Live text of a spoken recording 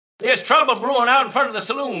There's trouble brewing out in front of the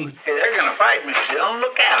saloon. Hey, they're gonna fight me, Bill.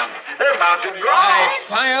 Look at them. They're about to draw. I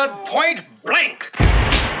fired point blank.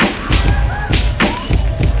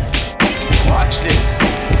 Watch this.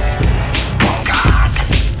 Oh, God.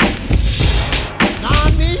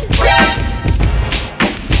 Nani?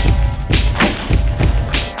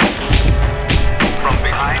 From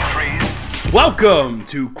behind trees. Welcome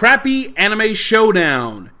to Crappy Anime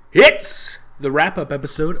Showdown. It's the wrap-up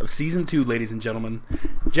episode of Season 2, ladies and gentlemen.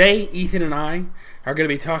 Jay, Ethan, and I are going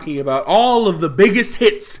to be talking about all of the biggest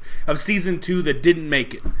hits of Season 2 that didn't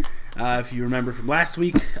make it. If you remember from last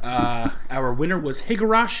week, our winner was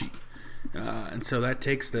Higurashi. And so that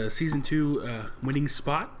takes the Season 2 winning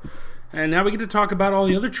spot. And now we get to talk about all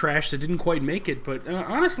the other trash that didn't quite make it. But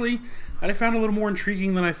honestly, I found it a little more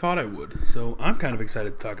intriguing than I thought I would. So I'm kind of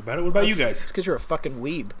excited to talk about it. What about you guys? It's because you're a fucking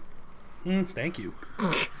weeb. Thank you.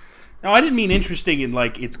 No, I didn't mean interesting in,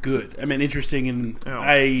 like, it's good. I meant interesting in... Oh.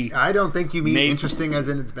 I don't think you mean interesting as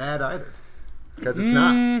in it's bad either. Because it's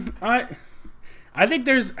not. I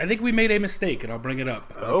think we made a mistake, and I'll bring it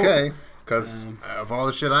up. Okay. Because of all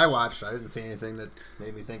the shit I watched, I didn't see anything that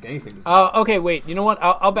made me think anything. Okay, wait. You know what?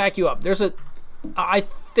 I'll back you up. I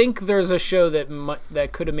think there's a show that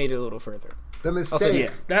could have made it a little further. The mistake.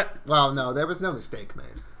 That. Well, no, there was no mistake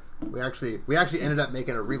made. We actually ended up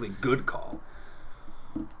making a really good call.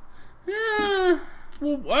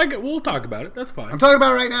 We'll talk about it. That's fine. I'm talking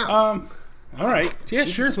about it right now. All right. Yeah,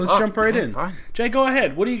 sure. Let's jump right in. Fine. Jay, go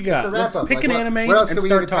ahead. What do you got? Let's pick an anime and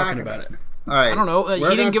start talking about it. All right. I don't know.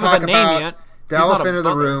 He didn't give us a name yet. The Elephant in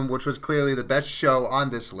the Room, which was clearly the best show on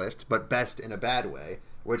this list, but best in a bad way,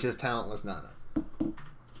 which is Talentless Nana.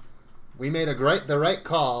 We made the right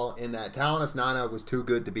call in that Talentless Nana was too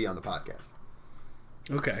good to be on the podcast.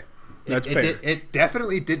 Okay. That's fair. It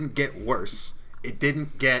definitely didn't get worse. It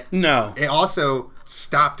didn't get... No. It also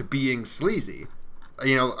stopped being sleazy.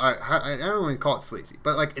 You know, I don't want to call it sleazy,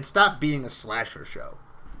 but like it stopped being a slasher show.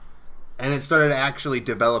 And it started actually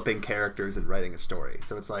developing characters and writing a story.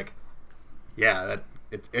 So it's like, yeah,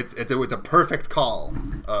 it was a perfect call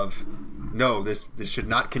of, no, this should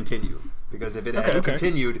not continue. Because if it had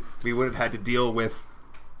continued, we would have had to deal with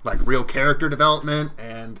like real character development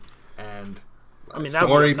and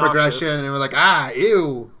story progression. And we're like,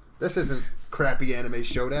 ew, this isn't crappy anime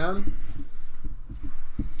showdown.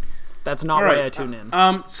 That's not why I tune in.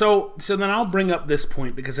 So then I'll bring up this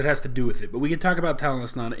point because it has to do with it. But we can talk about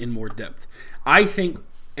Talentless Nana in more depth. I think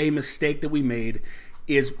a mistake that we made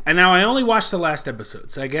is... And now I only watched the last episode,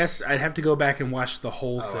 so I guess I'd have to go back and watch the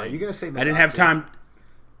whole thing. Are you going to say Magatsu? I didn't have time...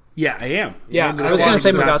 Yeah, I am. Yeah, I was going to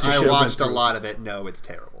say Magatsu. I watched a lot of it. No, it's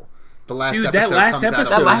terrible. The last episode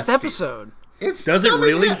That last episode. Does it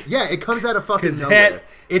really? Yeah, it comes out of fucking nowhere.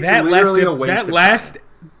 It's literally a waste of time.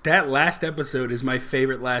 That last episode is my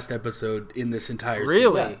favorite last episode in this entire season.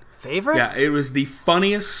 Really? Favorite? Yeah, it was the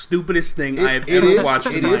funniest, stupidest thing I have ever watched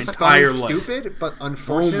in my entire life. It is stupid, but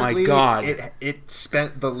unfortunately, oh my God. It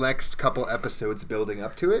spent the next couple episodes building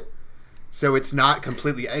up to it, so it's not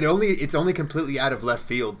completely. It's only completely out of left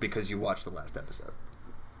field because you watched the last episode.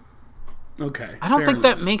 Okay, I don't think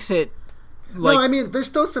that makes it. Like, no, I mean, there's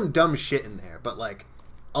still some dumb shit in there, but like.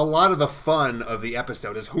 A lot of the fun of the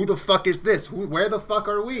episode is who the fuck is this? Where the fuck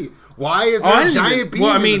are we? Why is there a giant beam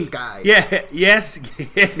in the sky? Yeah, yes.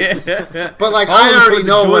 But like, I already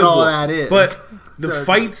know what all that is. But the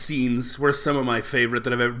fight scenes were some of my favorite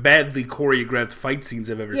that I've ever badly choreographed fight scenes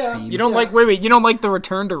I've ever seen. You don't like you don't like the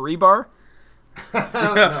return to Rebar?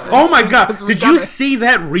 No. Oh my God! Did you see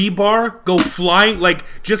that Rebar go flying? Like,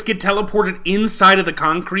 just get teleported inside of the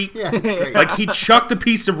concrete? Yeah, it's great. Like he chucked a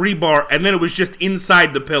piece of rebar, and then it was just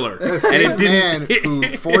inside the pillar. The same man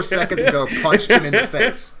who 4 seconds ago punched him in the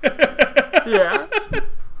face. Yeah.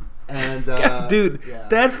 And dude,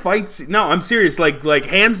 that fight scene. No, I'm serious. Like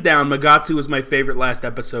hands down, Magatsu was my favorite last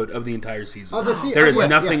episode of the entire season. Of the season, there is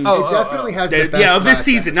nothing. It definitely has the best. Yeah, of this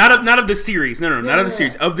season, episode. not of the series. No, not of the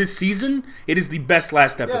series. Of this season, it is the best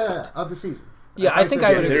last episode. Of the season. Yeah, I think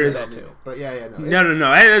I would agree with that too. But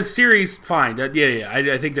No. A series, fine. I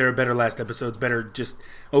think there are better last episodes, better just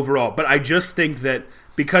overall. But I just think that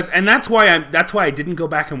because, and that's why I didn't go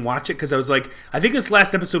back and watch it, because I was like, I think this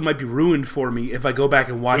last episode might be ruined for me if I go back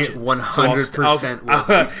and watch it.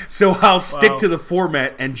 100%. So I'll stick to the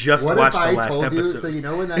format and just watch the last episode. So you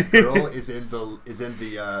know when that girl is in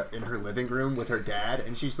her living room with her dad,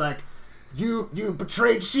 and she's like, "You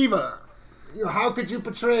betrayed Shiva. How could you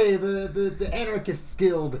betray the anarchist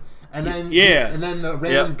guild?" And then the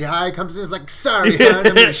random guy comes in and is like, "Sorry, hon,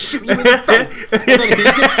 I'm gonna shoot you in the face." And then he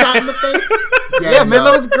gets shot in the face. Yeah, man,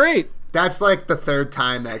 that was great. That's like the third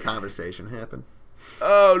time that conversation happened.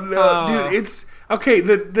 Oh no, dude! Okay,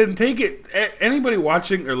 then take it. Anybody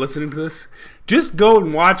watching or listening to this, just go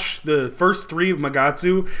and watch the first 3 of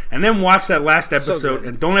Magatsu, and then watch that last episode,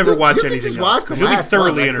 and don't ever watch anything just else. watch the You'll be last thoroughly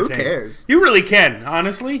one. Like, entertained. who cares? You really can.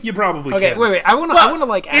 Honestly, you probably Okay, can. wait. I want to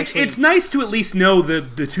like actually. It's nice to at least know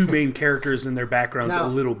the 2 main characters and their backgrounds a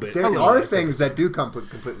little bit. There are things that do come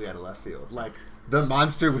completely out of left field, like the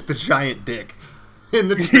monster with the giant dick in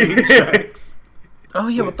the train tracks. Oh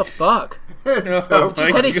yeah, what the fuck? It's so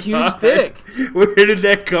Just had a huge dick. Where did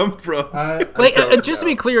that come from? Just to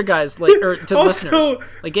be clear, guys, like, or to listeners,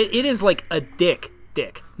 like it is like a dick,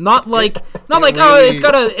 not like really,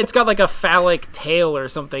 it's got like a phallic tail or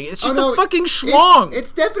something. It's just no, a fucking schlong.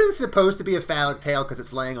 It's definitely supposed to be a phallic tail because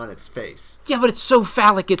it's laying on its face. Yeah, but it's so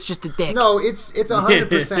phallic, it's just a dick. No, it's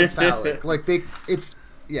 100% phallic. Like they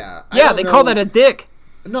call that a dick.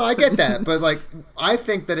 No, I get that, but like, I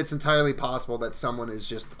think that it's entirely possible that someone is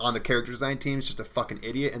just on the character design team is just a fucking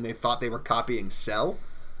idiot, and they thought they were copying Cell.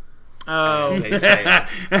 Oh, They failed.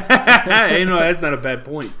 Hey, no, that's not a bad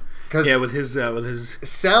point. Yeah, with his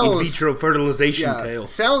Cell's in vitro fertilization tail.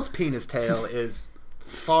 Cell's penis tail is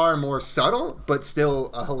far more subtle, but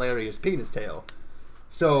still a hilarious penis tail.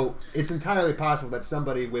 So it's entirely possible that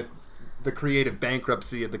somebody with the creative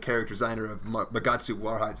bankruptcy of the character designer of Magatsu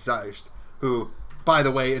Warhide Zeist, who, by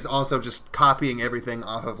the way, is also just copying everything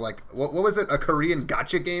off of, like, what was it, a Korean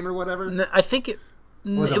gacha game or whatever? I think it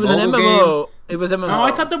was an mobile MMO. It was MMO. Oh,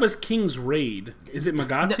 I thought that was King's Raid. Is it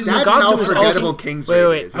Magatsu? That's Magatsu how was forgettable also- King's Wait, Raid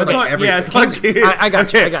wait, is. I It's thought- like everything. I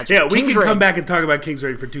got you. Yeah, we King's can Raid. come back and talk about King's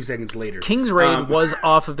Raid for 2 seconds later. King's Raid was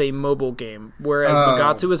off of a mobile game, whereas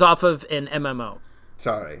Magatsu was off of an MMO.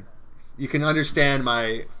 Sorry. You can understand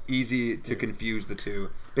my easy to confuse the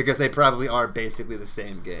two, because they probably are basically the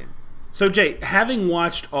same game. So, Jay, having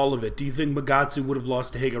watched all of it, do you think Magatsu would have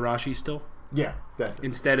lost to Higurashi still? Yeah, definitely.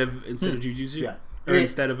 Instead of Jujutsu? Yeah. Or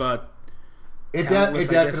instead of It Countless,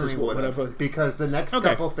 I guess, definitely is what would have, whatever. because the next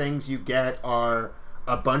couple things you get are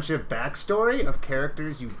a bunch of backstory of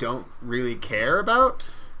characters you don't really care about.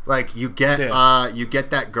 Like you get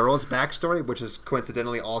that girl's backstory, which is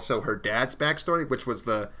coincidentally also her dad's backstory, which was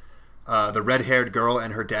the red-haired girl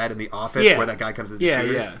and her dad in the office where that guy comes in.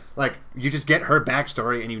 Yeah. Like you just get her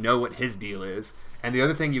backstory and you know what his deal is. And the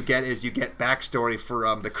other thing you get is you get backstory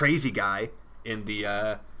for the crazy guy in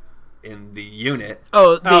the unit.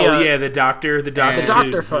 the doctor dude,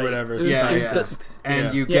 fight. or whatever.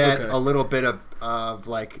 And you get a little bit of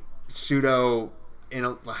like pseudo, I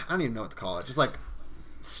don't even know what to call it. Just like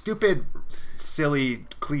stupid, silly,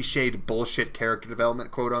 cliched bullshit character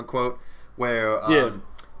development, quote unquote, where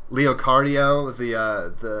Leocardio,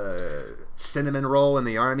 the cinnamon roll in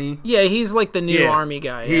the army. Yeah, he's like the new army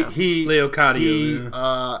guy. He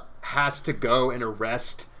Leocardio. has to go and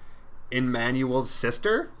arrest Emmanuel's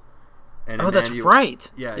sister. And that's right.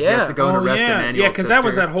 Yeah, he has to go and arrest Emmanuel's sister. Yeah, because that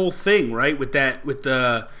was that whole thing, right? With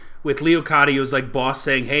Leocardio's like boss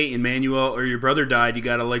saying, "Hey, Emmanuel or your brother died. You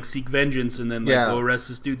gotta like seek vengeance and then go arrest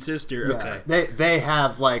this dude's sister." Yeah. Okay, they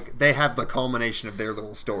have the culmination of their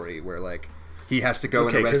little story where like he has to go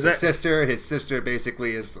and arrest his sister. His sister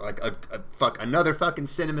basically is like another fucking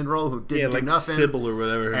cinnamon roll who didn't do nothing. Sybil or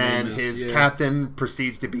whatever. Her and name is. his captain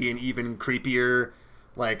proceeds to be an even creepier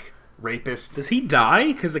like rapist. Does he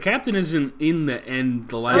die? Because the captain isn't in the end.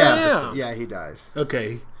 The last episode. Yeah, he dies.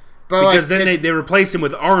 Okay. But because then they replace him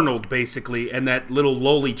with Arnold, basically, and that little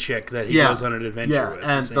lolly chick that he goes on an adventure with.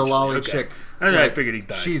 Yeah, and the lolly chick. I figured he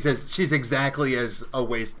died. She's exactly as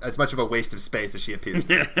much of a waste of space as she appears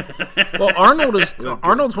to be. Well,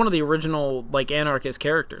 Arnold's one of the original like anarchist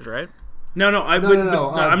characters, right? No.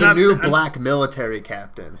 I'm not new black military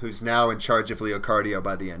captain who's now in charge of Leocardio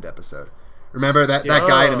by the end episode. Remember that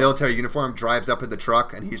guy in a military uniform drives up in the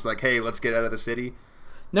truck and he's like, "Hey, let's get out of the city."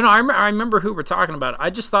 No, I remember who we're talking about. I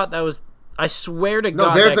just thought that was. I swear to God.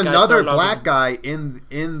 No, there's another black guy in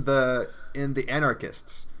the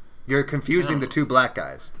anarchists. You're confusing the two black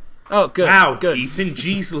guys. Oh, good. Wow, good. Ethan,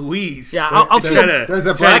 geez Louise. Yeah, I'll There's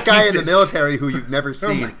a black guy in the military who you've never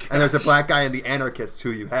seen, and there's a black guy in the anarchists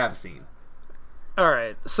who you have seen. All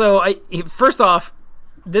right. So first off,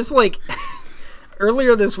 this like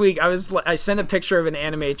earlier this week, I sent a picture of an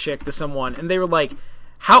anime chick to someone, and they were like,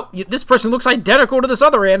 "How this person looks identical to this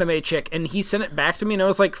other anime chick," and he sent it back to me, and I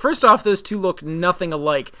was like, first off, those two look nothing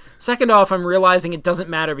alike. Second off, I'm realizing it doesn't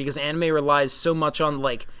matter because anime relies so much on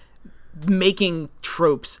like making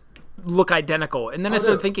tropes look identical. And then I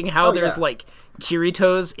started thinking how there's like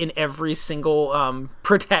Kiritos in every single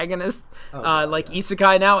protagonist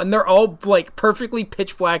isekai now, and they're all like perfectly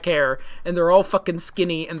pitch black hair, and they're all fucking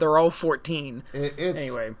skinny, and they're all 14. If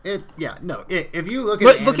you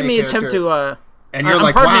look at me attempt to and you're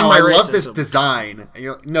like, wow, I love this design.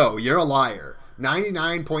 You're a liar.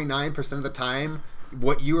 99.9% of the time,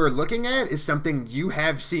 what you are looking at is something you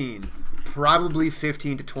have seen probably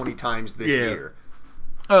 15 to 20 times this year.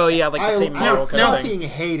 Oh yeah, like the same mural I kind of fucking thing.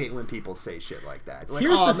 hate it when people say shit like that. Like,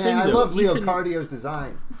 Here's oh the man, thing, I though. love Leo Ethan- Cardio's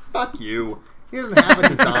design. Fuck you. He doesn't have a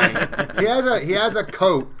design. He has a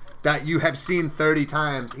coat that you have seen 30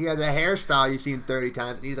 times. He has a hairstyle you've seen 30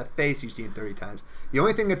 times, and he has a face you've seen 30 times. The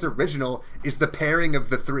only thing that's original is the pairing of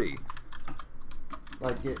the three.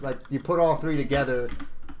 Like you put all three together,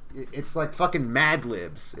 it's like fucking Mad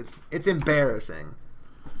Libs. It's embarrassing.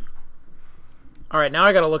 All right, now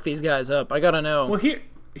I gotta look these guys up. I gotta know. Well,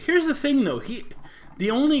 here's the thing, though. The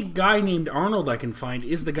only guy named Arnold I can find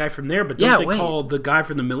is the guy from there, but don't they call the guy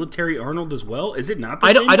from the military Arnold as well? Is it not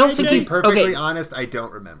the same I don't guy, think Jay? he's- Perfectly okay. honest, I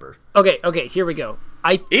don't remember. Okay, here we go.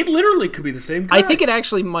 It literally could be the same guy. I think it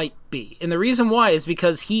actually might be. And the reason why is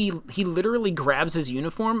because he literally grabs his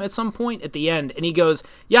uniform at some point at the end and he goes,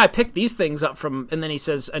 yeah, I picked these things up from, and then he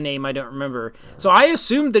says a name I don't remember. So I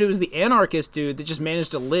assumed that it was the anarchist dude that just managed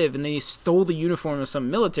to live and then he stole the uniform of some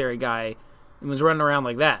military guy and was running around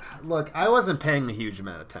like that. Look, I wasn't paying a huge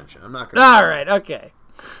amount of attention. I'm not gonna. All right, okay.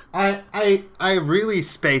 I really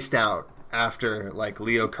spaced out after like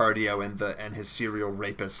Leo Cardio and his serial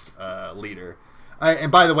rapist leader.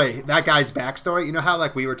 And by the way, that guy's backstory, you know how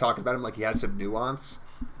like we were talking about him, like he had some nuance?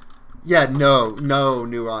 Yeah, no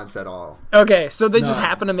nuance at all. Okay, so they just No.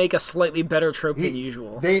 happen to make a slightly better trope than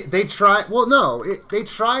usual. They try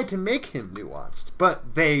to make him nuanced,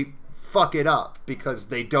 but they fuck it up because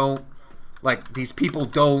they don't, like, these people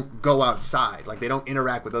don't go outside, like they don't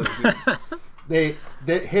interact with other humans.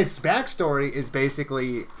 His backstory is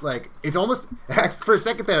basically like, it's almost for a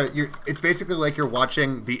second there, it's basically like you're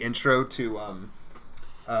watching the intro to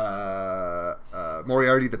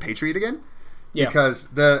Moriarty the Patriot again. Yeah. Because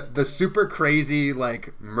the super crazy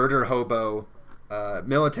like murder hobo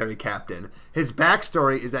military captain, his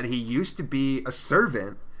backstory is that he used to be a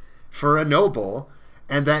servant for a noble,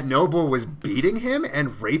 and that noble was beating him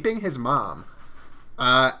and raping his mom,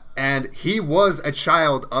 and he was a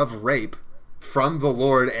child of rape from the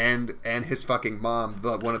Lord and his fucking mom,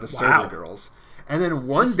 one of the server girls. And then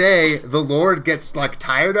one day the Lord gets like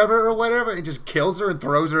tired of her or whatever and just kills her and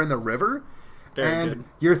throws her in the river. Very good.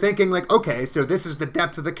 You're thinking like, okay, so this is the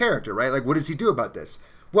depth of the character, right? Like, what does he do about this?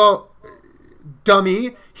 Well,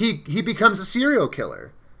 dummy, he becomes a serial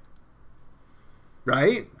killer,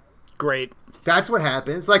 right? Great. That's what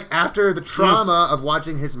happens. Like, after the trauma of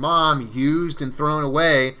watching his mom used and thrown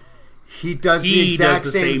away, he does the exact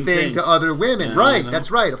same thing to other women. Right,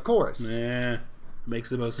 that's right, of course. Yeah, makes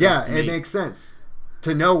the most sense to me. It makes sense.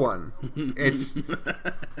 To no one. It's...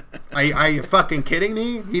 Are you fucking kidding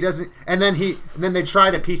me? He doesn't... And then they try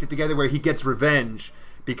to piece it together where he gets revenge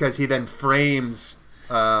because he then frames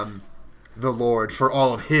the Lord for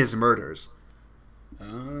all of his murders.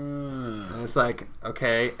 And it's like,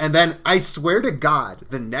 okay. And then I swear to God,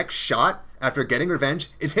 the next shot after getting revenge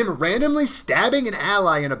is him randomly stabbing an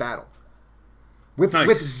ally in a battle. With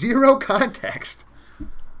zero context.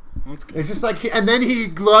 That's good. It's just like... And then he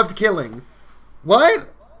loved killing. What?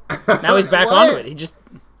 Now he's back What? onto it. He just...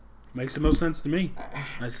 Makes the most sense to me.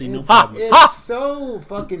 I see no It's, problem. it's so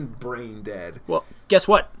fucking brain dead. Well, guess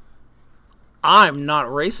what? I'm not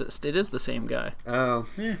racist. It is the same guy. Oh.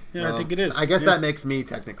 Yeah, Well, I think it is. I guess Yeah. that makes me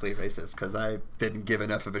technically racist because I didn't give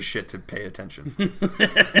enough of a shit to pay attention.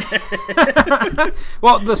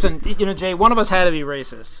 Well, listen, Jay, one of us had to be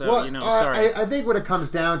racist, so, sorry. I think what it comes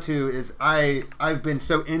down to is I've been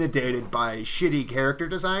so inundated by shitty character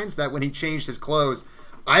designs that when he changed his clothes,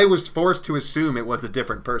 I was forced to assume it was a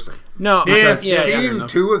different person. No, Because yeah. seeing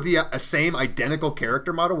two of the same identical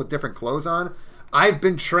character model with different clothes on, I've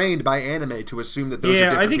been trained by anime to assume that those are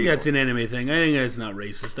different I think people. that's an anime thing. I think that's not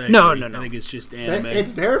racist. No. I think it's just anime.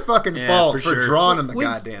 It's their fucking fault for sure. drawing them the We've-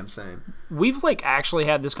 goddamn same. We've, actually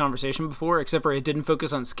had this conversation before, except for it didn't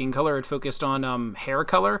focus on skin color. It focused on hair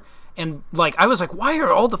color. And, I was like, why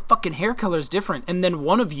are all the fucking hair colors different? And then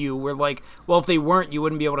one of you were like, well, if they weren't, you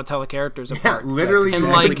wouldn't be able to tell the characters apart. Literally. And,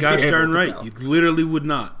 Exactly, like- gosh Yeah, darn what the right. hell. You literally would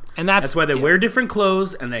not. And that's why they yeah. wear different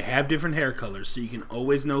clothes and they have different hair colors, so you can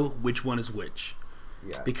always know which one is which.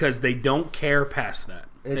 Yeah. Because they don't care past that.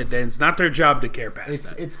 It's- It's not their job to care past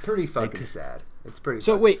that. It's pretty fucking sad. It's pretty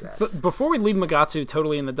So fucking wait, sad. but before we leave Magatsu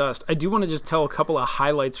totally in the dust, I do want to just tell a couple of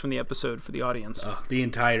highlights from the episode for the audience. The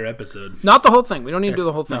entire episode. Not the whole thing. We don't need to do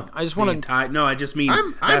the whole thing. I just want to. No, I just mean.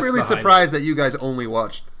 I'm that's really the highlight. surprised that you guys only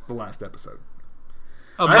watched the last episode.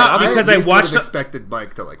 because I at least watched would've the- expected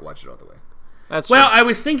Mike to watch it all the way. That's Well, true. I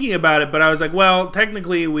was thinking about it, but I was like, well,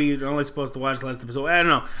 technically we're only supposed to watch the last episode. I don't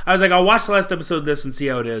know. I was like, I'll watch the last episode of this and see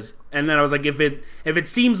how it is. And then I was like, if it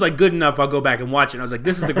seems like good enough, I'll go back and watch it. And I was like,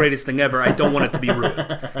 this is the greatest thing ever. I don't want it to be ruined.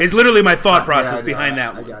 It's literally my thought process behind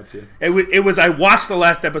that one. I got you. It was I watched the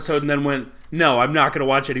last episode and then went, no, I'm not going to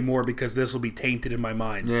watch anymore because this will be tainted in my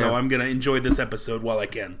mind. Yeah. So I'm going to enjoy this episode while I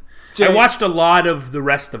can. Jay- I watched a lot of the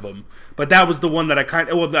rest of them, but that was the one that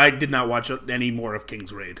I did not watch any more of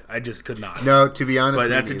King's Raid. I just could not. No, to be honest, But me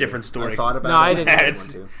that's a neither. different story. I thought about No, I it. didn't. didn't That's,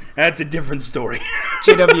 want to. that's a different story.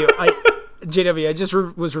 JW, I just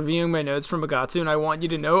was reviewing my notes from Magatsu, and I want you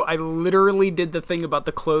to know I literally did the thing about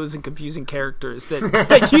the clothes and confusing characters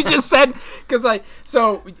that you just said.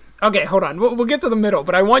 Okay, hold on. We'll get to the middle,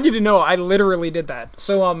 but I want you to know I literally did that.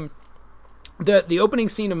 So, the opening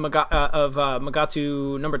scene of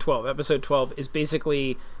Magatsu number 12, episode 12, is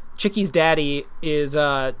basically Chicky's daddy is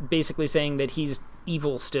basically saying that he's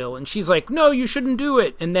evil still, and she's like, no, you shouldn't do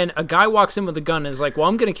it. And then a guy walks in with a gun and is like, well,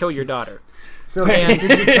 I'm going to kill your daughter. So, did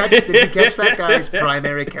you catch that guy's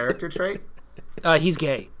primary character trait? He's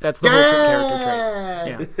gay. That's the whole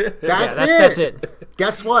character trait. Yeah. That's it.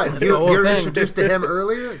 Guess what? the whole You're thing. introduced to him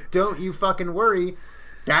earlier. Don't you fucking worry.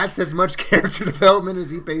 That's as much character development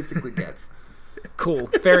as he basically gets. Cool.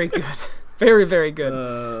 Very good. Very, very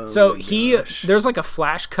good. So there's like a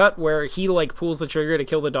flash cut where he like pulls the trigger to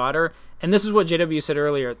kill the daughter. And this is what JW said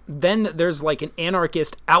earlier. Then there's like an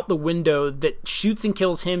anarchist out the window that shoots and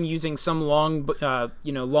kills him using some long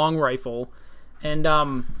rifle. And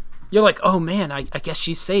you're like, oh man, I guess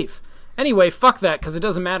she's safe. Anyway, fuck that, because it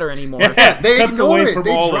doesn't matter anymore. They Cuts ignore away it. from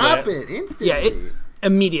They all of drop that. it instantly. Yeah,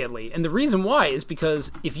 immediately. And the reason why is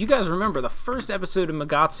because if you guys remember, the first episode of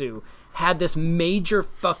Magatsu had this major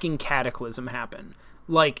fucking cataclysm happen.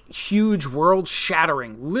 Like, huge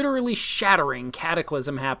world-shattering, literally shattering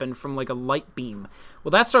cataclysm happened from, like, a light beam.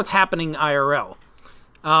 Well, that starts happening IRL.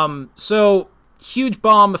 So, huge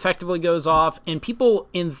bomb effectively goes off, and people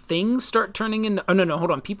in things start turning into... Oh, no,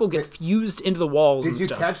 hold on. People get fused into the walls and Did you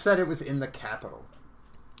stuff. catch that it was in the Capitol?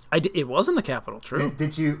 It was in the Capitol, true.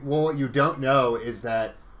 Did you? Well, what you don't know is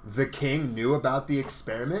that the king knew about the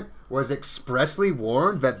experiment, was expressly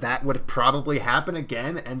warned that would probably happen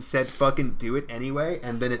again, and said fucking do it anyway,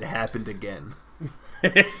 and then it happened again.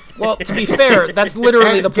 Well, to be fair, that's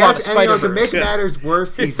literally the plot of and, you know, Spider-Verse. to make matters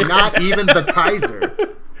worse, he's not even the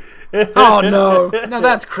Kaiser. Oh, no. No,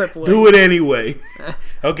 that's crippling. Do it anyway.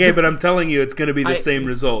 Okay, but I'm telling you, it's going to be the same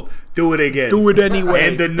result. Do it again. Do it anyway.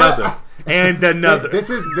 And another. And another. This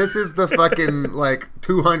is the fucking like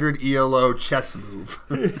 200 ELO chess move.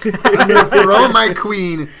 I'm gonna throw my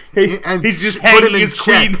queen and He's just put hanging him in his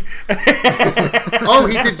check. queen. Oh,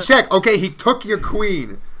 he's in check. Okay, he took your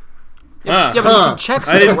queen. Yeah, but he's in check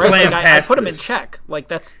I didn't still, right? plan Like, I past put him in this. check. Like,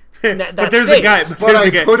 that's... But there's a guy. But I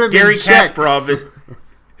There's a put him guy. in Gary check.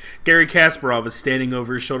 Gary Kasparov is standing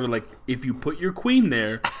over his shoulder like, if you put your queen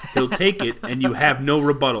there, he'll take it, and you have no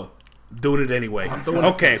rebuttal. Doing it anyway.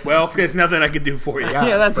 Okay, well, there's nothing I can do for you.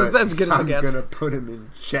 Yeah, that's but as good as it gets. I'm gonna put him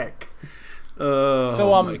in check.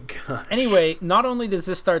 Oh my god. Anyway, not only does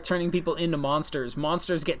this start turning people into monsters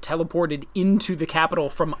get teleported into the Capitol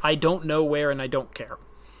from I don't know where and I don't care.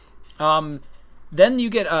 Then you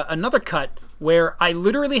get another cut where I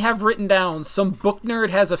literally have written down some book nerd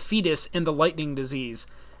has a fetus in the lightning disease,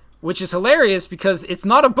 which is hilarious because it's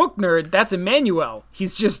not a book nerd, that's Emmanuel.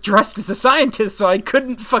 He's just dressed as a scientist, so I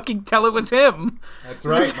couldn't fucking tell it was him. That's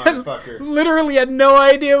right, motherfucker. Literally had no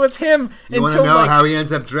idea it was him You want to know how he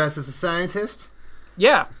ends up dressed as a scientist?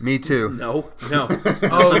 Yeah. Me too. No. Oh, no.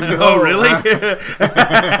 Oh, really?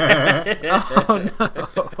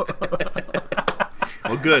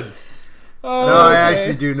 Well, good. No, I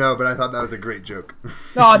actually do know, but I thought that was a great joke.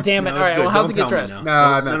 Oh, damn it. That All was right, good. well, how's Don't it get tell me dressed? now. No,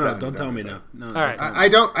 I'm not No, telling don't you, tell no. me now. No. All right. I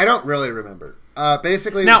don't really remember.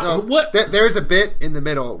 Basically, Now, so what- there's a bit in the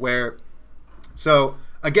middle where, so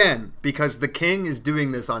again, because the king is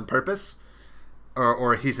doing this on purpose,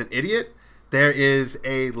 or he's an idiot. There is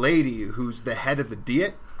a lady who's the head of the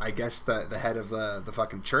Diet, I guess the head of the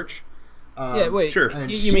fucking church. Yeah, wait. Sure. and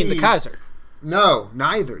You mean the she- Kaiser? No,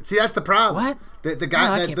 neither. See, that's the problem. What? The No,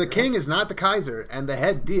 guy, I the can't be king right. is not the Kaiser, and the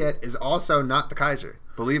head Diet is also not the Kaiser.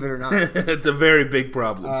 Believe it or not. It's a very big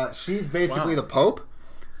problem. She's basically Wow. the Pope,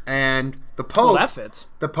 and the Well, Pope. that fits.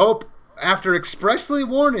 The Pope, after expressly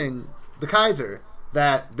warning the Kaiser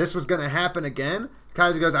that this was going to happen again, the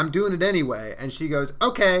Kaiser goes, "I'm doing it anyway," and she goes,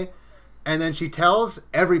 "Okay." And then she tells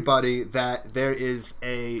everybody that there is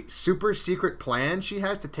a super secret plan she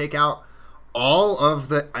has to take out all of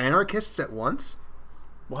the anarchists at once.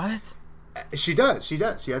 What? She does. She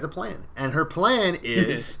has a plan. And her plan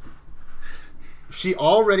is she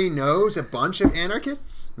already knows a bunch of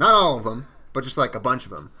anarchists. Not all of them, but just like a bunch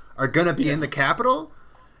of them, are going to be in the capital,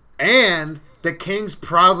 and the king's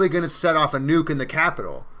probably going to set off a nuke in the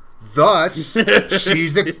capital. Thus,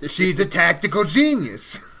 she's a tactical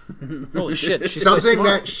genius. Holy shit! She's Something so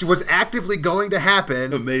smart. that was actively going to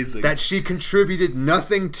happen. Amazing. That she contributed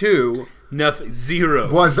nothing to. Nothing.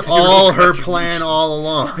 Zero. Was Zero all her contribution. plan all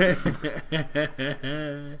along.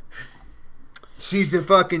 She's a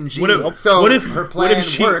fucking genius. Her plan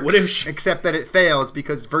works, except that it fails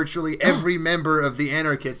because virtually every member of the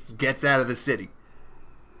anarchists gets out of the city.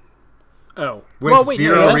 Oh. With wait,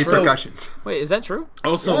 zero no, repercussions. Wait, is that true?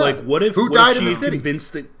 Also, Yeah. like, what if Who what died if in the she city?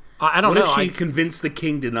 convinced the I don't What know. if she convinced the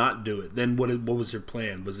king to not do it? Then what was her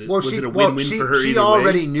plan? Was it Well, was it a win-win for her she either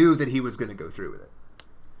already way? knew that he was going to go through with it.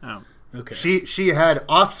 Oh. Okay. She had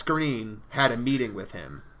off screen had a meeting with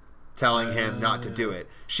him, telling him not to do it.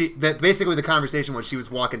 Basically the conversation when she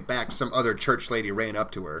was walking back, some other church lady ran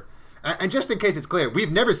up to her, and just in case it's clear,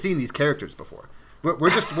 we've never seen these characters before.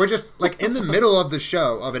 We're just like in the middle of the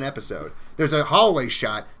show of an episode. There's a hallway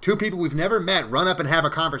shot. Two people we've never met run up and have a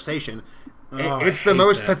conversation. It's the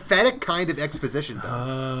most pathetic kind of exposition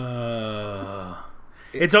done.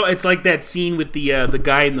 It's like that scene with the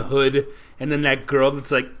guy in the hood, and then that girl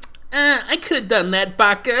that's like, I could have done that,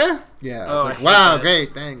 Baka. Yeah, Oh, it's I like, hate wow, that.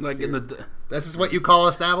 great, thanks. Like in the This is what you call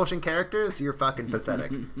establishing characters? You're fucking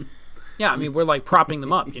pathetic. Yeah, I mean, we're like propping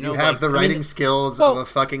them up. You know, You have like, the I mean, writing skills of a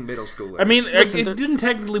fucking middle schooler. I mean, Listen, didn't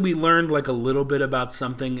technically we learned like a little bit about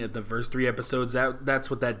something at the first 3 episodes. That's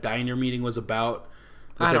what that diner meeting was about.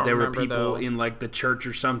 Was I that don't there were remember, people though. in like the church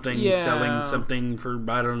or something Yeah. selling something for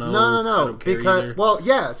I don't know. I No, don't care because either. well,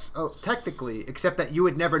 yes, technically, except that you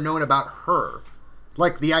had never known about her.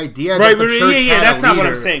 Like the idea Right, that the but church yeah, had that's a not what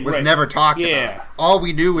I'm leader saying, was right. never talked Yeah. about. All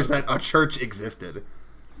we knew was that a church existed.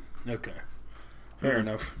 Okay, fair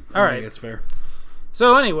enough. All I right. think that's fair.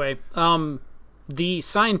 So anyway, the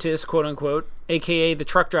scientist, quote unquote, aka the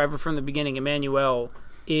truck driver from the beginning, Emmanuel,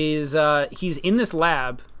 is he's in this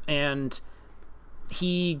lab and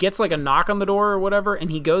he gets like a knock on the door or whatever, and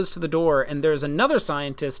he goes to the door, and there's another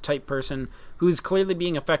scientist type person who's clearly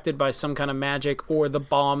being affected by some kind of magic or the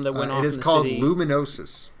bomb that went off It in is the called city.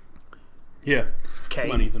 luminosis. Yeah. Okay.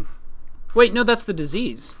 Come on, Ethan. Wait, no, that's the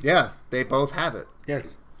disease. Yeah, they both have it. Yeah.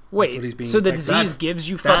 Wait, what he's being so the affected. disease gives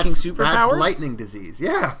you fucking That's superpowers? lightning disease.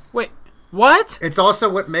 Yeah, Wait, what? it's also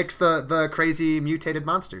what makes the crazy mutated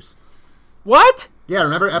monsters. What? Yeah,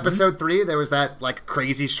 remember episode 3? There was that like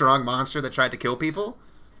crazy strong monster that tried to kill people.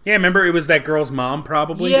 Yeah, remember it was that girl's mom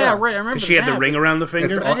probably. Yeah, right, I remember Because she had the that, ring but- around the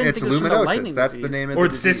finger. I didn't It's think it was from the luminosis. lightning That's the disease. name of Or the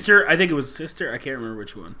it's disease. sister. I think it was sister. I can't remember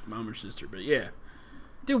which one, mom or sister, but yeah.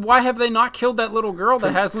 Dude, why have they not killed that little girl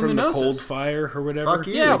that has from the luminosis? cold fire or whatever. Fuck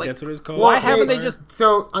you. Yeah, Like, like, that's what it's called. why haven't they just...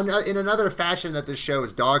 So, in another fashion that this show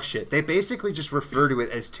is dog shit, they basically just refer to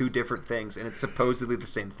it as two different things, and it's supposedly the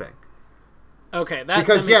same thing. Okay, that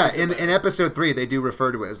Because, that makes yeah, me feel in better. episode 3, they do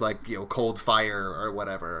refer to it as, like, cold fire or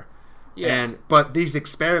whatever. Yeah. But these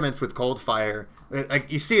experiments with cold fire,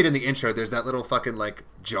 like, you see it in the intro, there's that little fucking, like,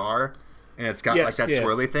 jar, and it's got, Yes, like, that yeah.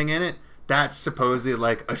 swirly thing in it. That's supposedly,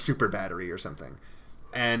 like, a super battery or something.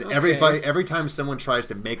 And Okay. every time someone tries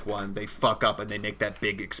to make one, they fuck up and they make that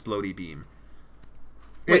big explodey beam.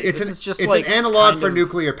 Wait, It's this an is just it's like an analog kind for of-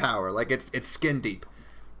 nuclear power. Like it's skin deep.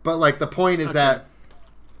 But like the point is that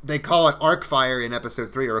they call it arc fire in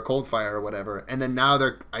episode 3 or a cold fire or whatever, and then now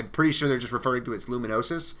I'm pretty sure they're just referring to it as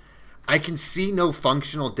luminosis. I can see no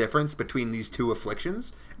functional difference between these two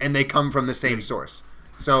afflictions, and they come from the same source.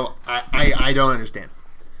 So I don't understand.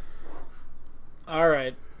 All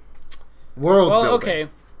right. World Well, building. okay.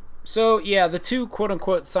 So, yeah, the two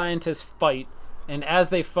quote-unquote scientists fight, and as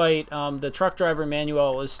they fight, the truck driver,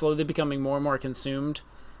 Emmanuel, is slowly becoming more and more consumed.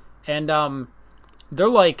 And they're,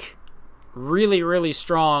 like, really, really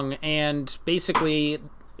strong, and basically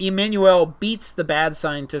Emmanuel beats the bad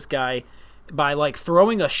scientist guy by, like,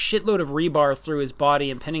 throwing a shitload of rebar through his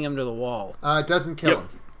body and pinning him to the wall. It doesn't kill him.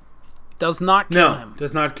 Does not kill No, him.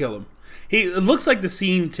 does not kill him. It looks like the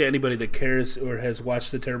scene to anybody that cares or has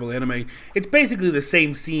watched the terrible anime. It's basically the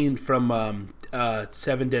same scene from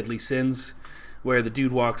 7 Deadly Sins, where the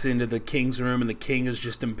dude walks into the king's room and the king is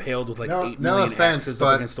just impaled with like 8 No million offense, axes up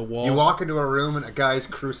but against the wall. you walk into a room and a guy's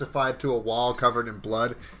crucified to a wall covered in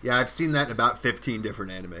blood. Yeah, I've seen that in about 15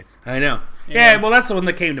 different anime. I know. Yeah, well, that's the one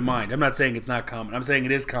that came to mind. I'm not saying it's not common. I'm saying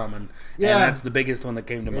it is common. Yeah. And that's the biggest one that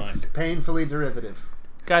came to It's mind. painfully derivative.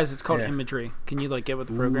 Guys, it's called Yeah. imagery. Can you, like, get with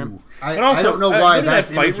the program? I also, don't know go why to that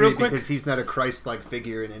that's fight imagery real quick. because he's not a Christ-like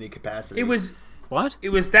figure in any capacity. It was What?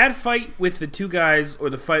 that fight with the two guys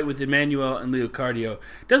or the fight with Emmanuel and Leocardio.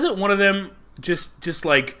 Doesn't one of them just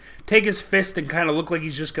like take his fist and kind of look like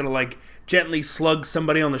he's just gonna like gently slug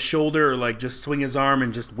somebody on the shoulder or like just swing his arm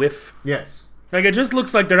and just whiff. Yes. Like it just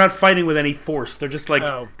looks like they're not fighting with any force. They're just like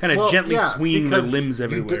kind of gently swinging their limbs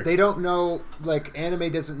everywhere. They don't know, like anime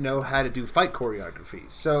doesn't know how to do fight choreography.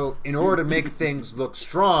 So in order to make things look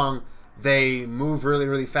strong, they move really,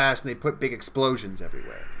 really fast and they put big explosions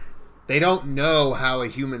everywhere. They don't know how a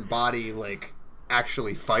human body like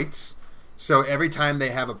actually fights. So every time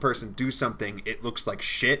they have a person do something, it looks like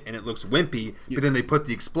shit and it looks wimpy, but then they put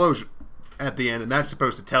the explosion at the end and that's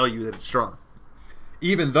supposed to tell you that it's strong.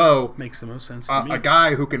 Even though makes the most sense to me. A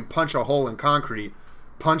guy who can punch a hole in concrete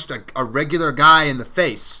punched a regular guy in the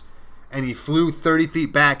face and he flew 30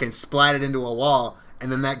 feet back and splatted into a wall,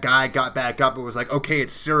 and then that guy got back up and was like, okay,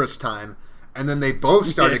 it's Cirrus time. And then they both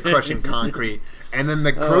started crushing concrete. And then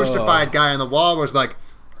the crucified guy on the wall was like,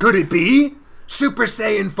 could it be Super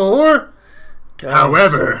Saiyan 4? God,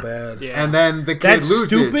 However, so bad. And then the kid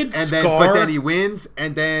loses, but then he wins,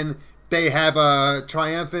 and then they have a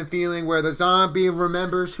triumphant feeling where the zombie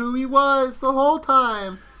remembers who he was the whole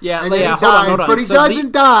time. Yeah, and then he dies, hold on. But he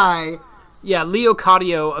doesn't die. Yeah, Leo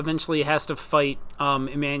Cardio eventually has to fight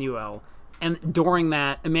Emmanuel. And during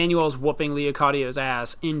that, Emmanuel's whooping Leo Cardio's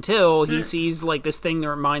ass until he sees like this thing that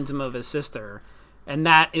reminds him of his sister. And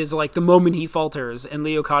that is like the moment he falters and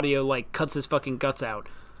Leo Cardio like cuts his fucking guts out.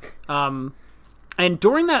 And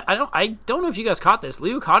during that, I don't know if you guys caught this.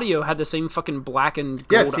 Leo Cardio had the same fucking black and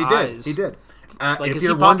gold eyes. He did. Like, if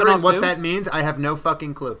you're wondering what that means, I have no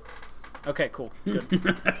fucking clue. Okay, cool. Good.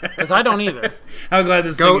 Because I don't either. I'm glad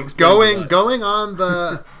this going on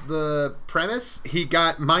the premise, he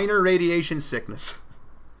got minor radiation sickness.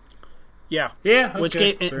 Yeah. Yeah.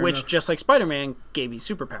 Okay, which just like Spider-Man gave you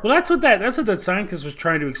superpowers. Well, that's what that scientist was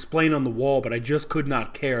trying to explain on the wall, but I just could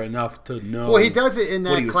not care enough to know. Well, he does it in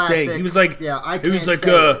that classic. Saying. He was like,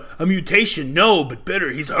 a mutation. No, but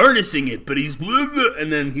better. He's harnessing it, but he's blah, blah,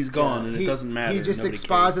 and then he's gone, and it doesn't matter. He just Nobody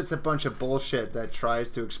exposits cares. a bunch of bullshit that tries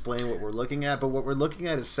to explain what we're looking at, but what we're looking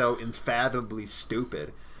at is so unfathomably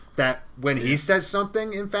stupid that when he says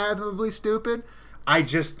something unfathomably stupid, I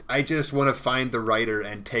just want to find the writer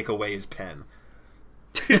and take away his pen.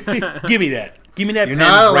 Give me that. Give me that. You're pen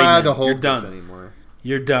not allowed right to hold You're this done. anymore.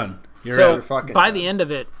 You're done. You're by out. the end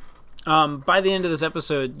of it, by the end of this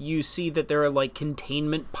episode, you see that there are like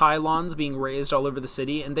containment pylons being raised all over the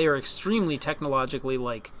city, and they are extremely technologically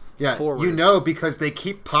forward. You know, because they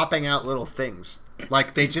keep popping out little things.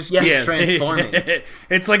 Like they just keep transforming.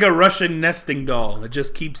 It's like a Russian nesting doll. It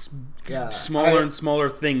just keeps smaller and smaller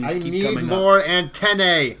things keep coming up. I need more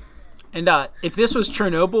antennae. And if this was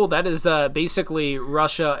Chernobyl, that is basically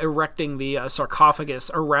Russia erecting the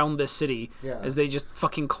sarcophagus around this city as they just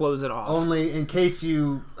fucking close it off. Only in case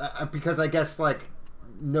you, because I guess like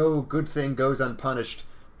no good thing goes unpunished.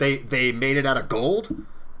 They made it out of gold.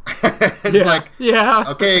 It's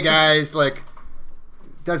okay, guys, like,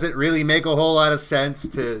 does it really make a whole lot of sense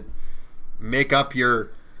to make up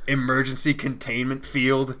your emergency containment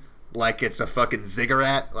field like it's a fucking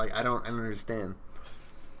ziggurat? Like, I don't understand.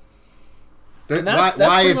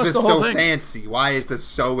 Why is this so fancy? Why is this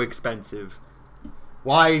so expensive?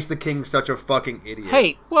 Why is the king such a fucking idiot?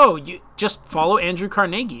 Hey, whoa, you just follow Andrew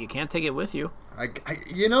Carnegie. You can't take it with you.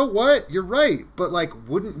 You know what? You're right. But, like,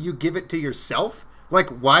 wouldn't you give it to yourself? Like,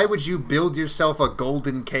 why would you build yourself a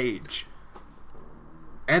golden cage?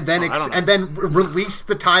 And then release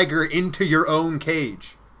the tiger into your own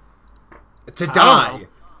cage. To die.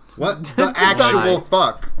 What the actual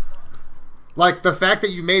fuck? Like, the fact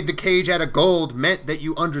that you made the cage out of gold meant that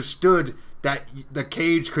you understood that the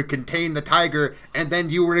cage could contain the tiger, and then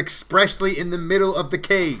you were expressly in the middle of the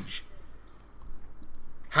cage.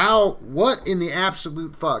 What in the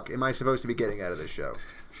absolute fuck am I supposed to be getting out of this show?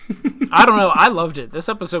 I don't know. I loved it. This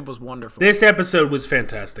episode was wonderful. This episode was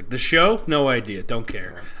fantastic. The show, no idea. Don't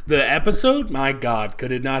care. The episode, my God,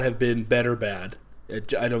 could it not have been better bad?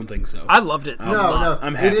 I don't think so. I loved it. No.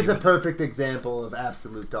 I'm happy it is a perfect example of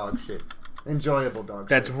absolute dog shit. Enjoyable dog shit.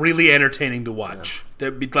 That's really entertaining to watch.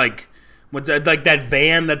 That'd be like... What's that, like that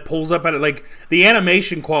van that pulls up at it? Like, the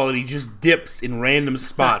animation quality just dips in random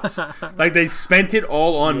spots. Like, they spent it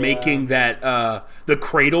all on making that the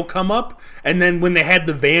cradle come up, and then when they had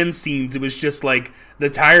the van scenes, it was just like the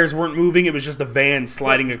tires weren't moving. It was just a van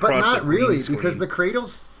sliding across. But not the green really, screen. because the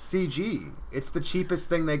cradle's CG. It's the cheapest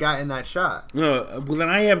thing they got in that shot. Well, then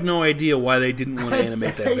I have no idea why they didn't want to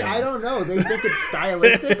animate that van. I don't know. They think it's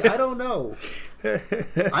stylistic. I don't know.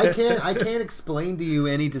 I can't explain to you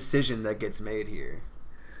any decision that gets made here.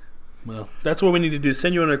 Well, that's what we need to do.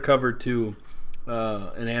 Send you undercover to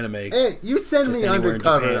an anime. Hey, you send me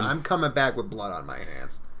undercover, I'm coming back with blood on my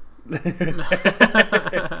hands.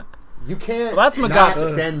 You can't Well, that's not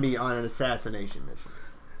Magatsu. send me on an assassination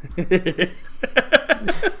mission.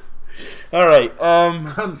 All right.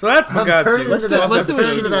 So that's I'm Magatsu. turning Let's into do- that, let's do a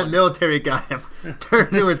turning shitty into that one. military guy. I'm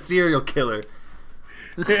turning into a serial killer.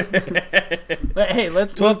 Hey,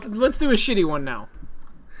 let's do a shitty one now.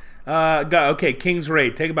 Okay, King's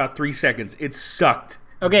Raid. Take about 3 seconds. It sucked.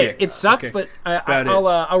 Okay, Dick. it sucked, Okay, but that's about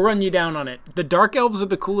I'll run you down on it. The Dark Elves are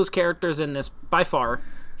the coolest characters in this by far,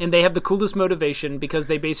 and they have the coolest motivation because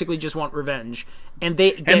they basically just want revenge, and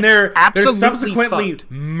they're absolutely subsequently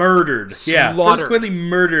fucked. murdered. Yeah, Slaughtered. subsequently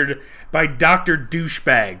murdered by Dr.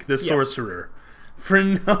 Douchebag, the sorcerer.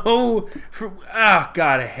 God,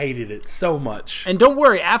 I hated it so much. And don't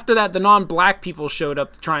worry, after that, the non-black people showed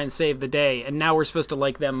up to try and save the day, and now we're supposed to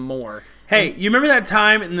like them more. Hey, you remember that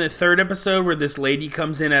time in the third episode where this lady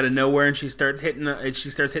comes in out of nowhere and she starts hitting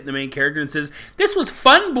the main character and says, "This was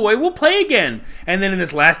fun, boy. We'll play again." And then in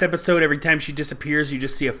this last episode, every time she disappears, you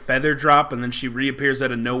just see a feather drop, and then she reappears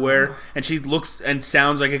out of nowhere, and she looks and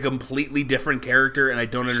sounds like a completely different character, and I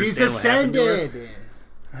don't understand She's what happened to her. ascended.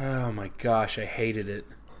 Oh my gosh, I hated it.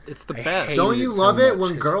 It's the I best. hate Don't it you so love it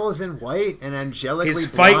much. when girls in white and angelically His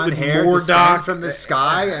fight blonde with hair Mordok. descend from the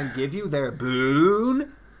sky and give you their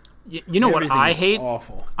boon? You know what Everything I is hate?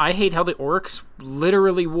 awful. I hate how the orcs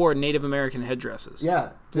literally wore Native American headdresses. Yeah,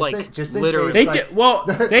 just in literally. They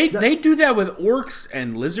case, they do that with orcs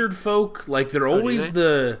and lizard folk. Like they're always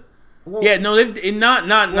they? Well, not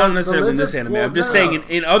necessarily in this lizard- anime. well, I'm just no. saying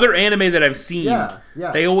in other anime that I've seen, Yeah.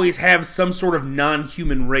 they always have some sort of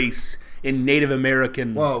non-human race in Native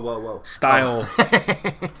American whoa. style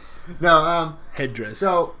No, headdress.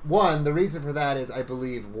 So, the reason for that is I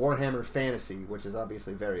believe Warhammer Fantasy, which is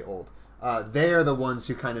obviously very old, they are the ones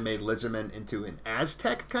who kind of made lizardmen into an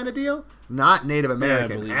Aztec kind of deal, not Native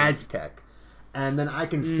American, believe it. Aztec. And then I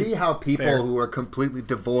can see how people fair. who are completely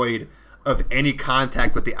devoid of any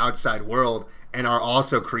contact with the outside world and are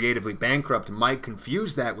also creatively bankrupt might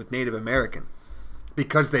confuse that with Native American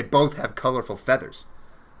because they both have colorful feathers.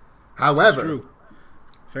 However, True.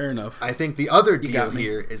 Fair enough. I think the other You deal got me.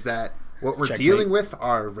 here is that what we're Checkmate. dealing with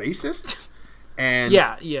are racists, and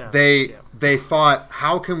Yeah. they thought,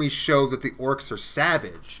 how can we show that the orcs are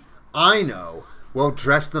savage? I know, we'll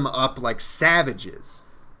dress them up like savages,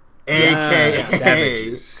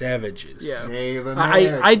 aka Savages. Yeah. Native I,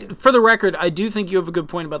 American. for the record, I do think you have a good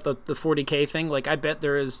point about the 40K thing. Like, I bet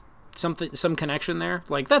there is some connection there.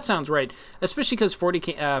 Like, that sounds right, especially because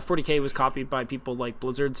 40K was copied by people like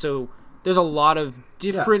Blizzard. So there's a lot of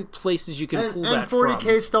different places you can pull and that 40K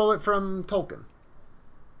from. stole it from Tolkien.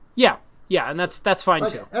 Yeah, and that's fine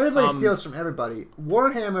Like too. everybody steals from everybody.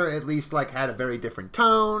 Warhammer at least had a very different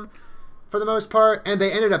tone for the most part, and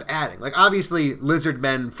they ended up adding obviously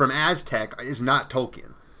Lizardmen from Aztec is not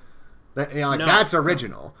Tolkien. No. That's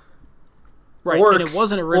original. Right, Orcs, and it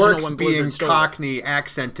wasn't original orcs when being Blizzard stole it. Cockney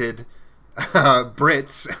accented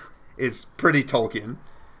Brits is pretty Tolkien,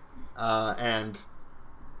 and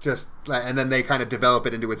then they kind of develop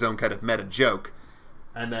it into its own kind of meta joke,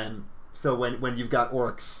 and then so when you've got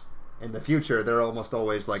orcs in the future, they're almost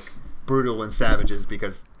always brutal and savages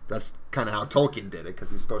because that's kind of how Tolkien did it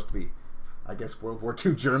because he's supposed to be, I guess, World War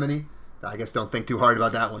II Germany. I guess don't think too hard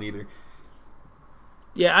about that one either.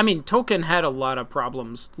 Yeah, I mean, Tolkien had a lot of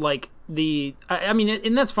problems. And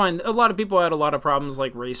that's fine. A lot of people had a lot of problems,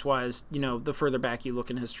 race-wise, the further back you look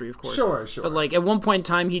in history, of course. Sure. But, at one point in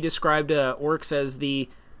time, he described orcs as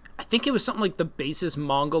I think it was something like the basest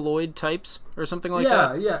mongoloid types or something like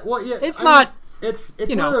that. Yeah. Well, yeah. It's not... It's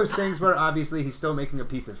one of those things where obviously he's still making a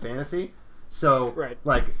piece of fantasy. So, Right.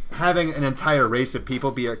 having an entire race of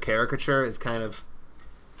people be a caricature is kind of...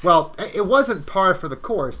 Well, it wasn't par for the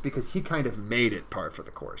course because he kind of made it par for the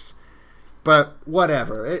course. But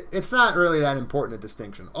whatever. It's not really that important a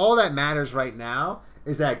distinction. All that matters right now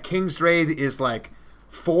is that King's Raid is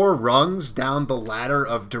 4 rungs down the ladder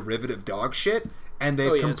of derivative dog shit, and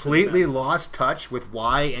they've completely lost touch with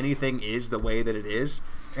why anything is the way that it is,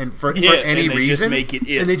 and for any and they reason, just make it.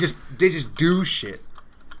 And they just do shit.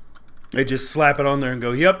 They just slap it on there and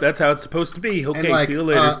go, "Yep, that's how it's supposed to be." Okay, see you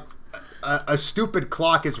later. A stupid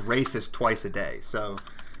clock is racist twice a day, so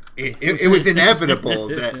it was inevitable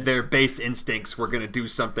that their base instincts were going to do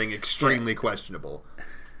something extremely questionable.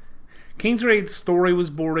 King's Raid's story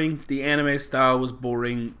was boring. The anime style was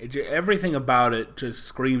boring. Everything about it just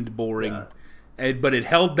screamed boring. But it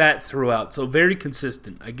held that throughout, so very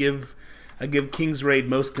consistent. I give King's Raid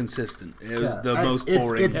most consistent. It was the most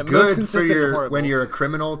boring. It's most good for consistent and horrible. when you're a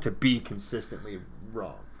criminal to be consistently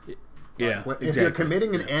wrong. Yeah, If you're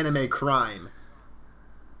committing an anime crime,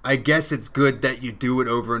 I guess it's good that you do it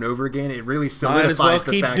over and over again. It really solidifies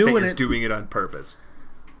the keep fact that doing you're it. doing it on purpose.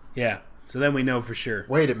 Yeah. So then we know for sure.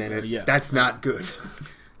 Wait a minute. Yeah. That's not good.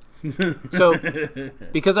 So,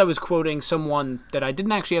 because I was quoting someone that I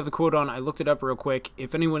didn't actually have the quote on, I looked it up real quick.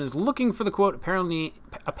 If anyone is looking for the quote, apparently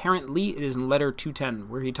it is in letter 210,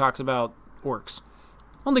 where he talks about orcs.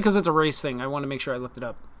 Only because it's a race thing. I want to make sure I looked it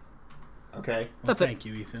up. Okay. That's it. Thank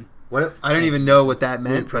you, Ethan. What? I don't even know what that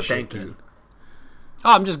meant, but appreciate thank you.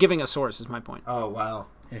 Oh, I'm just giving a source, is my point. Oh, wow.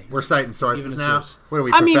 Yeah, We're citing sources giving a now? source. What are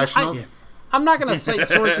we, I mean, professionals? I'm not going to cite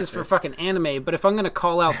sources for fucking anime, but if I'm going to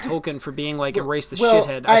call out Tolkien for being like, erase the Well,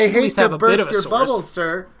 shithead, I should at hate least to have a bit burst of a your source. bubble,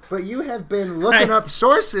 sir, but you have been looking up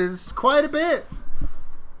sources quite a bit.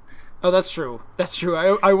 Oh, that's true. That's true.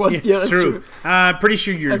 I was, It's yeah, that's true. Pretty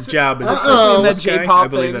sure your job is Uh-oh. In that this guy. J-pop I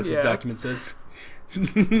believe thing, that's what yeah. the document says.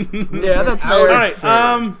 Yeah, that's Howard, fair. All right. sir.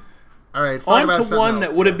 All right, let's talk On about to something one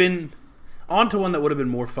else. that would have been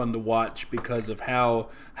more fun to watch because of how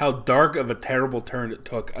dark of a terrible turn it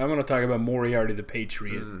took. I'm going to talk about Moriarty the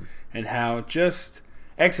Patriot and how just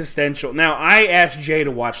existential. Now, I asked Jay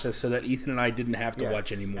to watch this so that Ethan and I didn't have to Yes,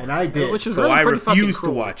 watch anymore. and I did. Which is so really I pretty fucking refused to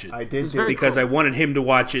cruel. watch it. I did It's do very it. because I wanted him to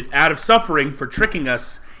watch it out of suffering for tricking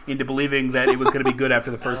us into believing that it was going to be good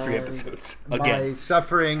after the first 3 episodes. Again. My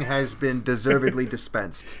suffering has been deservedly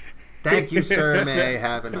dispensed. Thank you, sir. May I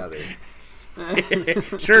have another?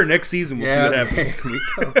 Sure, next season we'll see what happens. There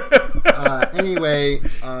we go. Anyway,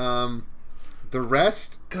 the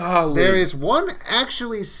rest. Golly. There is one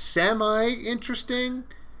actually semi-interesting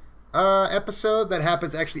episode that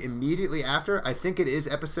happens actually immediately after. I think it is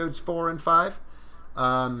episodes 4 and 5.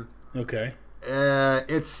 Okay.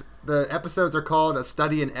 It's the episodes are called A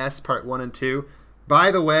Study in S Part 1 and 2.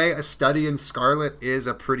 By the way, A Study in Scarlet is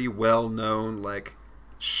a pretty well-known like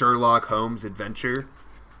Sherlock Holmes adventure.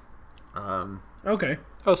 Okay.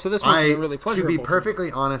 Oh, so this must have been really to pleasurable. be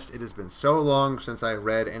perfectly honest, it has been so long since I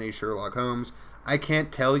read any Sherlock Holmes. I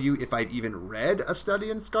can't tell you if I've even read A Study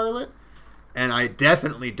in Scarlet, and I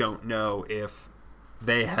definitely don't know if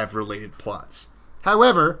they have related plots.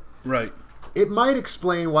 However, Right. it might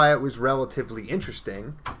explain why it was relatively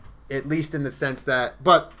interesting, at least in the sense that.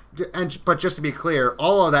 But just to be clear,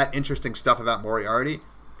 all of that interesting stuff about Moriarty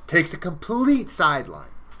takes a complete sideline.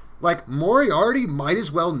 Like, Moriarty might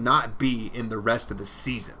as well not be in the rest of the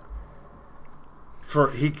season.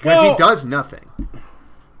 Because he does nothing.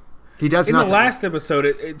 He does In nothing. the last episode,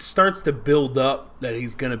 it starts to build up that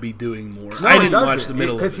he's going to be doing more. No, I it didn't doesn't, watch the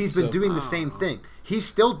middle of it. because he's been so- doing the same thing. He's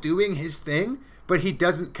still doing his thing, but he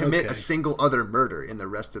doesn't commit Okay. a single other murder in the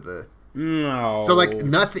rest of the. No. So like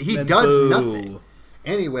nothing. He Then does boo. nothing.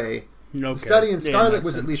 Anyway, Okay. The Study in Yeah, Scarlet that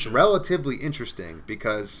was at sense, least sure. relatively interesting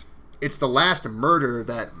because it's the last murder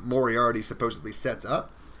that Moriarty supposedly sets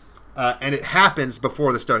up, and it happens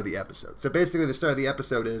before the start of the episode. So basically, the start of the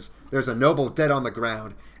episode is there's a noble dead on the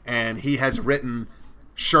ground, and he has written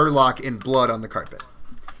Sherlock in blood on the carpet.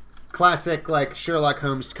 Classic, like Sherlock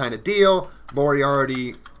Holmes kind of deal.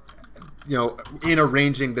 Moriarty, in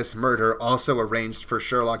arranging this murder, also arranged for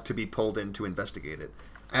Sherlock to be pulled in to investigate it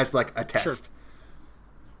as like a test. Sure.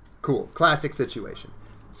 Cool, classic situation.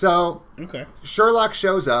 So Okay. Sherlock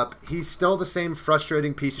shows up. He's still the same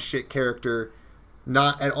frustrating piece of shit character,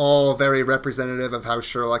 not at all very representative of how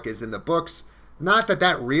Sherlock is in the books. Not that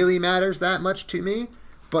that really matters that much to me,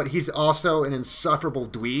 but he's also an insufferable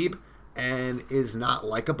dweeb and is not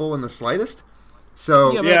likable in the slightest.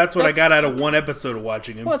 So Yeah, Yeah, that's what I That's- got out of one episode of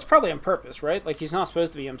watching him. Well, it's probably on purpose, right? Like, he's not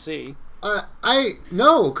supposed to be MC. I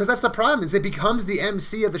no, because that's the problem. Is it becomes the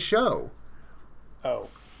MC of the show. Oh.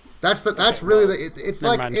 That's Okay, really well, it's never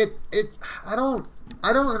like mind. it. I don't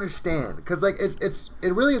understand because like it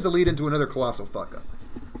really is a lead into another colossal fuck up.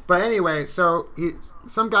 But anyway, so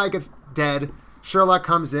some guy gets dead. Sherlock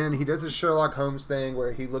comes in. He does his Sherlock Holmes thing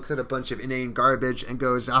where he looks at a bunch of inane garbage and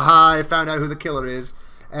goes, "Aha! I found out who the killer is."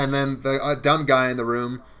 And then the dumb guy in the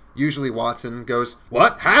room, usually Watson, goes,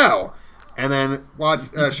 "What? How?" And then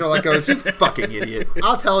Sherlock goes, "You fucking idiot!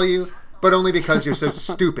 I'll tell you, but only because you're so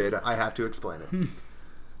stupid. I have to explain it."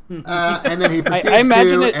 And then he proceeds I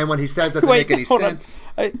imagine to, it- and what he says doesn't Wait, make any hold on. sense.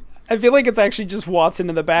 I feel like it's actually just Watson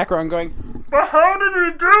in the background going, "But how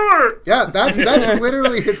did he do it?" Yeah, that's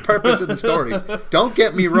literally his purpose in the stories. Don't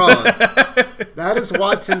get me wrong. That is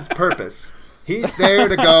Watson's purpose. He's there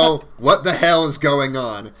to go, "What the hell is going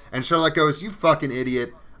on?" And Sherlock goes, "You fucking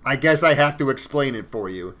idiot. I guess I have to explain it for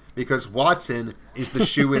you." Because Watson is the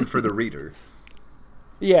shoe-in for the reader.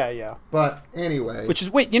 Yeah. But anyway. Which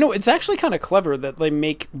is, it's actually kind of clever that they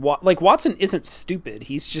make, Watson isn't stupid.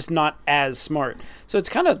 He's just not as smart. So it's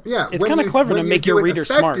kind of, it's kind of clever to make your reader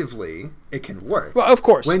smart. Effectively, it can work. Well, of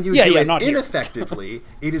course. When you do do it not here. ineffectively,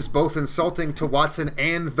 it is both insulting to Watson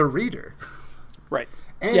and the reader. Right.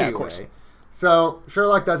 Anyway, Yeah, of course. So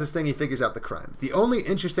Sherlock does his thing. He figures out the crime. The only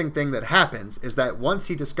interesting thing that happens is that once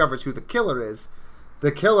he discovers who the killer is,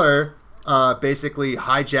 the killer basically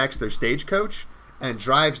hijacks their stagecoach and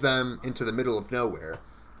drives them into the middle of nowhere,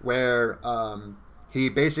 where he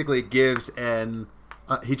basically gives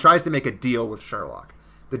he tries to make a deal with Sherlock.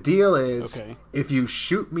 The deal is, if you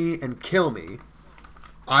shoot me and kill me,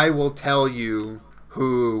 I will tell you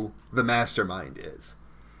who the mastermind is.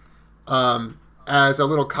 As a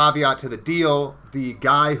little caveat to the deal, the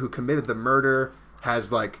guy who committed the murder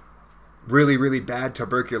has like really, really bad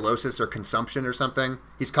tuberculosis or consumption or something.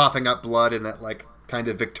 He's coughing up blood in that like kind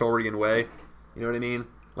of Victorian way. You know what I mean?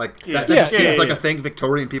 Like that just seems like a thing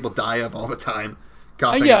Victorian people die of all the time.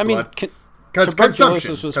 Coughing up blood. Because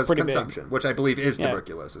consumption, which I believe is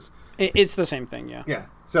tuberculosis. It's the same thing, yeah. Yeah.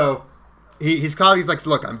 So he's like,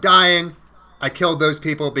 look, I'm dying. I killed those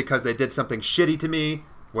people because they did something shitty to me,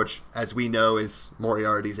 which, as we know, is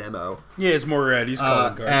Moriarty's MO. Yeah, it's Moriarty's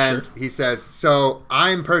calling card. And he says, so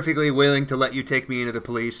I'm perfectly willing to let you take me into the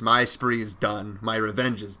police. My spree is done. My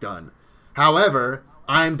revenge is done. However,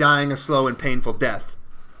 I'm dying a slow and painful death.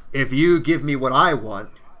 If you give me what I want,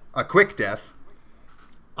 a quick death,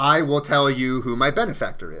 I will tell you who my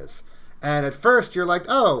benefactor is. And at first you're like,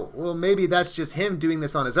 oh, well, maybe that's just him doing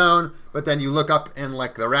this on his own. But then you look up in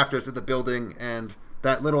like the rafters of the building and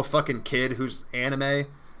that little fucking kid who's anime,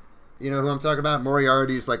 you know who I'm talking about?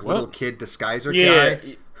 Moriarty's like little kid disguiser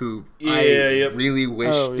guy who I really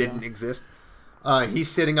wish didn't exist. He's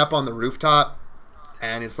sitting up on the rooftop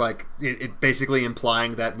and it's like, it basically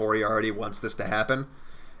implying that Moriarty wants this to happen.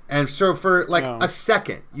 And so for like a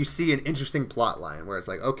second, you see an interesting plot line where it's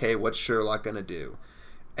like, okay, what's Sherlock going to do?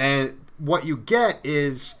 And what you get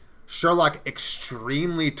is Sherlock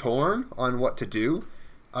extremely torn on what to do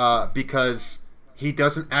because he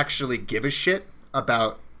doesn't actually give a shit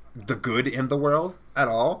about the good in the world at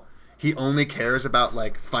all. He only cares about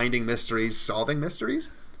like finding mysteries, solving mysteries.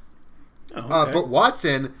 But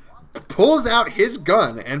Watson pulls out his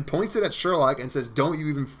gun and points it at Sherlock and says, don't you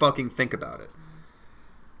even fucking think about it.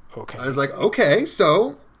 Okay. I was like, okay,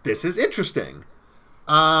 so this is interesting.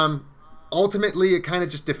 Ultimately, it kind of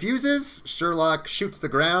just diffuses. Sherlock shoots the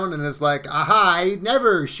ground and is like, aha, I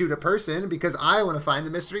never shoot a person because I want to find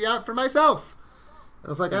the mystery out for myself. I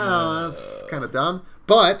was like, oh, that's kind of dumb.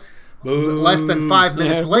 But less than 5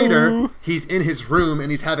 minutes later, he's in his room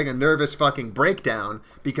and he's having a nervous fucking breakdown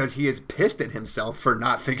because he is pissed at himself for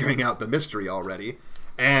not figuring out the mystery already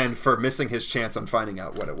and for missing his chance on finding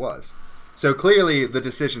out what it was. So clearly the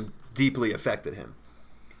decision deeply affected him.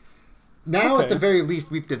 Now, at the very least,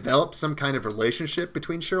 we've developed some kind of relationship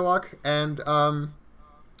between Sherlock and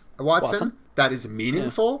Watson that is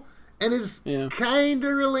meaningful and is kind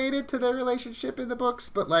of related to their relationship in the books,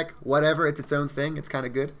 but like whatever, it's its own thing. It's kind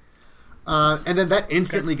of good. And then that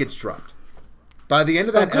instantly gets dropped. By the end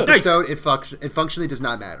of that episode, it functionally does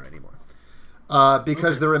not matter anymore.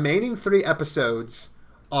 Because the remaining 3 episodes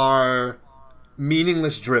are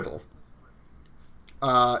meaningless drivel.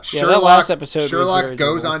 That last episode Sherlock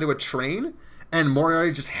goes onto a train, and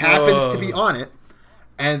Moriarty just happens to be on it,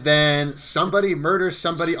 and then somebody murders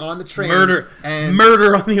somebody on the train.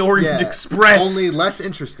 Murder on the Orient Express. Only less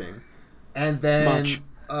interesting. And then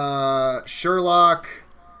Sherlock.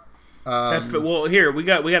 Well, here we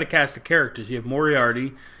got to cast the characters. You have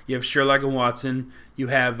Moriarty, you have Sherlock and Watson. You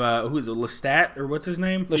have who is it, Lestat or what's his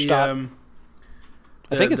name? Lestat.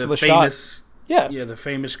 I think it's Lestat. Yeah, the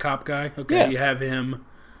famous cop guy. Okay, you have him,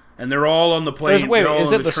 and they're all on the plane. They're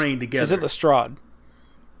all on the train together. Is it Lestrade?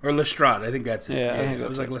 Or Lestrade, I think that's it. Yeah, I think it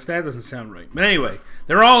was like Lestat doesn't sound right. But anyway,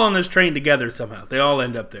 they're all on this train together somehow. They all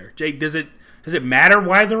end up there. Jake, does it matter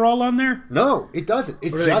why they're all on there? No, it doesn't.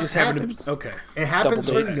 It just happens. Okay. It happens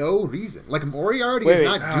for no reason. Like, Moriarty is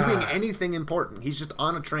not doing anything important. He's just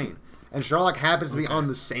on a train. And Sherlock happens to be on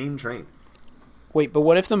the same train. Wait, but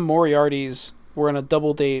what if the Moriartys were on a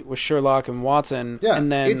double date with Sherlock and Watson, and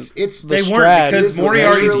then they weren't, because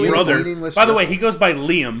Moriarty's brother. By the way, he goes by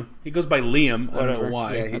Liam. I don't know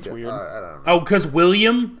why. Yeah, that's weird. I don't know. Oh, because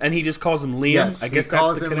William, and he just calls him Liam. Yes, I guess he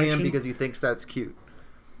calls that's the him connection. Liam because he thinks that's cute.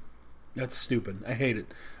 That's stupid. I hate it.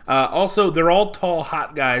 Also, they're all tall,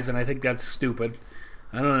 hot guys, and I think that's stupid.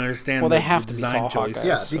 I don't understand. Well, they have to be design tall, choice. hot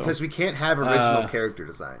guys. Yeah, because we can't have original character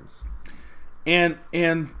designs. And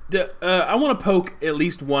I want to poke at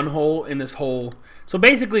least one hole in this hole. So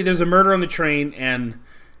basically, there's a murder on the train, and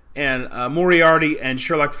Moriarty and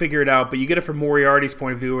Sherlock figure it out, but you get it from Moriarty's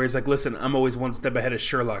point of view, where he's like, listen, I'm always one step ahead of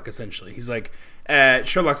Sherlock, essentially. He's like,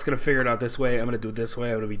 Sherlock's going to figure it out this way, I'm going to do it this way,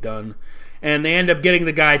 I'm going to be done. And they end up getting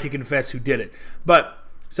the guy to confess who did it. But,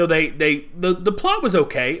 so the plot was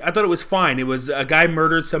okay. I thought it was fine. It was a guy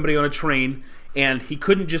murders somebody on a train, and he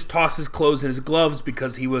couldn't just toss his clothes and his gloves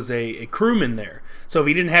because he was a crewman there. So if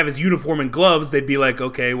he didn't have his uniform and gloves, they'd be like,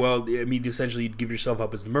 okay, well, I mean, essentially you'd give yourself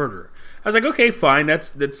up as the murderer. I was like, okay, fine,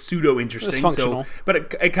 that's pseudo interesting. So,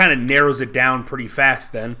 but it kind of narrows it down pretty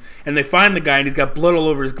fast then. And they find the guy, and he's got blood all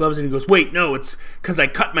over his gloves, and he goes, wait, no, it's because I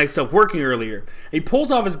cut myself working earlier. And he pulls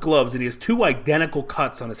off his gloves, and he has 2 identical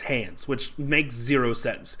cuts on his hands, which makes 0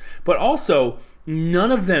 sense. But also,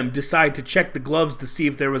 none of them decide to check the gloves to see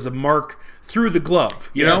if there was a mark through the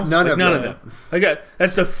glove. You know, none of them. Like,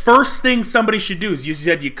 that's the first thing somebody should do. Is you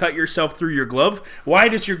said you cut yourself through your glove. Why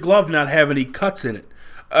does your glove not have any cuts in it?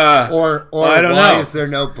 Or I don't why know. is there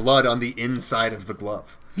no blood on the inside of the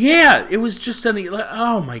glove? Yeah, it was just on the.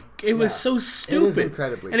 Oh my! It was so stupid. It is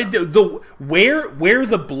incredibly. And where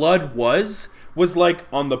the blood was like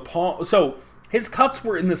on the palm. So his cuts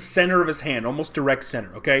were in the center of his hand, almost direct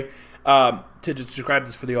center. Okay. To just describe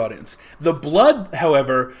this for the audience. The blood,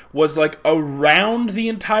 however, was like around the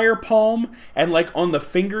entire palm and like on the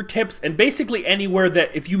fingertips and basically anywhere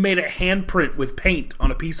that if you made a handprint with paint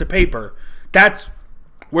on a piece of paper, that's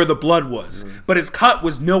where the blood was. But his cut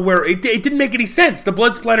was nowhere. It didn't make any sense. The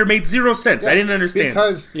blood splatter made 0 sense. I didn't understand.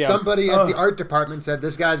 Because somebody at the art department said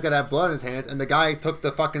this guy's got to have blood in his hands, and the guy took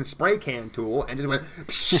the fucking spray can tool and just went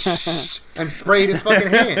and sprayed his fucking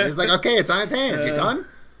hand. He's like, okay, it's on his hands. You done?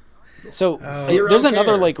 So there's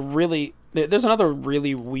another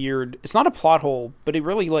really weird. It's not a plot hole, but it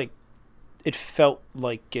really it felt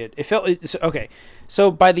like it. It felt okay. So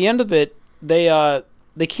by the end of it, they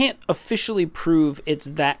can't officially prove it's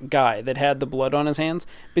that guy that had the blood on his hands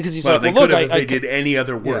because he's they could have if they did any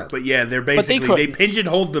other work. But yeah, they're basically they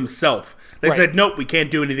pigeonholed themselves. They said nope, we can't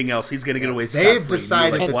do anything else. He's going to get away scot-free. They've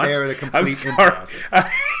decided that they're at a complete impasse.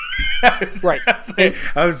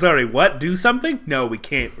 I'm sorry. What? Do something? No, we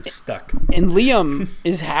can't. We're stuck. And Liam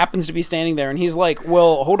happens to be standing there, and he's like,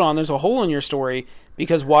 "Well, hold on. There's a hole in your story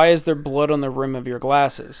because why is there blood on the rim of your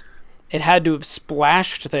glasses? It had to have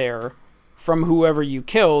splashed there from whoever you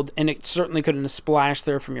killed, and it certainly couldn't have splashed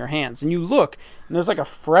there from your hands." And you look, and there's like a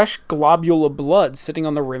fresh globule of blood sitting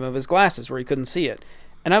on the rim of his glasses where he couldn't see it.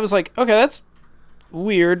 And I was like, okay, that's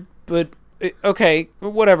weird, but okay,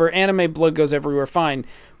 whatever. Anime blood goes everywhere, fine.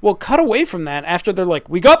 Well, cut away from that after they're like,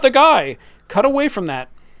 we got the guy. Cut away from that.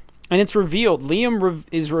 And it's revealed. Liam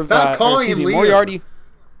is Stop calling him Liam. Moriarty.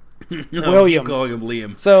 No, William. Keep calling him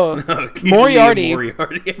Liam. So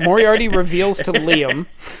Moriarty reveals to Liam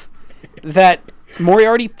that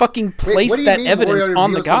Moriarty fucking placed that evidence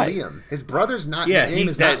on the guy. Liam? His brother's name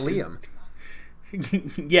is not Liam.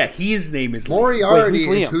 Yeah, his name is Moriarty.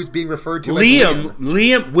 Is who's being referred to Liam. as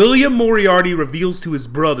Liam. William Moriarty reveals to his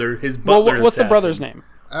brother, his butler. Well, what's the brother's name?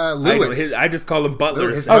 Lewis. I just call him Butler.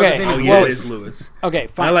 His brother's name Oh, is yeah, Lewis. it is Lewis. Okay,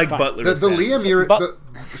 fine. I like fine. Butler. The Liam.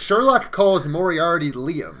 Sherlock calls Moriarty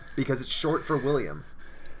Liam because it's short for William.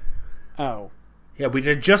 Oh. Yeah, we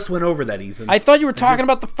just went over that, Ethan. I thought you were talking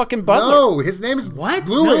about the fucking butler. No, his name is What?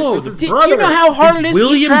 Lewis. No, It's his Do brother. you know how hard it is to keep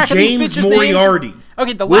William track of these James bitches' Moriarty. names?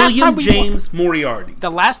 Okay, the last time Moriarty. The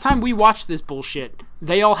last time we watched this bullshit,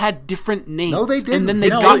 they all had different names. No, they didn't. And then they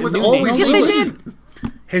His got name was new always names. Lewis. Yes, they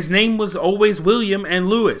did. His name was always William and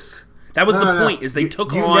Lewis. That was the point. Is they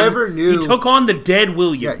took on? Never knew. He took on the dead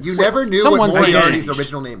Williams. Yeah, you never knew Someone's what Moriarty's changed.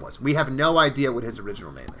 original name was. We have no idea what his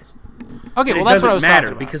original name is. Okay, And well it that's what I doesn't was matter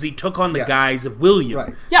talking about. because he took on the Yes. guise of William.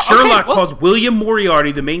 Right. Yeah, okay, Sherlock well- calls William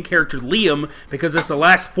Moriarty, the main character, Liam because it's the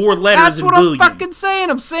last 4 letters That's in what William. I'm fucking saying.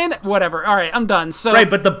 I'm saying that. Whatever. All right, I'm done. So Right,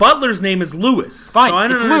 but the butler's name is Lewis. Fine, so I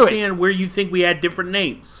don't it's Lewis. understand where you think we had different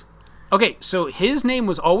names. okay, so his name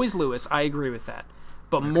was always Lewis. I agree with that.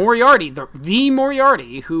 But Moriarty, the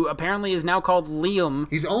Moriarty, who apparently is now called Liam.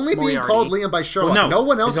 He's only being Moriarty. called Liam by Sherlock. Well, no. No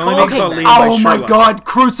one else He's only calls being him called that. Liam by Oh my Sherlock. God!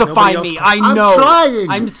 Crucify Nobody me! else I I'm know.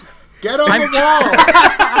 trying. Get on the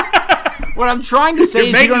wall. What I'm trying to say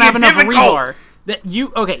You're is you don't making have it enough difficult. rebar. That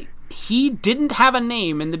you okay? He didn't have a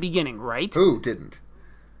name in the beginning, right? Who didn't?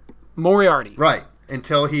 Moriarty. Right.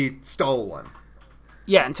 Until he stole one.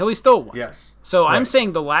 Yeah, until he stole one. Yes. So I'm Right.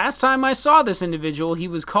 saying the last time I saw this individual, he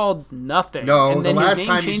was called nothing. No, and then the his last name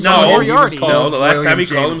time he changed saw to him, he was Moriarty. called- No, the last William time he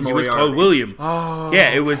called James him, he was Moriarty. called William. Oh. Yeah,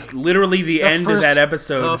 it was literally the end of first- that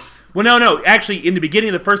episode. Well, no. Actually, in the beginning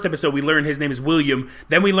of the first episode, we learned his name is William.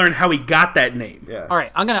 Then we learned how he got that name. Yeah. All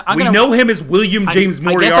right, I'm We gonna know him as William James I guess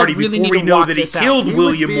I Moriarty really before need we to know walk that he this out. killed He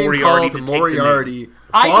William was being Moriarty to called take Moriarty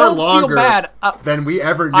I far don't feel longer bad, than we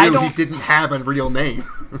ever I knew he don't- didn't have a real name.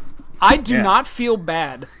 I do Yeah. not feel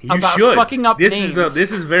bad You about should. fucking up this names.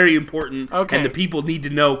 This is very important, Okay. and the people need to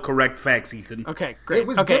know correct facts, Ethan. Okay, great. It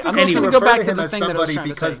was okay, difficult I'm just to gonna refer go back to to him the as thing that I was somebody trying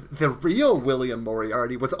because to say. the real William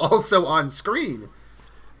Moriarty was also on screen.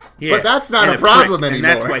 Yeah, But that's not and a problem prick, anymore.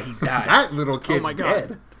 And that's why he died. That little kid's my God.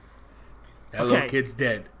 dead. That little kid's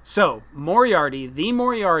dead. So, the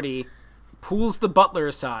Moriarty, pulls the butler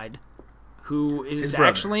aside, who is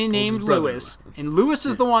actually named Lewis. And Lewis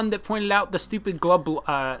is the one that pointed out the stupid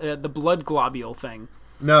the blood globule thing.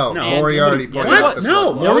 No, Moriarty pointed it out.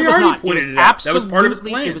 No, Moriarty pointed it out. That was part of his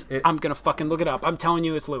plan. I'm going to fucking look it up. I'm telling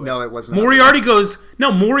you it's Lewis. No, it was not.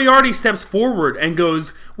 Moriarty steps forward and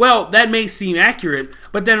goes, well, that may seem accurate,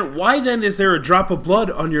 but then why then is there a drop of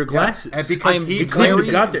blood on your glasses? And because he couldn't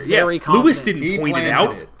have got there. Very Lewis didn't point it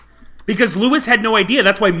out. Because Lewis had no idea.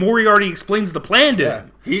 That's why Moriarty explains the plan to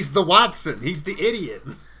him. He's the Watson. He's the idiot.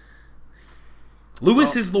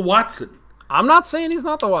 Lewis is the Watson. I'm not saying he's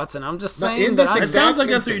not the Watson. I'm just saying it sounds like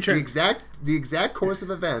that's what you're trying. The exact course of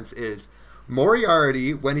events is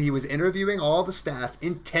Moriarty, when he was interviewing all the staff,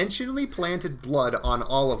 intentionally planted blood on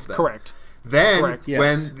all of them. Correct. Then,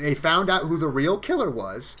 when they found out who the real killer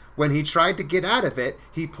was, when he tried to get out of it,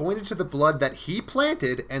 he pointed to the blood that he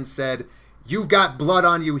planted and said, "You've got blood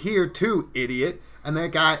on you here too, idiot." And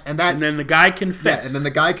then the guy confessed. Yeah, and then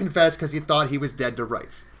the guy confessed because he thought he was dead to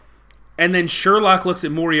rights. And then Sherlock looks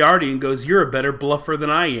at Moriarty and goes, "You're a better bluffer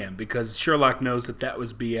than I am," because Sherlock knows that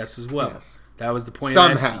was BS as well. Yes. That was the point.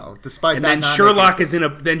 Somehow, despite and that, then Sherlock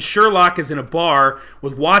is in a bar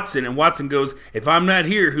with Watson, and Watson goes, "If I'm not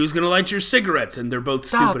here, who's going to light your cigarettes?" And they're both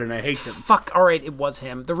stupid, and I hate them. Fuck. All right, it was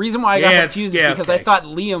him. The reason why I got confused is because I thought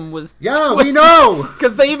Liam was. Yeah, we know.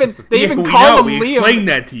 Because they even call him Liam. We explained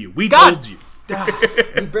that to you. We told you.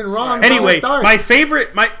 You've been wrong. Anyway,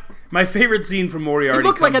 my favorite scene from Moriarty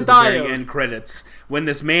comes like at the very end credits when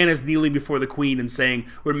this man is kneeling before the Queen and saying,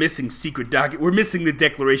 "We're missing secret document. We're missing the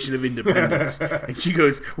Declaration of Independence." And she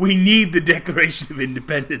goes, "We need the Declaration of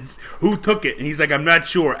Independence. Who took it?" And he's like, "I'm not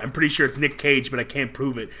sure. I'm pretty sure it's Nick Cage, but I can't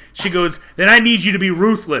prove it." She goes, "Then I need you to be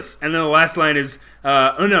ruthless." And then the last line is,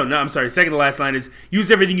 I'm sorry. Second to last line is, "Use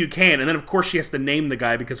everything you can." And then of course she has to name the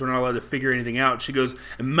guy because we're not allowed to figure anything out. She goes,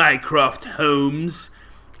 "Mycroft Holmes,"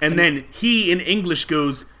 and then he in English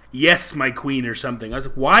goes, "Yes, my queen," or something. I was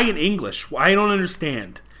like, why in English? I don't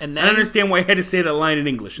understand. And then, I don't understand why I had to say that line in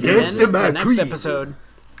English. Yes, the next episode,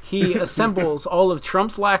 he assembles all of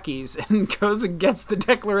Trump's lackeys and goes and gets the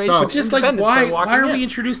Declaration of Independence. Why are we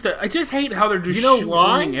introduced to... I just hate how they're just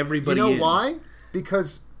shoehorning everybody in. You know why?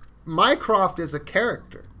 Because Mycroft is a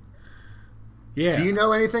character. Yeah. Do you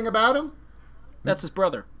know anything about him? That's his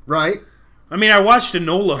brother. Right. I mean, I watched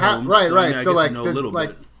Enola Holmes. Right. So I know a little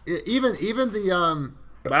bit. Even the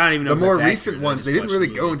but I don't even know the more recent ones, they didn't really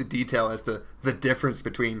go into detail as to the difference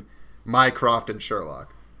between Mycroft and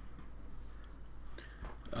Sherlock.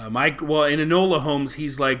 In Enola Holmes,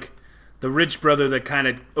 he's like the rich brother that kind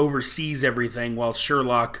of oversees everything, while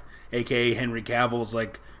Sherlock, a.k.a. Henry Cavill, is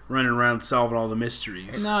like running around solving all the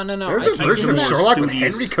mysteries. No. There's a version of Sherlock with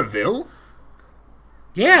Henry Cavill?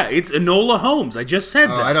 Yeah, it's Enola Holmes. I just said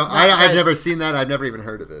that. I've never seen that. I've never even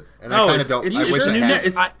heard of it. And I kind of don't. I wish I had.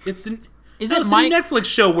 It's a new Netflix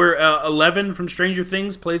show where Eleven from Stranger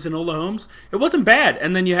Things plays Enola Holmes. It wasn't bad.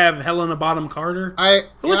 And then you have Helena Bonham Carter. It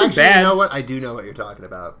wasn't bad. You know what? I do know what you're talking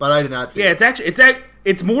about, but I did not see it.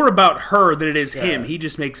 It's more about her than it is him. He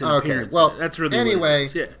just makes an appearance. Well, that's really anyway, what it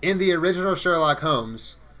is. Yeah. In the original Sherlock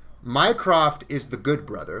Holmes, Mycroft is the good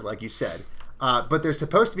brother, like you said. But they're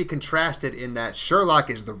supposed to be contrasted in that Sherlock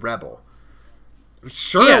is the rebel.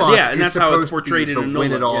 Sherlock and that's how it's portrayed in the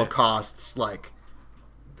win at all costs,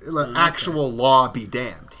 actual law be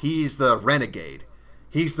damned. He's the renegade.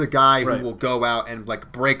 He's the guy who will go out and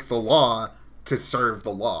break the law to serve the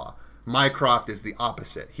law. Mycroft is the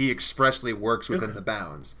opposite. He expressly works within the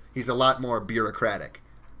bounds. He's a lot more bureaucratic.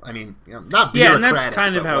 I mean, not bureaucratic. Yeah, and that's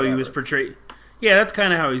kind of how he was portrayed. Yeah, that's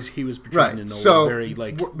kind of how he was portrayed in Nolan. So very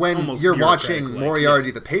when you're watching Moriarty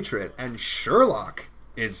the Patriot and Sherlock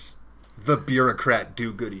is the bureaucrat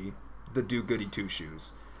do-goody, the do-goody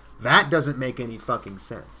two-shoes, that doesn't make any fucking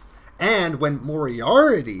sense. And when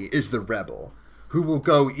Moriarty is the rebel, who will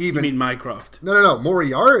go even... You mean Mycroft? No.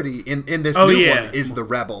 Moriarty in this new one is the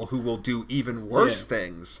rebel who will do even worse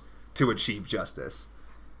things to achieve justice.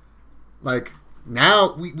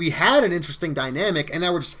 Now we had an interesting dynamic, and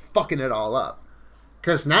now we're just fucking it all up.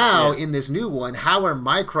 Because now, in this new one, how are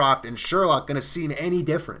Mycroft and Sherlock going to seem any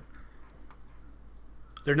different?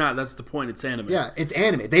 They're not. That's the point. It's anime. Yeah, it's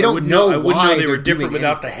anime. They don't know why they were different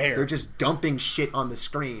without the hair. They're just dumping shit on the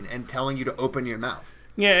screen and telling you to open your mouth.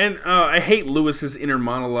 Yeah, and I hate Lewis's inner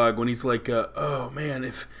monologue when he's like, "Oh man,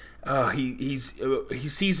 if he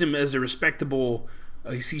sees him as a respectable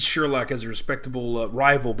he sees Sherlock as a respectable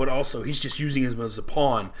rival, but also he's just using him as a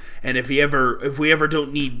pawn. And if we ever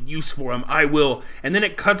don't need use for him, I will. And then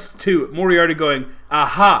it cuts to Moriarty going,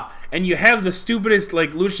 "Aha!" And you have the stupidest,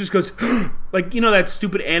 like, Lewis just goes, like, that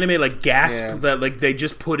stupid anime, like, gasp that, like, they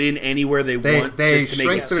just put in anywhere they want just to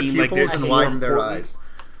make it seem like they're and widen their eyes.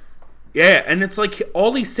 Yeah, and it's like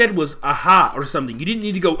all he said was "aha" or something. You didn't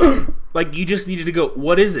need to go like you just needed to go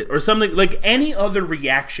 "what is it?" or something. Like any other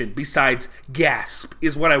reaction besides gasp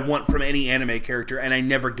is what I want from any anime character, and I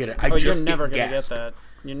never get it. You're never gonna get that.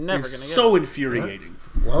 You're never gonna get it. It's so infuriating.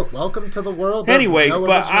 Well, welcome to the world. Anyway, of no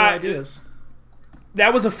but ideas.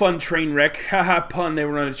 That was a fun train wreck. Haha, pun. They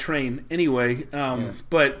were on a train. Anyway,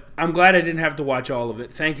 but I'm glad I didn't have to watch all of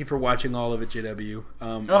it. Thank you for watching all of it, JW.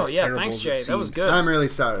 Thanks, Jay. That was good. I'm really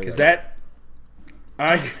sorry. Because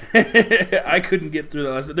I couldn't get through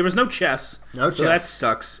the last. There was no chess. So that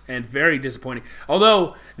sucks and very disappointing.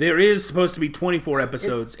 Although there is supposed to be 24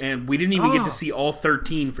 episodes, and we didn't even get to see all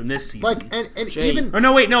 13 from this season. Like and even. Or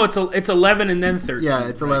no, wait, no, it's 11 and then 13. Yeah,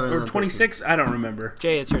 it's 11 or 26. I don't remember.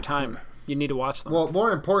 Jay, it's your time. You need to watch them. Well,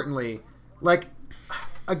 more importantly, like,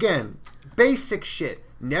 again, basic shit.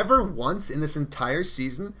 Never once in this entire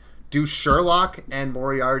season do Sherlock and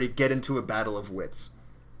Moriarty get into a battle of wits.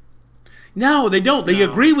 No, they don't. They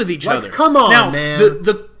agree with each other. Come on, man.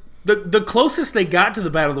 The closest they got to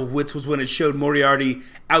the battle of wits was when it showed Moriarty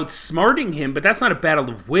outsmarting him, but that's not a battle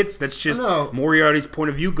of wits. That's just Moriarty's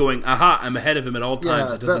point of view going, "Aha, I'm ahead of him at all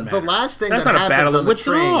times. It doesn't matter." The last thing that's that not a happens battle on of the wits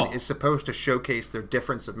at all. train is supposed to showcase their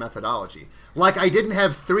difference of methodology. Like, I didn't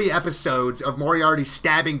have 3 episodes of Moriarty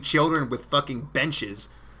stabbing children with fucking benches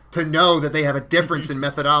to know that they have a difference in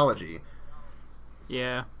methodology.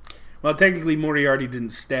 Yeah. Well, technically, Moriarty didn't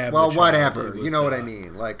stab. Well, the child. whatever. You know what I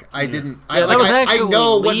mean? Like, I didn't. Yeah, I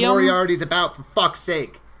know what Moriarty's about. For fuck's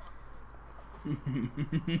sake.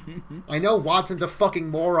 I know Watson's a fucking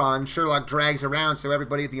moron. Sherlock drags around so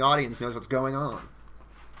everybody at the audience knows what's going on.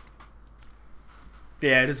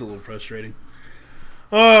 Yeah, it is a little frustrating.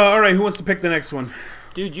 All right, who wants to pick the next one?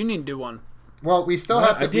 Dude, you need to do one. Well, we still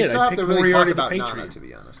have to. We still have to really Moriarty talk the about Patriot. Nana, to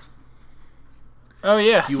be honest. Oh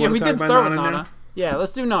yeah, You yeah. wanna We talk did about start with Nana Nana. now? Yeah,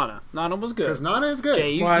 let's do Nana. Nana was good. Because Nana is good.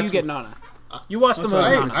 Jay, you Well, get Nana. You watched the most what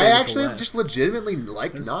I Nana. was I saying actually until just legitimately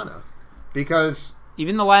liked Nana because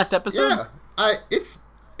Even the last episode.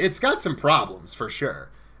 it's got some problems for sure,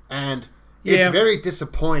 and Yeah. it's very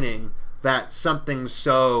disappointing that something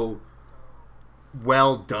so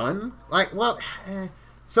well done.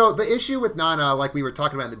 So the issue with Nana, like we were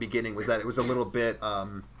talking about in the beginning, was that it was a little bit.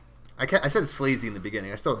 I said sleazy in the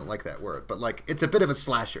beginning. I still don't like that word, but like it's a bit of a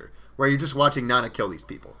slasher where you're just watching Nana kill these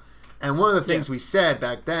people. And one of the things we said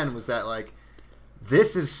back then was that like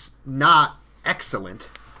this is not excellent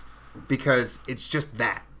because it's just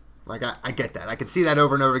that. Like I get that. I can see that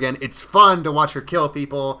over and over again. It's fun to watch her kill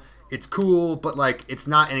people. It's cool, but like it's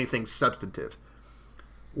not anything substantive.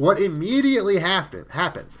 What immediately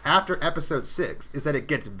happens after episode 6 is that it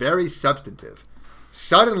gets very substantive.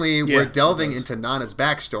 Suddenly, we're delving into Nana's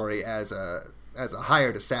backstory as a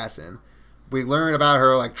hired assassin. We learn about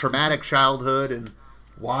her like traumatic childhood and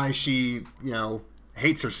why she,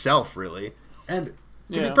 hates herself really. And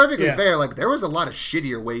to be perfectly fair, like there was a lot of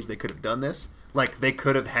shittier ways they could have done this. Like they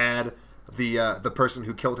could have had the person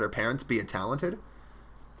who killed her parents be a talented,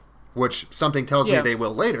 which something tells me they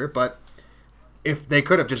will later. But if they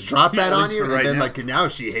could have just dropped that on you and then like now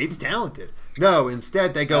she hates talented. No,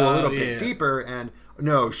 instead they go a little bit deeper and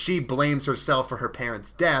no, she blames herself for her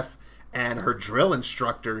parents' death, and her drill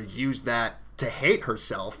instructor used that to hate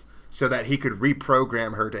herself so that he could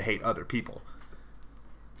reprogram her to hate other people.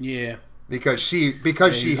 Yeah. Because she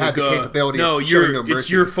had the capability of showing no mercy. It's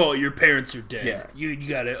your fault. Your parents are dead. Yeah. You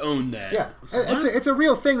got to own that. Yeah. It's a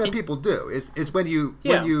real thing that people do. Is when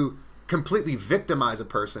you completely victimize a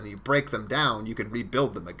person, you break them down, you can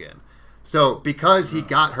rebuild them again. So because he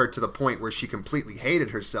got her to the point where she completely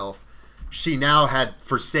hated herself, she now had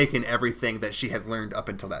forsaken everything that she had learned up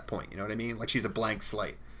until that point. You know what I mean? Like she's a blank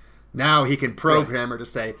slate. Now he can program her to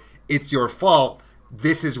say, it's your fault.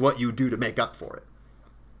 This is what you do to make up for it.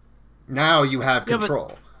 Now you have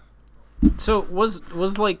control. So was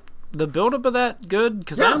like the buildup of that good?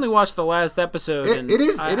 Because I only watched the last episode. It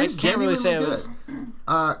is can't really say good. it was.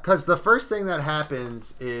 Because the first thing that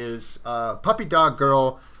happens is Puppy Dog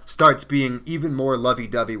Girl starts being even more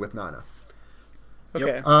lovey-dovey with Nana.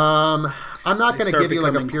 Okay. I'm not going to give you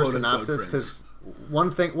like a becoming pure quote-unquote synopsis because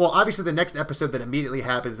one thing. Well, obviously the next episode that immediately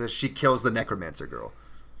happens is she kills the necromancer girl.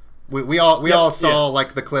 We all saw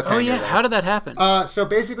like the cliffhanger. Oh yeah, there. how did that happen? So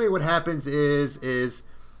basically, what happens is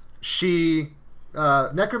she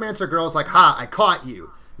necromancer girl's like, "Ha! I caught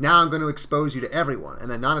you. Now I'm going to expose you to everyone. And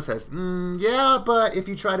then Nana says, yeah, but if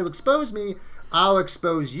you try to expose me, I'll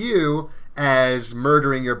expose you as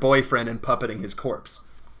murdering your boyfriend and puppeting his corpse.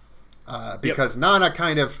 Because Nana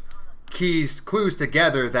kind of clues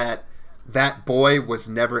together that boy was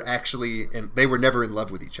never actually, and they were never in love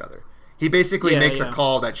with each other. He basically makes a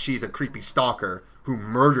call that she's a creepy stalker who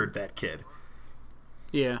murdered that kid.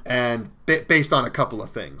 Yeah. And based on a couple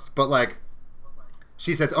of things. But, like,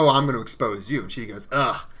 she says, oh, I'm going to expose you. And she goes,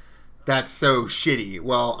 ugh, that's so shitty.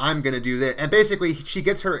 Well, I'm going to do this. And basically, she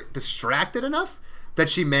gets her distracted enough that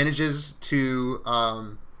she manages to,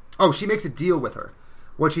 she makes a deal with her.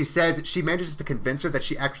 What she says, she manages to convince her that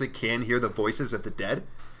she actually can hear the voices of the dead.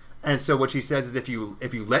 And so what she says is, if you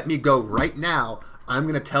let me go right now, I'm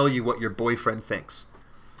going to tell you what your boyfriend thinks.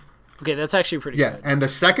 Okay, that's actually pretty good. Yeah, and the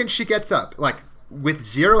second she gets up, like, with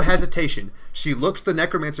zero hesitation, she looks the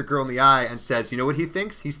necromancer girl in the eye and says, you know what he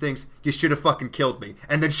thinks? He thinks, you should have fucking killed me.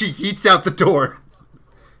 And then she yeets out the door.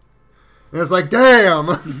 And it's like, damn.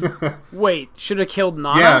 Wait, should have killed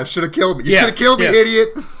Nana? Yeah, should have killed me. You should have killed me, idiot.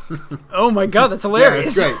 Oh my god, that's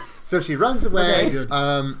hilarious. Yeah, it's great. So she runs away.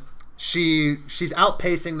 Okay. She's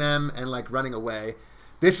outpacing them and, like, running away.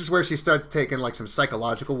 This is where she starts taking, like, some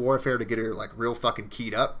psychological warfare to get her, like, real fucking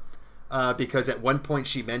keyed up. Because at one point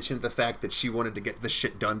she mentioned the fact that she wanted to get this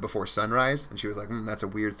shit done before sunrise. And she was like, that's a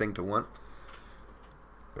weird thing to want.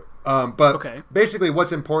 Basically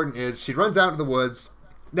what's important is she runs out into the woods.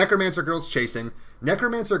 Necromancer girl's chasing.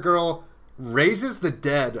 Necromancer girl raises the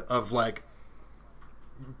dead of, like,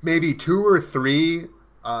 maybe 2 or 3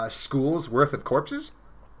 schools worth of corpses.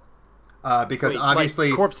 Because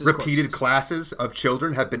obviously repeated classes of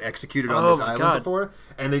children have been executed on this island before,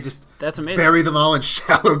 and they just bury them all in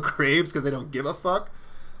shallow graves because they don't give a fuck.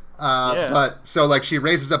 But so, like, she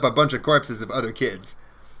raises up a bunch of corpses of other kids,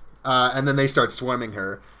 and then they start swarming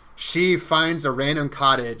her. She finds a random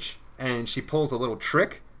cottage and she pulls a little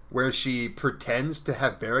trick where she pretends to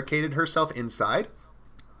have barricaded herself inside.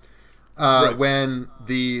 When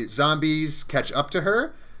the zombies catch up to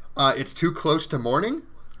her, it's too close to morning.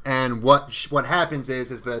 And what happens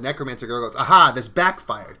is the necromancer girl goes, aha, this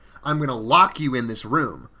backfired. I'm going to lock you in this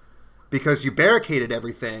room. Because you barricaded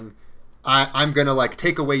everything, I'm going to, like,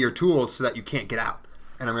 take away your tools so that you can't get out.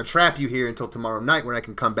 And I'm going to trap you here until tomorrow night when I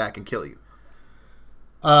can come back and kill you.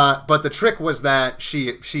 But the trick was that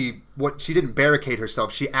she didn't barricade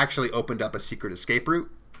herself. She actually opened up a secret escape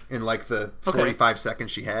route in, like, the 45 seconds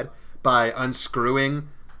she had by unscrewing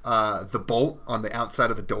the bolt on the outside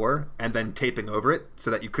of the door and then taping over it so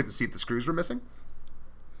that you couldn't see the screws were missing.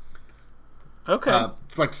 Okay.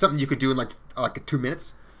 It's like something you could do in like 2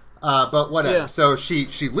 minutes. But whatever. Yeah. So she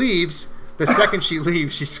leaves. The second she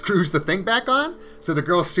leaves, she screws the thing back on. So the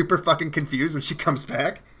girl's super fucking confused when she comes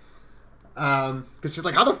back. Because she's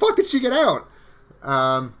like, how the fuck did she get out?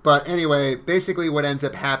 But anyway, basically what ends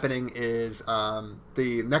up happening is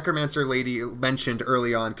the necromancer lady mentioned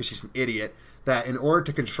early on, because she's an idiot, that in order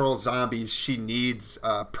to control zombies, she needs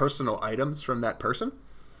personal items from that person.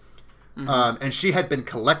 Mm-hmm. And she had been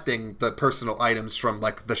collecting the personal items from,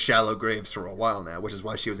 like, the shallow graves for a while now, which is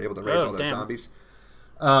why she was able to raise all those zombies.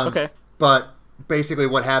 But basically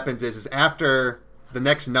what happens is after the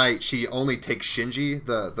next night, she only takes Shinji,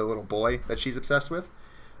 the little boy that she's obsessed with.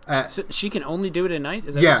 So she can only do it at night?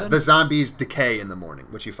 Is that what you said? The zombies decay in the morning,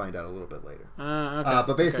 which you find out a little bit later.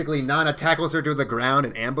 But basically, Nana tackles her to the ground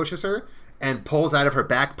and ambushes her and pulls out of her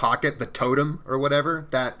back pocket the totem or whatever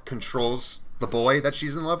that controls the boy that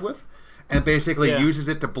she's in love with, and basically uses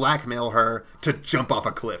it to blackmail her to jump off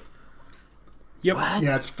a cliff. Yep. What?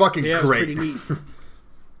 Yeah, it's fucking great. It's pretty neat.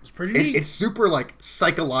 It's pretty neat. It's super, like,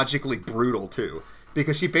 psychologically brutal too,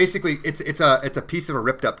 because she basically it's a piece of a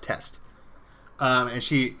ripped up test. And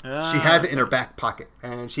she has it in her back pocket,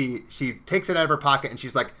 and she takes it out of her pocket, and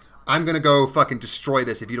she's like, I'm gonna go fucking destroy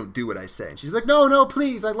this if you don't do what I say. And she's like, no,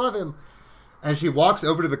 please, I love him. And she walks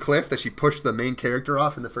over to the cliff that she pushed the main character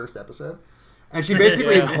off in the first episode, and she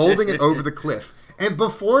basically is holding it over the cliff. And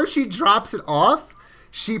before she drops it off,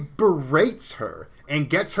 she berates her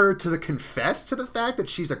and gets her to confess to the fact that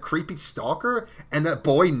she's a creepy stalker, and that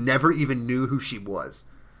boy never even knew who she was.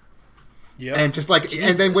 Yep. And just like, Jesus.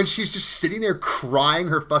 And then when she's just sitting there crying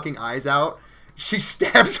her fucking eyes out, she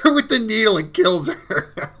stabs her with the needle and kills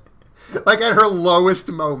her. Like at her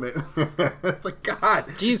lowest moment. It's like, God.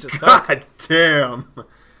 Jesus. God damn.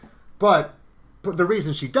 But the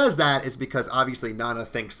reason she does that is because obviously Nana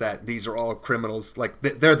thinks that these are all criminals. Like,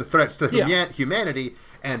 they're the threats to humanity.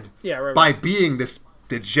 And by being this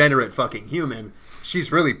degenerate fucking human,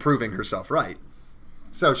 she's really proving herself right.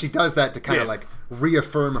 So she does that to kind of like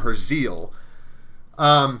reaffirm her zeal.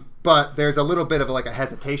 But there's a little bit of like a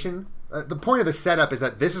hesitation the point of the setup is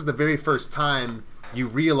that this is the very first time you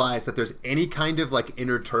realize that there's any kind of like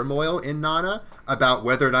inner turmoil in Nana about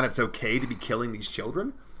whether or not it's okay to be killing these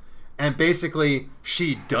children. And basically,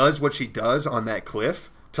 she does what she does on that cliff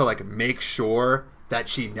to like make sure that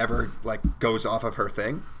she never like goes off of her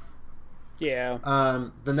thing. Yeah.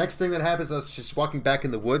 The next thing that happens is she's walking back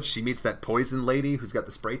in the woods. She meets that poison lady who's got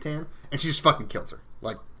the spray tan, and she just fucking kills her,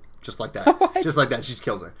 like just like that, just like that. She just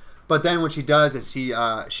kills her. But then what she does is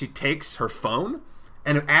she takes her phone,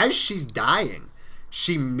 and as she's dying,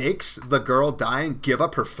 she makes the girl dying give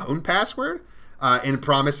up her phone password in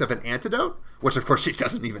promise of an antidote, which of course she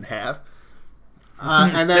doesn't even have.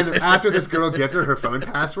 And then after this girl gives her phone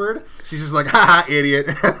password, she's just like, haha, idiot.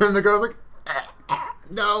 And the girl's like,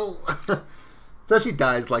 no. So she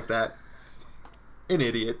dies like that. An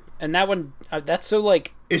idiot. And that one, that's so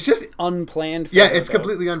like, it's just unplanned. For yeah, her, it's though.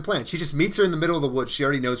 completely unplanned. She just meets her in the middle of the woods. She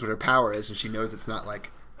already knows what her power is, and she knows it's not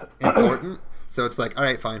like important. So it's like, all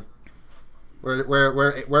right, fine.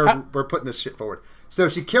 We're putting this shit forward. So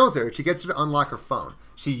she kills her. She gets her to unlock her phone.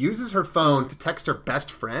 She uses her phone to text her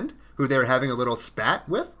best friend, who they're having a little spat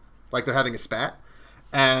with, like they're having a spat.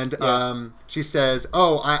 And she says,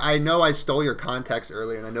 "Oh, I know I stole your contacts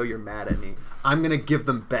earlier, and I know you're mad at me. I'm gonna give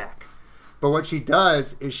them back." But what she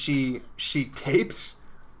does is she tapes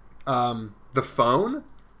the phone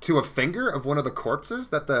to a finger of one of the corpses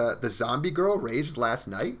that the zombie girl raised last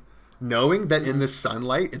night, knowing that in the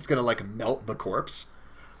sunlight it's gonna like melt the corpse.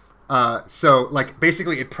 So like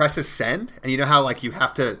basically it presses send, and you know how like you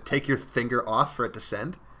have to take your finger off for it to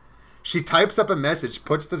send? She types up a message,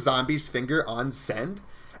 puts the zombie's finger on send,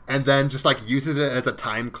 and then just like uses it as a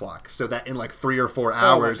time clock so that in like 3 or 4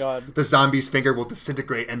 hours the zombie's finger will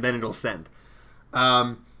disintegrate and then it'll send.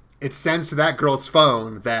 It sends to that girl's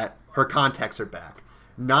phone that her contacts are back.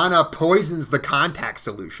 Nana poisons the contact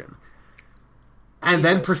solution and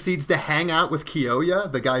then proceeds to hang out with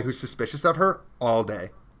Kiyoya, the guy who's suspicious of her, all day.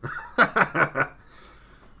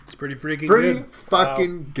 It's pretty freaking Pretty good.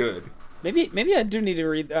 fucking good. Maybe I do need to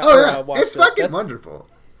read. Watch it's this. fucking wonderful.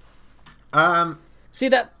 See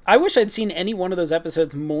that I wish I'd seen any one of those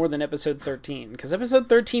episodes more than episode 13, because episode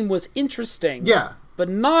 13 was interesting. Yeah, but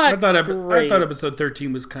not. I thought episode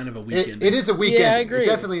 13 was kind of a weak ending. It is a weak ending. I agree. It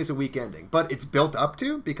definitely is a weak ending, but it's built up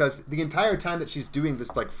to because the entire time that she's doing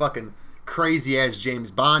this like fucking crazy ass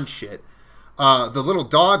James Bond shit, the little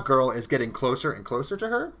dog girl is getting closer and closer to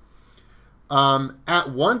her.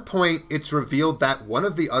 At one point, it's revealed that one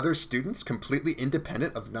of the other students, completely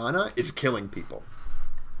independent of Nana, is killing people.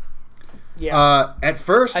 Yeah. At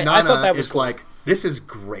first, I Nana thought that was is cool. like, this is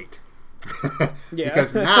great. Yeah.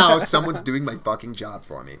 Because now someone's doing my fucking job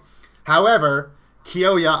for me. However,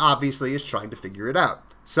 Kiyoya obviously is trying to figure it out.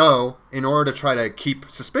 So, in order to try to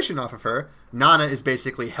keep suspicion off of her, Nana is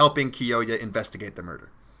basically helping Kiyoya investigate the murder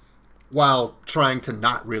while trying to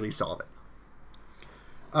not really solve it.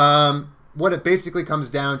 What it basically comes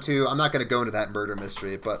down to, I'm not going to go into that murder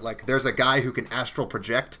mystery, but like there's a guy who can astral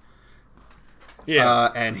project,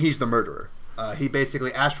 and he's the murderer. He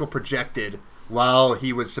basically astral projected while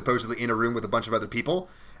he was supposedly in a room with a bunch of other people,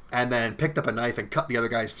 and then picked up a knife and cut the other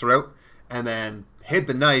guy's throat, and then hid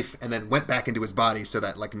the knife, and then went back into his body so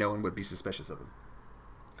that like no one would be suspicious of him.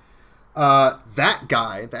 That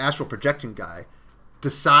guy, the astral projecting guy,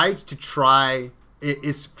 decides to try... It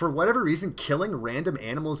is, for whatever reason, killing random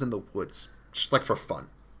animals in the woods. Just, like, for fun.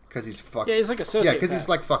 Because he's fucked. Yeah, he's like a sociopath. Yeah, because he's,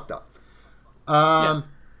 like, fucked up.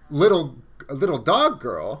 Little dog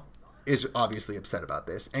girl is obviously upset about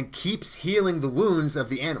this and keeps healing the wounds of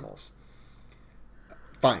the animals.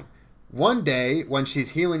 Fine. One day, when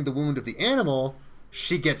she's healing the wound of the animal,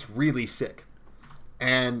 she gets really sick.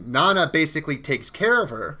 And Nana basically takes care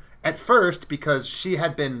of her, at first, because she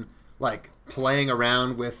had been, like, playing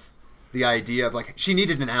around with the idea of like she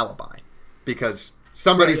needed an alibi because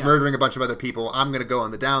somebody's murdering a bunch of other people. I'm going to go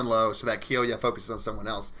on the down low so that Kiyoya focuses on someone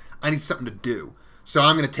else. I need something to do. So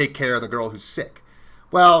I'm going to take care of the girl who's sick.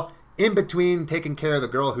 Well, in between taking care of the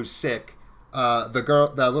girl who's sick,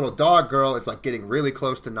 the little dog girl is like getting really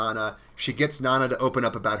close to Nana. She gets Nana to open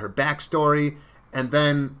up about her backstory. And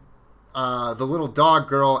then the little dog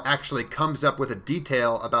girl actually comes up with a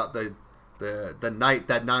detail about the night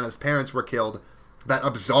that Nana's parents were killed that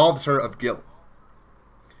absolves her of guilt.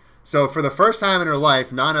 So for the first time in her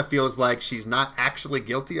life, Nana feels like she's not actually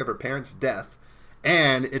guilty of her parents' death,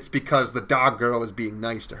 and it's because the dog girl is being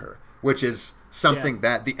nice to her, which is something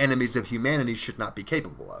that the enemies of humanity should not be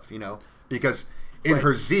capable of, you know? Because in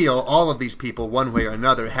her zeal, all of these people, one way or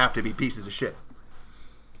another, have to be pieces of shit.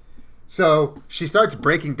 So she starts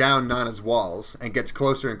breaking down Nana's walls and gets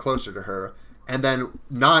closer and closer to her, And then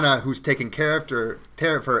Nana, who's taking care of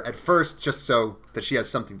her at first just so that she has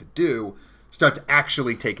something to do, starts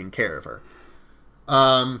actually taking care of her.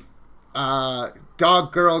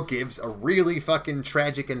 Dog Girl gives a really fucking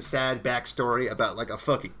tragic and sad backstory about like a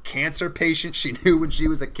fucking cancer patient she knew when she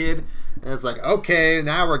was a kid. And it's like, okay,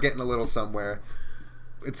 now we're getting a little somewhere.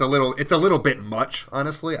 It's a little bit much,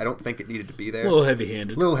 honestly. I don't think it needed to be there. A little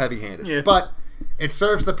heavy-handed. Yeah. But it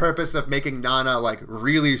serves the purpose of making Nana like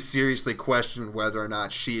really seriously question whether or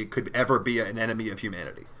not she could ever be an enemy of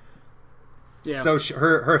humanity. Yeah. So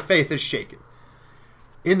her faith is shaken.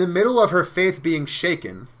 In the middle of her faith being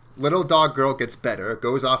shaken, little dog girl gets better,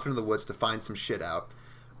 goes off into the woods to find some shit out.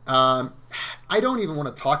 I don't even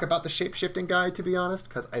want to talk about the shape-shifting guy, to be honest,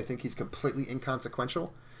 because I think he's completely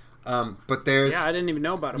inconsequential. But there's... Yeah, I didn't even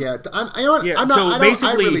know about him. Yeah,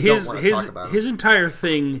 his entire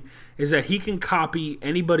thing is that he can copy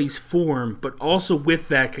anybody's form, but also with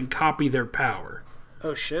that can copy their power.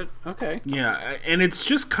 Oh, shit. Okay. Yeah, and it's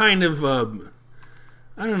just kind of...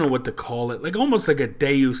 I don't know what to call it. Like almost like a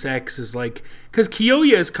Deus Ex is like... Because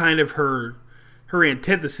Kyoya is kind of her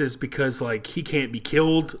antithesis because like he can't be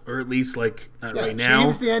killed, or at least like not right now. She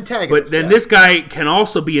was the antagonist. But then this guy can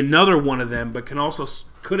also be another one of them, but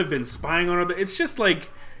could have been spying on other. It's just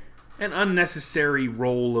like an unnecessary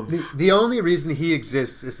role of... The only reason he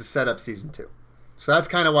exists is to set up season 2. So that's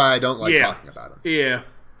kind of why I don't like talking about him. Yeah,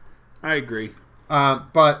 I agree. I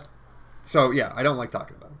don't like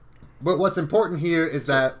talking about him. But what's important here is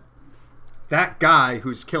that guy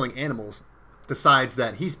who's killing animals decides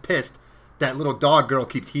that he's pissed that little dog girl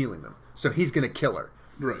keeps healing them. So he's going to kill her.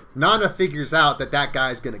 Right. Nana figures out that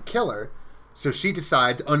guy's going to kill her. So she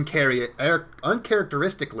decides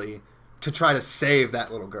uncharacteristically to try to save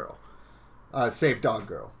that little girl. Save dog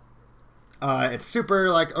girl. It's super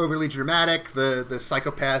like overly dramatic. The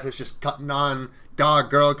psychopath is just cutting on dog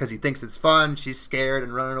girl because he thinks it's fun. She's scared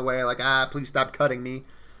and running away like, please stop cutting me.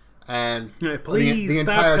 And the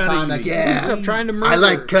entire time, like, Please stop trying to murder. I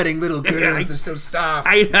like cutting little girls. They're so soft.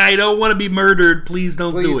 I don't want to be murdered. Please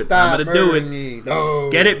don't do it. Stop I'm gonna do it. Me. No,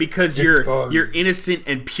 get it? Because you're innocent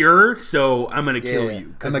and pure. So I'm gonna kill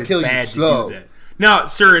you. I'm gonna kill you slow. To do that. No,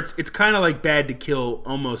 sir, it's kind of like bad to kill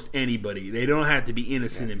almost anybody. They don't have to be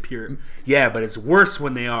innocent and pure. Yeah, but it's worse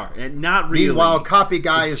when they are, and not really. Meanwhile, copy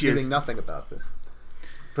guy is doing nothing about this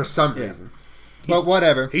for some reason. But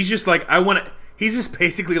whatever. He's just like, He's just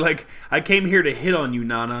basically like, I came here to hit on you,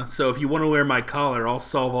 Nana. So if you want to wear my collar, I'll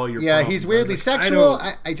solve all your problems. Yeah, he's weirdly sexual.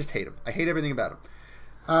 I just hate him. I hate everything about him.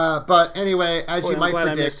 But anyway, as you might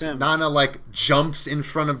predict, Nana like jumps in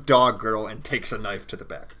front of Dog Girl and takes a knife to the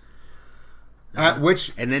back.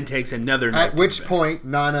 And then takes another knife. At which point,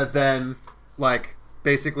 Nana then like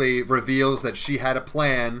basically reveals that she had a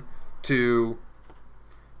plan to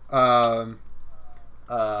murder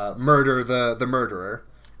the murderer.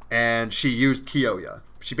 And she used Kyoya.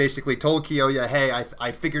 She basically told Kyoya, hey,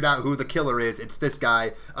 I figured out who the killer is. It's this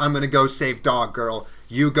guy. I'm going to go save Dog Girl.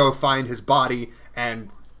 You go find his body and,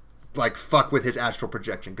 like, fuck with his astral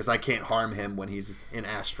projection because I can't harm him when he's in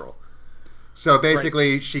astral. So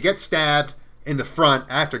basically, she gets stabbed in the front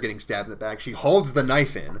after getting stabbed in the back. She holds the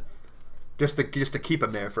knife in just to keep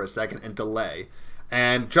him there for a second and delay.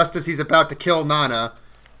 And just as he's about to kill Nana,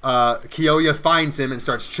 Kyoya finds him and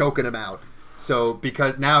starts choking him out. So,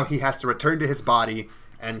 because now he has to return to his body,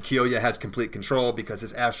 and Kyoya has complete control because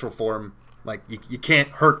his astral form, like, you can't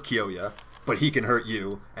hurt Kyoya, but he can hurt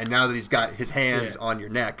you. And now that he's got his hands on your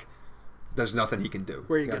neck, there's nothing he can do.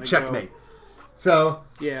 Where are you going to checkmate. So,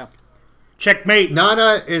 checkmate.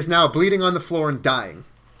 Nana is now bleeding on the floor and dying.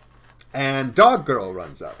 And Dog Girl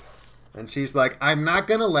runs up. And she's like, I'm not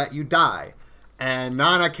going to let you die. And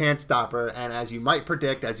Nana can't stop her. And as you might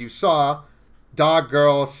predict, as you saw, Dog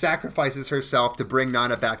Girl sacrifices herself to bring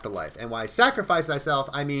Nana back to life. And when I sacrifice myself,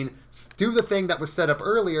 I mean do the thing that was set up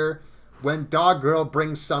earlier when Dog Girl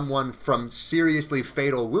brings someone from seriously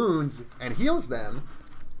fatal wounds and heals them.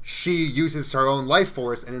 She uses her own life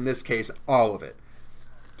force, and in this case, all of it.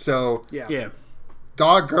 So,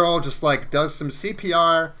 Dog Girl just like does some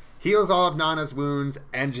CPR, heals all of Nana's wounds,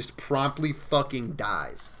 and just promptly fucking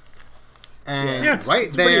dies. And it's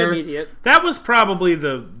there, that was probably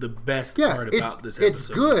the best part about this episode. It's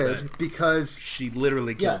good because she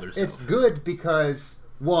literally killed herself. It's good because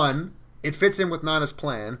one, it fits in with Nana's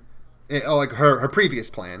plan, like her previous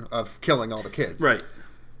plan of killing all the kids. Right.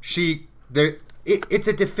 It's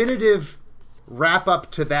a definitive wrap up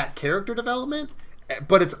to that character development,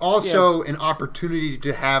 but it's also an opportunity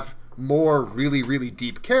to have more really, really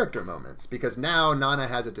deep character moments because now Nana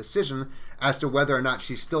has a decision as to whether or not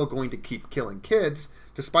she's still going to keep killing kids,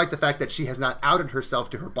 despite the fact that she has not outed herself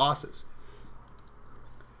to her bosses.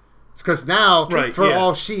 Because now, Right, for yeah.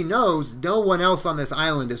 all she knows, no one else on this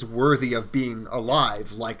island is worthy of being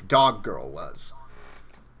alive like Dog Girl was.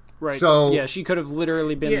 Right. So yeah, she could have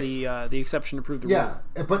literally been the exception to prove the rule.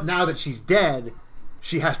 yeah, but now that she's dead,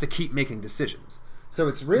 she has to keep making decisions. So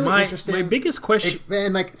it's really interesting. My biggest question...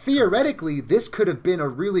 And, like, theoretically, this could have been a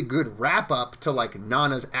really good wrap-up to, like,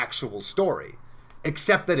 Nana's actual story.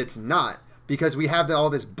 Except that it's not, because we have all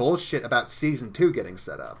this bullshit about Season 2 getting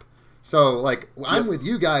set up. So, like, I'm with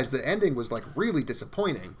you guys. The ending was, like, really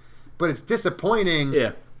disappointing. But it's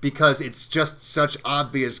disappointing because it's just such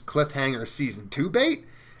obvious cliffhanger Season 2 bait.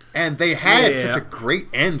 And they had such a great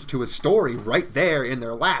end to a story right there in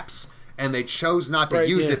their laps. And they chose not to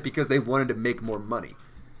use it because they wanted to make more money.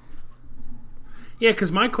 Yeah,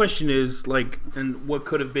 because my question is, like, and what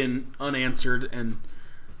could have been unanswered and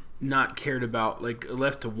not cared about, like,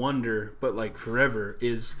 left to wonder, but, like, forever,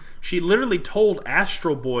 is she literally told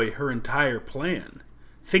Astro Boy her entire plan,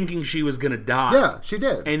 thinking she was going to die. Yeah, she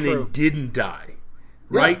did. And then didn't die.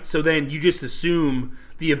 Right? Yeah. So then you just assume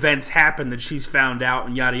the events happen that she's found out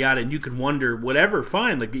and yada yada, and you can wonder, whatever,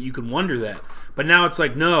 fine, like, you can wonder that. But now it's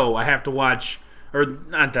like, no, I have to watch, or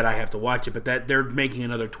not that I have to watch it, but that they're making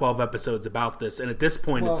another 12 episodes about this, and at this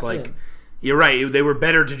point it's like, you're right, they were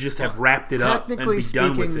better to just have wrapped it up and be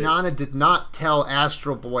done with it. Nana did not tell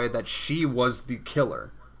Astro Boy that she was the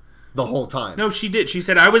killer the whole time. No, she did. She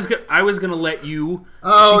said, I was going to let you...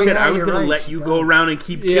 Oh, she said, yeah, I was you're going right. to let you go around and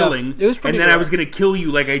keep killing, it was pretty and then I good. was going to kill you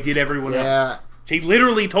like I did everyone else. She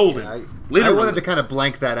literally told him. I wanted to kind of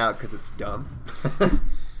blank that out because it's dumb.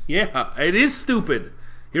 Yeah, it is stupid.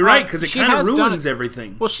 You're right, because it she kind of has done ruins it.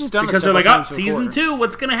 everything. Well, she's done it because they're several like, times season before. 2,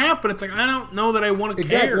 what's going to happen? It's like, I don't know that I want to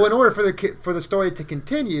care. Well, in order for the story to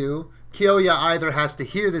continue, Kyoya either has to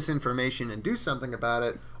hear this information and do something about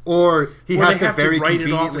it, or he has to very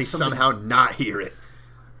conveniently somehow not hear it.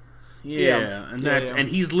 And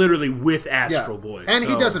he's literally with Astro Boy. And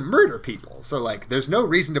he doesn't murder people, so like, there's no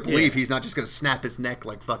reason to believe he's not just going to snap his neck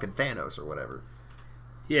like fucking Thanos or whatever.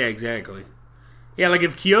 Yeah, exactly. Yeah, like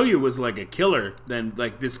if Kyoya was like a killer, then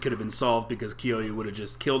like this could have been solved because Kyoya would have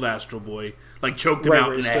just killed Astro Boy, like choked him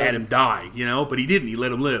out and had him die, you know? But he didn't. He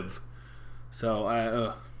let him live.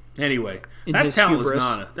 So anyway, that's Talentless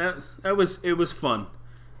Nana. It was fun.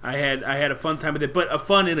 I had a fun time with it, but a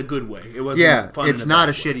fun in a good way. It wasn't fun. It's not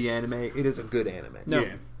a shitty anime. It is a good anime. No.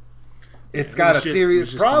 Yeah. It's got a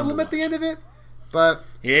serious problem at the end of it, but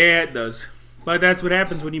yeah, it does. But that's what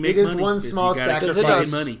happens when you make money. It is one small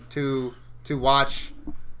sacrifice to watch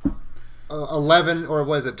 11 or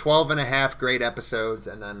was it 12 and a half great episodes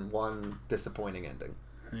and then one disappointing ending.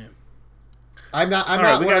 Yeah. I'm not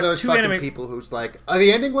one of those fucking people who's like,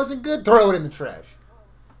 the ending wasn't good, throw it in the trash.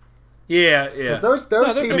 Yeah. Those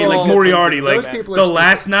people, I mean, like Moriarty, like the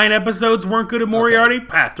last 9 episodes weren't good at Moriarty.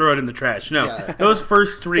 Throw it in the trash. No, those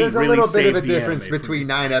first 3 There's really saved the There's a little bit of a difference between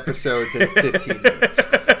 9 episodes and 15 minutes.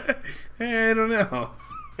 I don't know.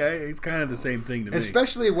 It's kind of the same thing to me.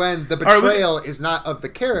 Especially when the betrayal is not of the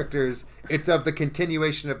characters, it's of the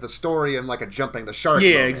continuation of the story and like a jumping the shark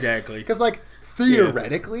moment. Exactly. Because like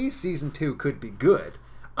theoretically, season 2 could be good.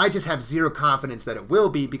 I just have zero confidence that it will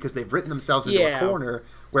be because they've written themselves into a corner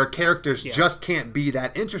where characters just can't be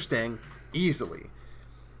that interesting easily.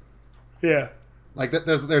 Yeah. Like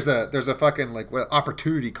there's a fucking like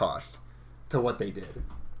opportunity cost to what they did.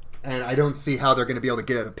 And I don't see how they're going to be able to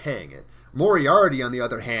get out of paying it. Moriarty, on the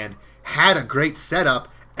other hand, had a great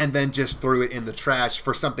setup and then just threw it in the trash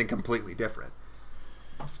for something completely different.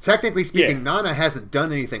 Technically speaking, Nana hasn't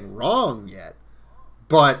done anything wrong yet,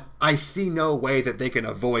 but I see no way that they can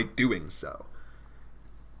avoid doing so.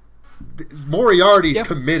 Moriarty's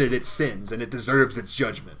committed its sins, and it deserves its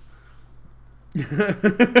judgment.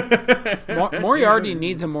 Moriarty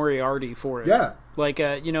needs a Moriarty for it. Yeah. Like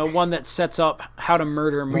one that sets up how to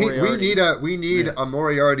murder Moriarty. We need a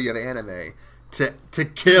Moriarty of anime to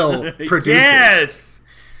kill producers. Yes,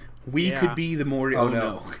 we could be the Moriarty.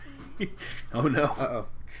 Oh no! Oh no! Uh-oh.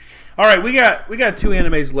 All right, we got 2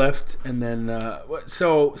 animes left, and then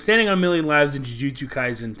so Standing on a Million Lives and Jujutsu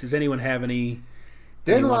Kaisen. Does anyone have any?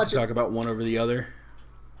 Didn't watch to talk about one over the other.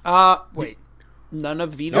 Wait, none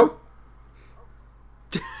of either. Nope.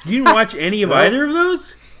 You didn't watch any of either of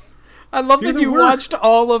those? I love that you watched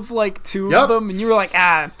all of like 2 of them, and you were like,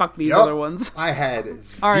 fuck these other ones. I had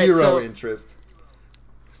zero interest.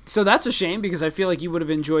 So that's a shame because I feel like you would have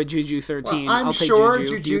enjoyed Juju 13. Well, I'm I'll take sure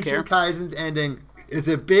Jujutsu Kaisen's ending is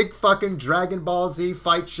a big fucking Dragon Ball Z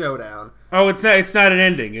fight showdown. Oh, it's not an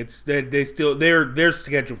ending. It's they're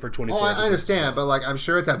scheduled for 24. Oh, I understand, but like I'm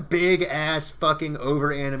sure it's a big ass fucking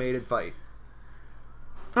over animated fight.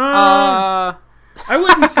 I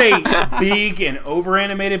wouldn't say big and over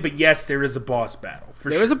animated, but yes, there is a boss battle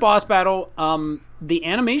There is a boss battle. The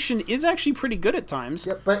animation is actually pretty good at times.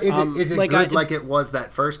 Yeah, but is it like good like it was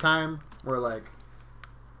that first time? Or like...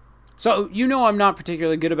 So, I'm not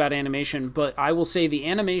particularly good about animation, but I will say the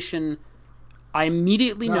animation, I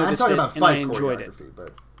immediately noticed it, and I enjoyed it. But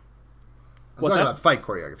I'm What's talking that? about fight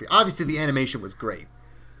choreography. Obviously, the animation was great.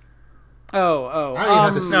 Oh. I don't even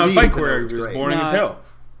have to see fight to know choreography it's was great. boring as hell.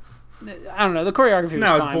 I don't know. The choreography was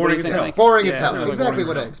No, it's fine. boring but as hell. like- Boring as Yeah, hell. it was Exactly boring as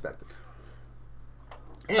what I hell. expected.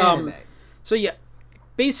 Anime. So yeah,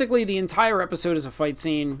 basically the entire episode is a fight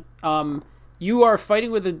scene. You are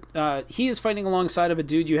fighting with he is fighting alongside of a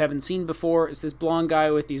dude you haven't seen before. It's this blonde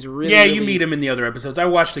guy with these really... Yeah, really... you meet him in the other episodes. I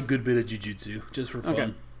watched a good bit of Jujutsu just for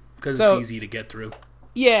fun. Because So- it's easy to get through.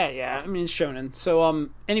 Yeah. I mean, it's shonen. So,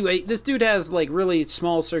 anyway, this dude has, like, really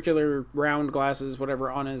small, circular, round glasses,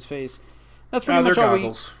 whatever, on his face. That's pretty They're much all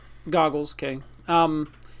goggles. Goggles, okay.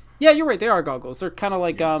 Yeah, you're right, they are goggles. They're kind of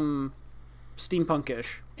like,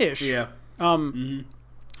 steampunk-ish. Yeah.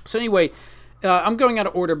 So anyway, I'm going out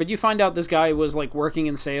of order, but you find out this guy was, like, working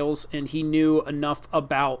in sales, and he knew enough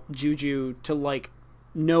about Juju to, like,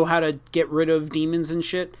 know how to get rid of demons and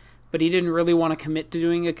shit, but he didn't really want to commit to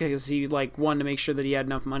doing it because he, like, wanted to make sure that he had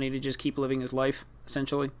enough money to just keep living his life,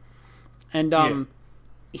 essentially. And,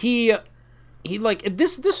 he like,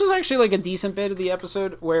 this was actually, like, a decent bit of the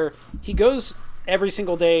episode where he goes every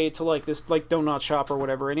single day to, like, this, like, donut shop or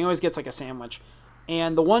whatever, and he always gets, like, a sandwich.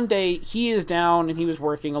 And the one day he is down and he was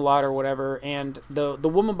working a lot or whatever, and the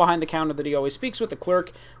woman behind the counter that he always speaks with, the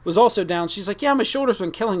clerk, was also down. She's like, yeah, my shoulder's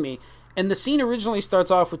been killing me. And the scene originally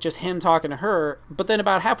starts off with just him talking to her, but then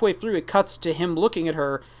about halfway through it cuts to him looking at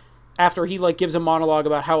her after he, like, gives a monologue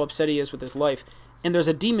about how upset he is with his life. And there's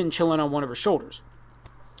a demon chilling on one of her shoulders.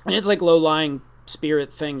 And it's like low-lying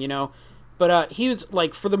spirit thing, But he was,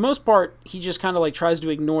 like, for the most part, he just kind of, like, tries to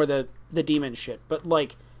ignore the demon shit. But,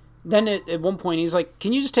 like, then at one point he's like,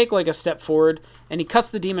 can you just take, like, a step forward? And he cuts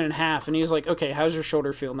the demon in half, and he's like, okay, how's your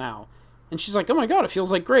shoulder feel now? And she's like, oh my god, it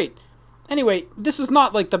feels like great. Anyway, this is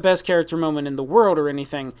not, like, the best character moment in the world or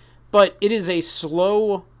anything, but it is a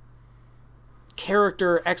slow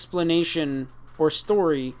character explanation or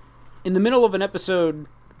story in the middle of an episode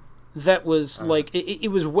that was, like, it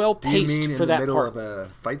was well-paced for that part. in the middle of a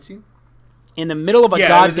fight scene? In the middle of a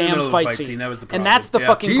Yeah, it was in the middle goddamn of a fight scene. That was the problem. And that's the Yeah.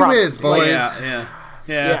 fucking Gee problem. whiz, boys. Yeah.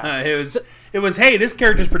 Yeah. It was. Hey, this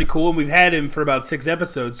character's pretty cool, and we've had him for about 6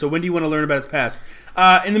 episodes. So when do you want to learn about his past?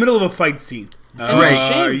 In the middle of a fight scene. And it's a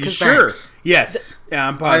shame, Are you 'cause sure? thanks. Yes. Yeah,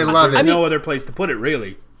 I'm positive. I love There's it. no other place to put it,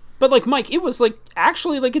 really. But, like, Mike, it was, like,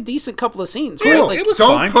 actually, like, a decent couple of scenes, right? Cool. Like, It was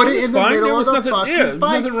Don't fine. put It it was in the fine. middle There was of the nothing, fucking there's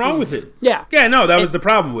fight nothing wrong scene. with it. Yeah. Yeah, no, that was the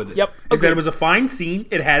problem with it. Yep, Is that agreed. it was a fine scene.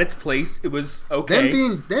 It had its place. It was okay. Them It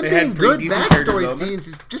being had pretty good decent character backstory development.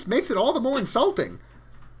 scenes just makes it all the more insulting.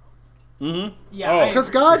 Yeah, Oh.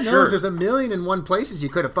 Because God For knows sure. there's a million and one places you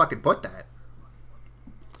could have fucking put that.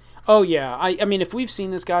 Oh, yeah. I mean, if we've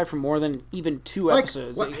seen this guy for more than even 2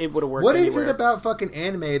 episodes, it would have worked What anywhere. is it about fucking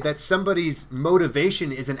anime that somebody's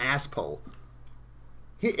motivation is an ass pull?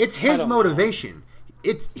 It's his don't know. motivation.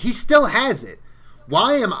 He still has it.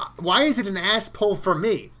 Why is it an ass pull for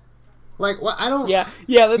me? Like, what? I don't. Yeah,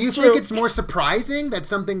 that's Do you true. think it's more surprising that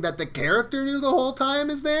something that the character knew the whole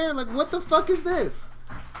time is there? Like, what the fuck is this?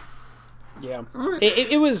 Yeah.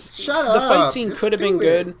 It was... Shut the up. fight scene Just could have been do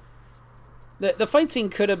it. good. The fight scene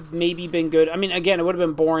could have maybe been good. I mean, again, it would have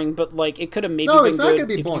been boring, but, like, it could have maybe No, been it's not good going to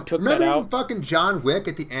be if boring. you took Remember that when out. fucking John Wick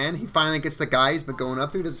at the end? He finally gets the guy he's been going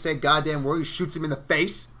up to. He doesn't say a goddamn word. He shoots him in the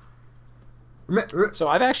face. So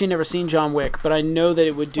I've actually never seen John Wick, but I know that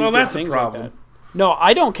it would do Well, good that's a things problem. like that. No,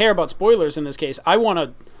 I don't care about spoilers in this case. I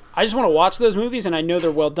just want to watch those movies, and I know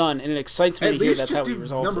they're well done, and it excites me At to hear least that's just how he do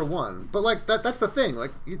resolves number it. one. But like that's the thing.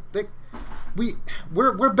 Like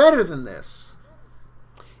we're better than this.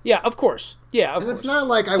 Yeah, of course. Yeah, of And course. it's not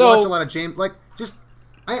like I So- watch a lot of James. Like just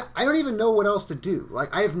I don't even know what else to do.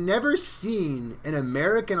 Like I have never seen an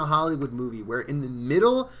American Hollywood movie where in the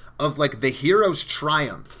middle of like the hero's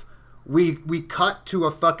triumph, we cut to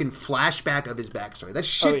a fucking flashback of his backstory. That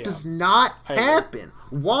shit yeah. does not agree. happen.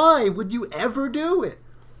 Why would you ever do it?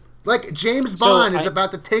 Like James Bond is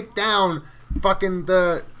about to take down fucking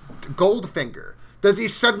the Goldfinger. Does he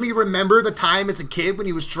suddenly remember the time as a kid when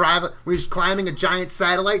he was climbing a giant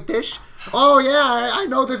satellite dish? Oh yeah, I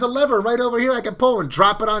know there's a lever right over here I can pull and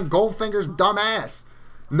drop it on Goldfinger's dumb ass.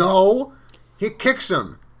 No, he kicks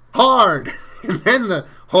him hard, and then the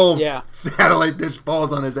whole satellite dish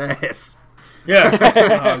falls on his ass. Yeah,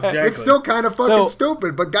 exactly. It's still kind of fucking So-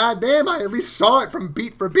 stupid, but goddamn, I at least saw it from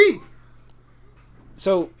beat for beat.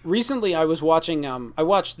 So recently, I was watching. I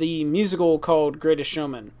watched the musical called Greatest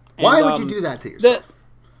Showman. Why And, would you do that to yourself?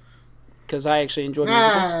 Because I actually enjoy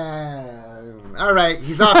musicals. All right,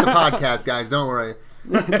 he's off the podcast, guys. Don't worry.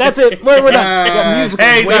 That's it. We're done. Yeah, musicals,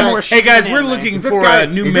 Hey, way more shit guys, than we're anime. looking Is this for guy- a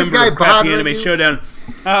new is this member guy of Crappy bothering Anime you? Showdown.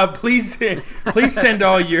 Please send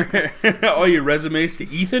all your resumes to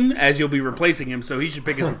Ethan, as you'll be replacing him, so he should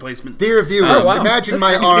pick his replacement. Dear viewers, wow. imagine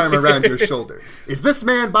my arm around your shoulder. Is this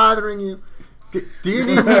man bothering you? Do you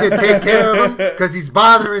need me to take care of him? Because he's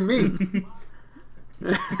bothering me.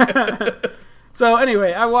 So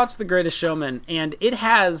anyway, I watched The Greatest Showman, and it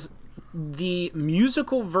has the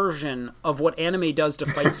musical version of what anime does to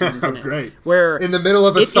fight scenes in it. Great. Where In the middle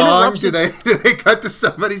of a it song, interrupts do they cut to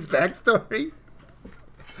somebody's backstory?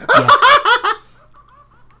 Yes.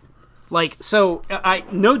 Like, so,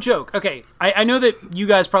 no joke. Okay, I know that you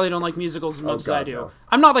guys probably don't like musicals as much as I God, do. no.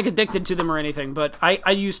 I'm not, like, addicted to them or anything, but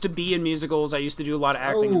I used to be in musicals. I used to do a lot of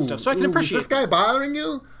acting and stuff, so I can appreciate Is this guy bothering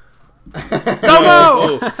you?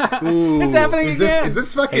 No! It's happening again! Is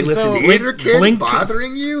this fucking listen, theater kid blink-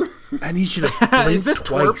 bothering you? I need you to blink Is this twerp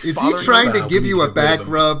twice. Is he bothering trying to Wow, give we you need a to get rid of back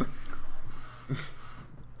him. rub?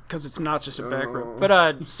 Because it's not just a back rub.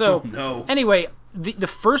 But, so, no. anyway, the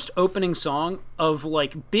first opening song of,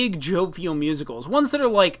 like, big jovial musicals, ones that are,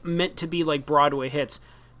 like, meant to be, like, Broadway hits,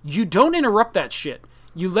 you don't interrupt that shit.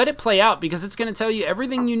 You let it play out because it's going to tell you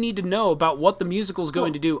everything you need to know about what the musical's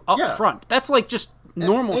going to do up yeah. front. That's, like, just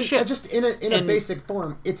normal And shit. just in a And- basic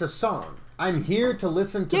form, it's a song. I'm here to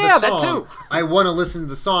listen to Yeah, the that song. too. I want to listen to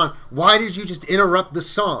the song. Why did you just interrupt the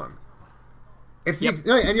song? It's the Yep.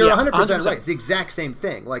 no, and you're Yeah, 100% 100%. right. It's the exact same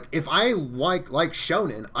thing. Like if I like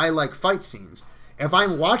shonen, I like fight scenes. If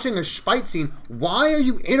I'm watching a fight scene, why are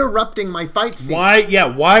you interrupting my fight scene?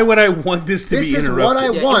 Why would I want this to This be is interrupted? what I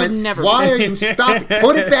it would want. never Why be. are you stopping?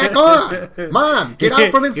 Put it back on, Mom. Get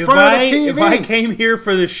out from in If front I- of the TV. If I came here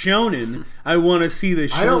for the shonen, I want to see the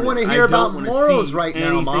shonen. I don't wanna hear I don't about wanna morals see right now,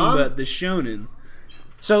 anything Mom. but the shonen.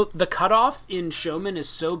 So the cutoff in Showman is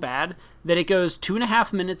so bad that it goes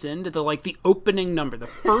 2.5 minutes into the opening number, the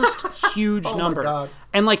first huge Oh my number. God.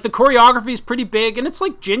 And like the choreography is pretty big, and it's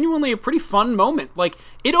like genuinely a pretty fun moment. Like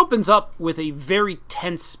it opens up with a very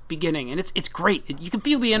tense beginning, and it's great. You can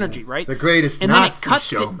feel the energy, right? the greatest and then Nazi it cuts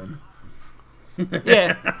showman.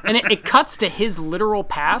 Yeah, and it cuts to his literal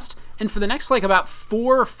past, and for the next about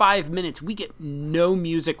 4 or 5 minutes, we get no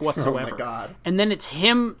music whatsoever. God. And then it's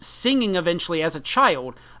him singing eventually as a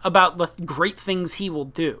child about the great things he will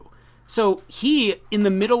do. So he, in the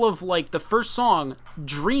middle of the first song,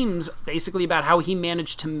 dreams basically about how he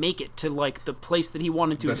managed to make it to the place that he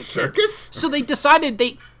wanted to The as a circus? kid. So they decided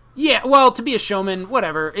yeah, well, to be a showman,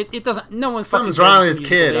 whatever. It doesn't. No one. Something's fucking wrong cares with if his it's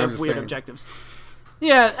a musical. kid, They I'm have just weird saying. objectives.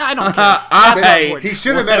 Yeah, I don't care. That's not important. He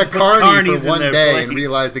should have met a Put carny carnies for in one their day place. and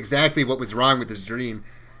realized exactly what was wrong with his dream.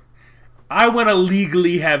 I want to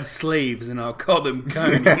legally have slaves, and I'll call them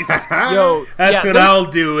carnies. Yo, That's yeah, what I'll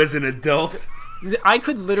do as an adult. I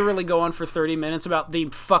could literally go on for 30 minutes about the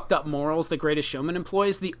fucked up morals The Greatest Showman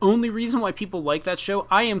employs. The only reason why people like that show,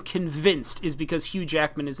 I am convinced, is because Hugh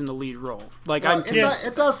Jackman is in the lead role. I'm convinced.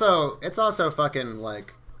 It's also fucking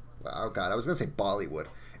oh god, I was gonna say Bollywood.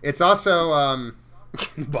 It's also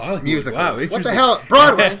Bollywood, musicals. wow, What the interesting. hell,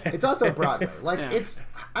 Broadway? It's also Broadway. It's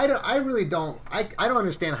I really don't I don't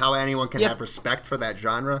understand how anyone can Yep. have respect for that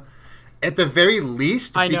genre. At the very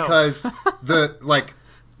least, I know. because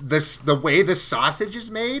the way the sausage is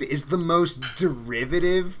made is the most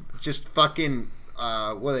derivative, just fucking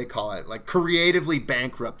what do they call it? Creatively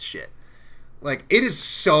bankrupt shit. It is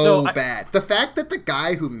so bad. The fact that the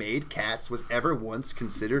guy who made Cats was ever once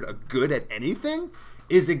considered a good at anything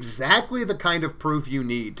is exactly the kind of proof you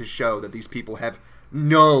need to show that these people have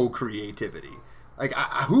no creativity.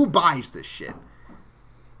 Who buys this shit?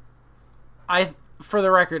 For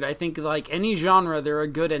the record, I think any genre, there are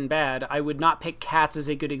good and bad. I would not pick Cats as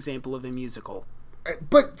a good example of a musical.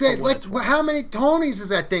 But how many Tonys does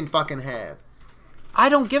that thing fucking have? I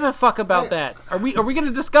don't give a fuck about that. Are we going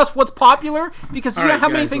to discuss what's popular? Because you All know right, how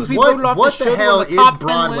many guys, things let's- we voted off What the the show hell on the is top 10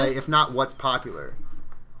 Broadway list? if not what's popular?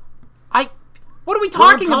 What are we What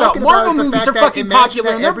I'm talking about? is Marvel the movies fact are that fucking imagine popular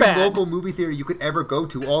that and they're every bad. local movie theater you could ever go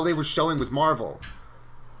to, all they were showing was Marvel.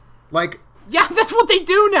 Yeah, that's what they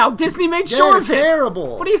do now. Disney made Yeah, sure it's of it.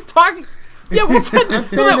 terrible. What are you talking? Yeah, what's that? I'm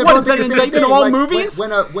so saying that they're what both is that the an same indictment thing. of all movies?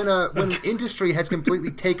 When an industry has completely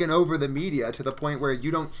taken over the media to the point where you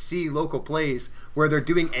don't see local plays where they're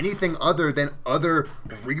doing anything other than other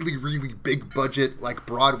really, really big budget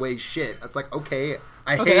Broadway shit. It's okay,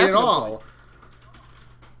 I hate that's it a good all. point.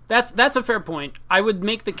 That's a fair point. I would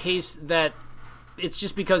make the case that it's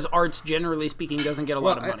just because arts, generally speaking, doesn't get a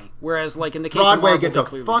lot of money. Whereas, in the case of Broadway Marvel, gets they a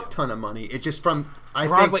clearly fuck do. ton of money. It's just from I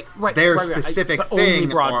Broadway- think right, their right, right. specific But only thing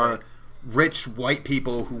Broadway. are rich white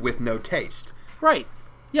people with no taste. Right.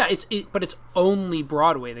 Yeah, but it's only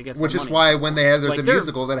Broadway that gets Which the is money. why when there's Like, a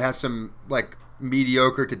musical that has some like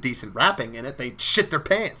mediocre to decent rapping in it, they shit their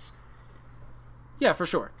pants. Yeah, for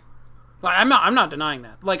sure. Like, I'm not denying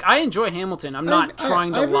that. Like, I enjoy Hamilton. I'm not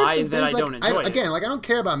trying to I've heard lie some that I things, don't enjoy it. Again, like I don't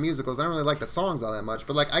care about musicals. I don't really like the songs all that much.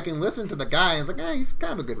 But like I can listen to the guy and it's like, he's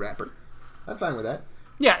kind of a good rapper. I'm fine with that.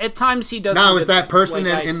 Yeah, at times he does. Now is that person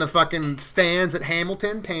like, in the fucking stands at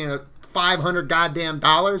Hamilton paying $500 goddamn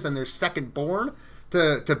dollars and they're second born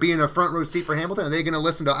to be in a front row seat for Hamilton? Are they going to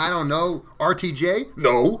listen to, I don't know, RTJ?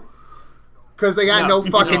 No. Because they got no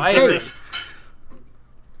fucking taste.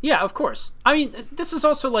 Yeah, of course. I mean, this is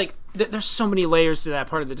also like, there's so many layers to that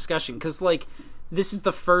part of the discussion. Because, like, this is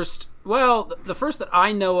the first that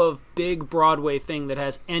I know of big Broadway thing that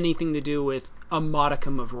has anything to do with a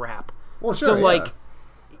modicum of rap. Well, sure, so, like,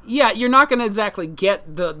 yeah, you're not going to exactly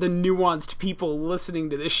get the nuanced people listening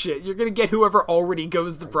to this shit. You're going to get whoever already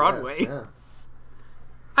goes to Broadway.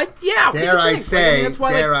 Guess, Dare I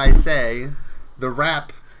say, the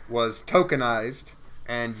rap was tokenized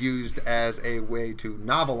and used as a way to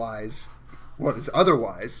novelize what is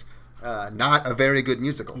otherwise not a very good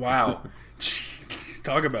musical. Wow. Jeez,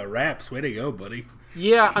 talk about raps. Way to go, buddy.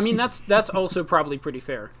 Yeah, I mean, that's also probably pretty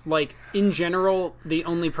fair. Like, in general, the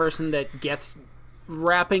only person that gets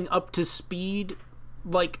rapping up to speed,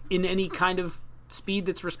 like, in any kind of speed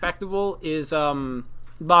that's respectable, is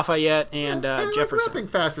Lafayette and Jefferson. Like rapping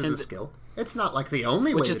fast is a skill. It's not like the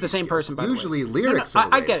only way. Which is the same person, by the way. Usually lyrics are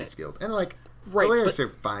the way I get to be it. skilled. And like, right, the lyrics are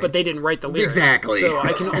fine. But they didn't write the lyrics. Exactly. So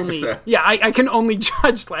I can only... I can only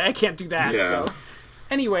judge. Like, I can't do that, so...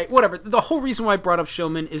 Anyway, whatever. The whole reason why I brought up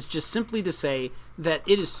Showman is just simply to say that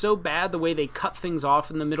it is so bad the way they cut things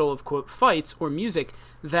off in the middle of, quote, fights or music,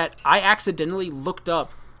 that I accidentally looked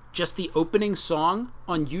up just the opening song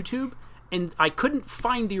on YouTube, and I couldn't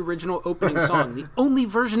find the original opening song. The only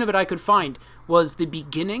version of it I could find was the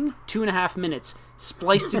beginning 2.5 minutes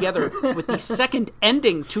spliced together with the second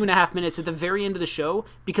ending 2.5 minutes at the very end of the show,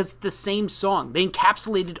 because it's the same song. They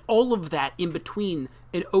encapsulated all of that in between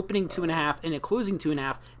an opening 2.5 and a closing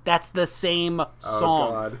 2.5. That's the same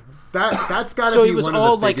song. Oh God, that's got to so be it was one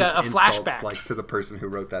all of the like biggest a insults, flashback, like to the person who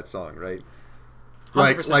wrote that song, right?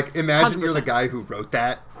 100%. Like imagine 100%. you're the guy who wrote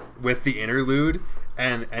that with the interlude,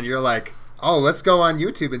 and you're like, oh, let's go on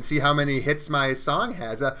YouTube and see how many hits my song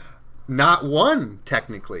has. Not one,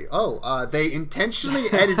 technically. They intentionally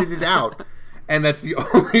edited it out, and that's the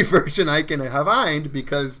only version I can find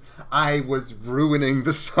because I was ruining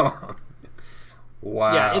the song.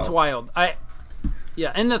 Wow. Yeah, it's wild.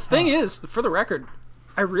 And the thing is, for the record,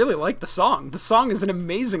 I really like the song. The song is an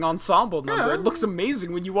amazing ensemble number. Yeah. It looks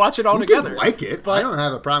amazing when you watch it all You together. can like it. But I don't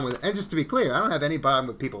have a problem with it. And just to be clear, I don't have any problem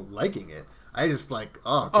with people liking it. I just like,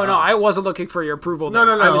 oh God. Oh no, I wasn't looking for your approval there.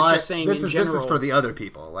 No. I was just saying this in is general. This is for the other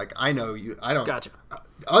people. Like, I know you. I don't. Gotcha.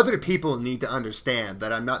 Other people need to understand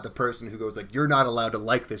that I'm not the person who goes like, you're not allowed to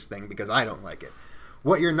like this thing because I don't like it.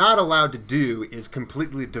 What you're not allowed to do is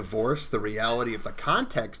completely divorce the reality of the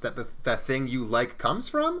context that the thing you like comes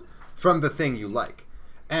from the thing you like.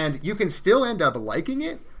 And you can still end up liking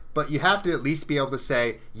it, but you have to at least be able to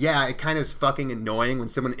say, yeah, it kind of is fucking annoying when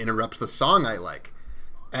someone interrupts the song I like.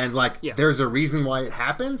 And, like, there's a reason why it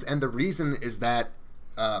happens, and the reason is that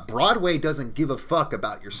Broadway doesn't give a fuck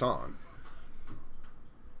about your song.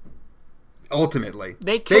 Ultimately,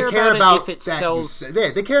 they care about it if it that sells.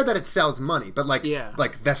 They care that it sells money, but like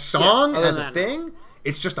the song as a thing,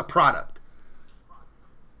 it's just a product.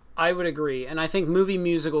 I would agree, and I think movie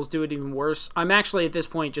musicals do it even worse. I'm actually at this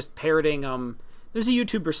point just parroting. There's a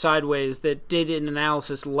YouTuber Sideways that did an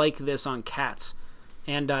analysis like this on Cats,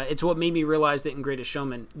 and it's what made me realize that in Greatest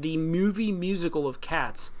Showman, the movie musical of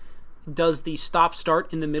Cats does the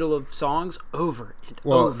stop-start in the middle of songs over and over.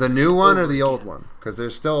 Well, the new one or the again. old one? Because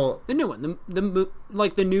there's still... The new one.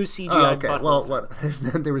 Like the new CGI butthole. Well, what?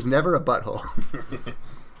 There was never a butthole.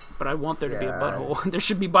 But I want there to be a butthole. There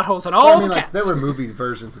should be buttholes on all the Cats. Like, there were movie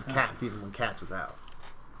versions of Cats even when Cats was out.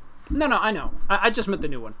 No, I know. I just meant the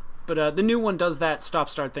new one. But the new one does that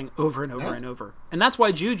stop-start thing over and over and over. And that's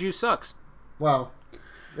why Juju sucks. Well,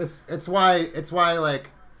 it's why at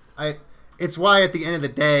the end of the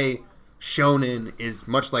day, Shonen is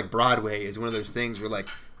much like Broadway is one of those things where like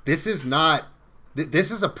this is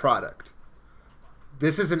a product.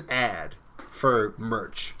 This is an ad for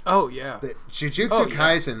merch. Oh yeah. Jujutsu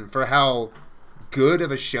Kaisen, for how good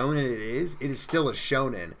of a shonen it is still a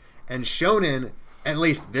shonen. And shonen, at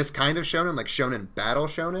least this kind of shonen, like shonen battle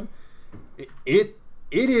shonen, it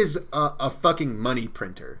is a fucking money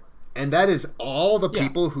printer. And that is all the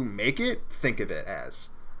people who make it think of it as.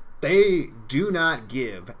 They do not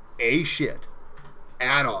give a shit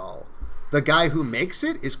at all. The guy who makes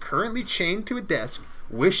it is currently chained to a desk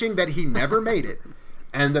wishing that he never made it,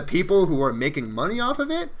 and the people who are making money off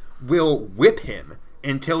of it will whip him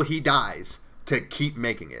until he dies to keep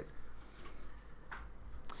making it.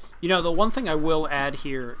 You know, the one thing I will add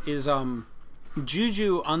here is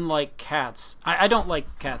Juju, unlike cats, I don't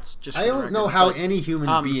like cats. Just for I the don't record, know how but, any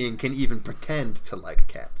human being can even pretend to like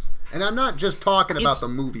cats. And I'm not just talking about It's- the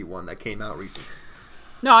movie one that came out recently.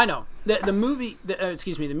 No, I know. The movie,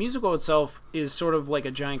 the musical itself is sort of like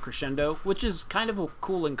a giant crescendo, which is kind of a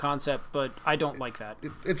cool in concept, but I don't like that.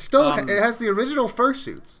 It's still it has the original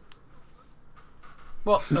fursuits.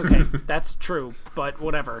 Well, okay, that's true, but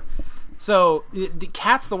whatever. So the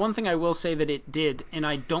Cats, the one thing I will say that it did, and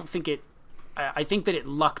I don't think it, I think that it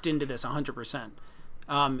lucked into this 100%,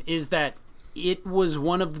 is that it was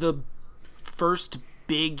one of the first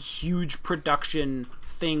big, huge production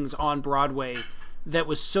things on Broadway that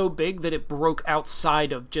was so big that it broke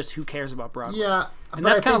outside of just who cares about Broadway. Yeah, and but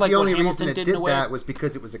that's I kind think of like the what only Hamilton reason it did did in a way. that was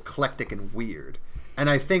because it was eclectic and weird. And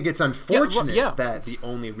I think it's unfortunate yeah. that the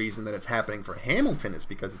only reason that it's happening for Hamilton is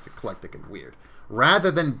because it's eclectic and weird.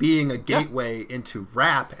 Rather than being a gateway into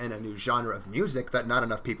rap and a new genre of music that not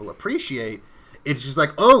enough people appreciate, it's just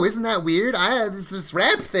like, oh, isn't that weird? I had this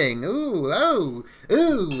rap thing. Ooh.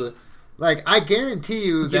 Like, I guarantee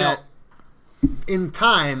you that in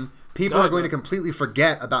time, people are going to completely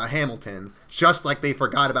forget about Hamilton, just like they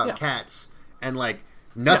forgot about Cats. And, like,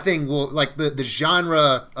 nothing will, like, the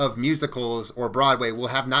genre of musicals or Broadway will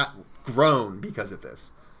have not grown because of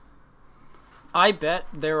this. I bet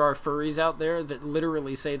there are furries out there that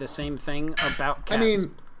literally say the same thing about Cats. I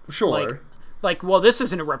mean, sure. Like, well, this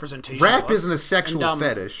isn't a representation. Rap of us. isn't a sexual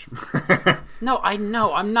fetish. No, I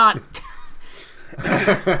know. I'm not.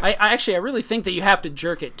 I really think that you have to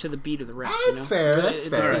jerk it to the beat of the rap. That's fair. That's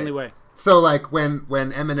fair. That's the only way. So, like, when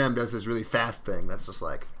Eminem does his really fast thing, that's just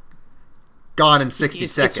like gone in 60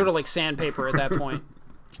 seconds. It's sort of like sandpaper at that point.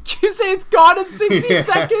 Did you say it's gone in 60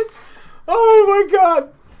 seconds? Oh my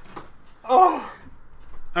god. Oh.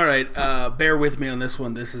 All right, bear with me on this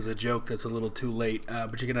one. This is a joke that's a little too late,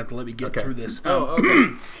 but you're going to have to let me get through this.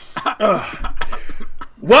 Okay.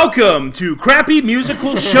 Welcome to Crappy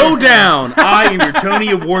Musical Showdown. I am your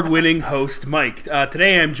Tony Award-winning host, Mike.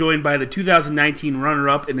 Today I'm joined by the 2019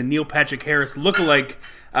 runner-up in the Neil Patrick Harris lookalike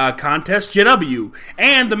contest, JW,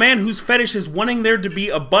 and the man whose fetish is wanting there to be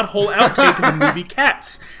a butthole outtake of the movie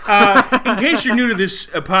Cats. In case you're new to this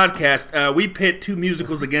podcast, we pit two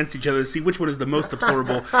musicals against each other to see which one is the most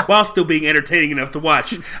deplorable while still being entertaining enough to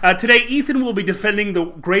watch. Today, Ethan will be defending The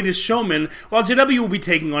Greatest Showman, while JW will be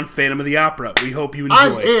taking on Phantom of the Opera. We hope you enjoy.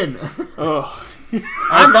 I'm in. Oh.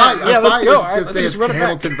 I thought you were let's go. just going to say it's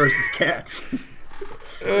Hamilton versus Cats.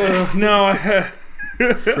 No,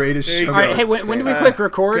 Greatest show. All right, hey, when do we click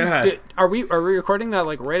record? Are we recording that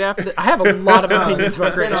like right after? I have a lot of opinions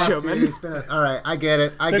about Greatest Showman. All right, I get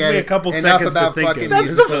it. I Took get me it. a couple Enough seconds to about think fucking of. That's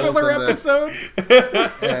the musicals filler and episode.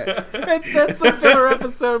 That's the filler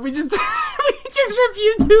episode. We just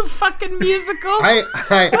reviewed two fucking musicals.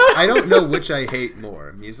 I don't know which I hate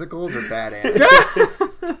more, musicals or bad anime.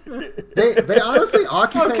 they honestly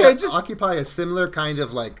occupy a similar kind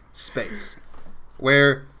of like space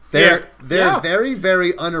where they're very,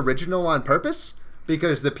 very unoriginal on purpose,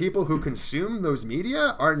 because the people who consume those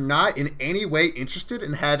media are not in any way interested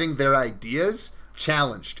in having their ideas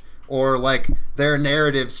challenged, or like their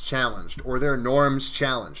narratives challenged, or their norms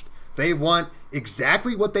challenged. They want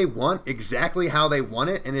exactly what they want, exactly how they want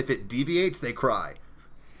it, and if it deviates, they cry.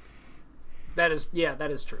 That is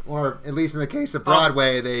true. Or at least in the case of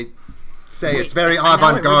Broadway, they say it's very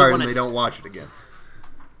avant-garde and they don't watch it again.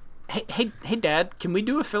 Hey, Dad, can we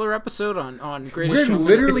do a filler episode on Greatest We're Showman?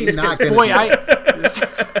 literally not going to do it.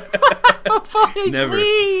 Boy, never.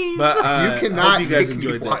 please. But You cannot you guys make me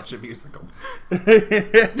enjoyed watch a musical.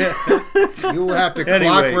 You will have to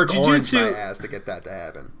Anyway, clockwork orange my Jujutsu- ass to get that to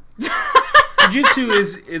happen.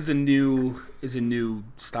 Jujutsu is a new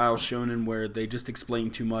style shonen where they just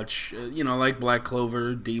explain too much. Like Black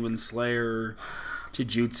Clover, Demon Slayer,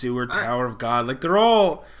 Jujutsu, or Tower of God. Like they're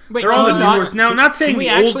all Wait, the can we not- newest. Now, can- not saying can we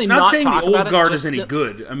the old, actually not not saying talk the old about it? guard Just is any the-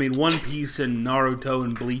 good. I mean, One Piece and Naruto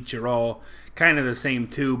and Bleach are all kind of the same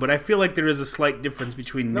too. But I feel like there is a slight difference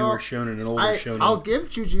between newer shonen and older shonen. I'll give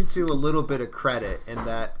Jujutsu a little bit of credit in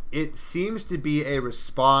that it seems to be a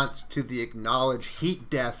response to the acknowledged heat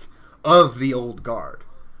death of the old guard.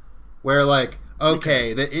 Where, like,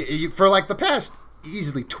 for like the past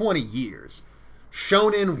easily 20 years,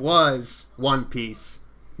 shonen was One Piece,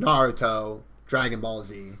 Naruto, Dragon Ball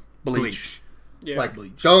Z, Bleach. Yeah. Like,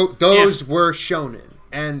 Bleach. those were shonen.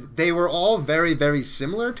 And they were all very, very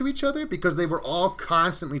similar to each other because they were all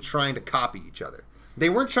constantly trying to copy each other. They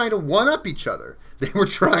weren't trying to one-up each other. They were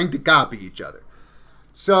trying to copy each other.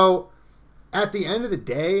 So at the end of the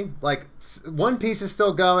day, like, One Piece is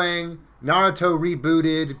still going, Naruto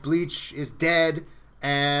rebooted, Bleach is dead,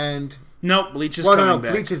 and... Nope, Bleach is coming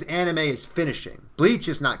back. Bleach's anime is finishing. Bleach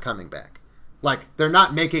is not coming back. Like, they're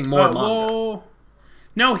not making more manga. Well,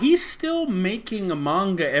 no, he's still making a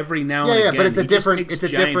manga every now and again. Yeah, but it's a He just different takes it's a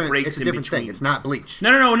giant different breaks it's a in different between. thing. It's not Bleach.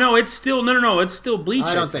 No, it's still Bleach.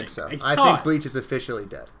 I don't think so. I think Bleach is officially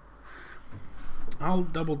dead. I'll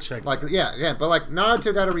double check. Like, yeah, but like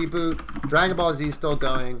Naruto got a reboot, Dragon Ball Z is still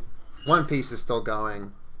going, One Piece is still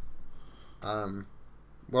going.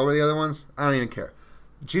 What were the other ones? I don't even care.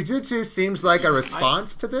 Jujutsu seems like a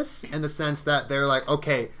response to this in the sense that they're like,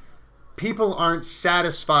 okay, people aren't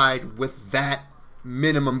satisfied with that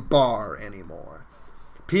minimum bar anymore.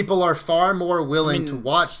 People are far more willing to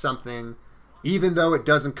watch something even though it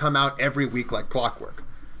doesn't come out every week like clockwork.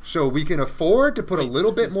 So we can afford to put a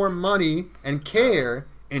little bit more money and care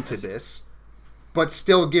into this, but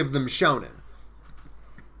still give them shonen.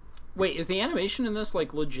 Wait, is the animation in this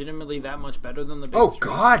like legitimately that much better than the big Oh three?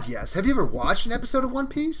 God, yes. Have you ever watched an episode of One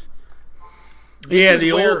Piece? Yeah, is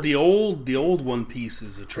the where- old One Piece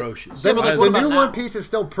is atrocious. Yeah, but, like, The what about new now? One Piece is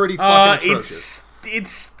still pretty fucking atrocious.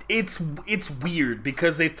 It's weird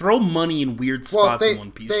because they throw money in weird spots in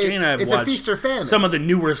One Piece. Jay and I have it's a watched feast or famine. some of the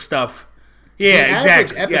newer stuff. Yeah, The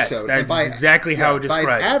exactly. average Yes, episode, that's and by- exactly how I described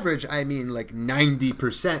By it. average, I mean like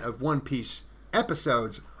 90% of One Piece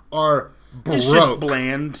episodes are broke. It's just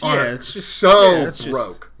bland. Are Yeah, it's just so it's just-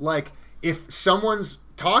 broke. Like, if someone's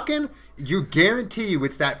talking, you guarantee you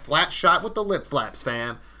it's that flat shot with the lip flaps,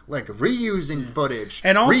 fam. Like, reusing footage.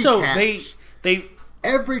 And also, recaps, they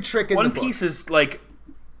every trick in One the book. Piece has like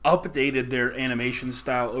updated their animation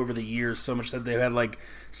style over the years so much that they've had like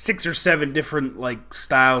 6 or 7 different like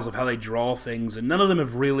styles of how they draw things, and none of them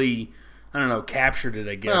have really, I don't know, captured it.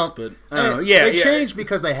 I guess, Well, but I don't know. Yeah, they yeah. change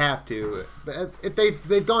because they have to. If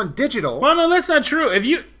they've gone digital. Well, no, that's not true. If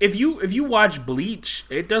you watch Bleach,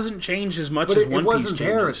 it doesn't change as much But as it One wasn't Piece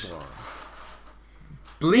there changes. as long.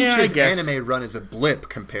 Bleach's Yeah, I guess. anime run is a blip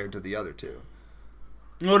compared to the other two.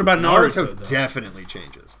 What about Naruto? Naruto though? definitely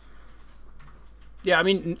changes. Yeah, I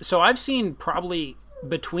mean, so I've seen probably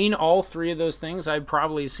between all three of those things, I've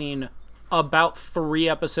probably seen about 3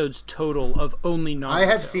 episodes total of only Naruto. I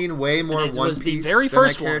have seen way more And it One was the Piece very than I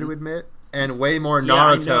first care one. to admit, and way more Yeah,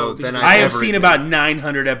 I know, Naruto than because I I have ever seen admit. about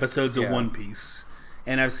 900 episodes of Yeah. One Piece,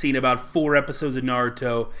 and I've seen about 4 episodes of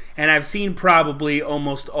Naruto, and I've seen probably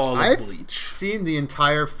almost all of I've Bleach. seen the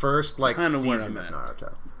entire first Kinda where season I'm of at.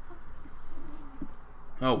 Naruto,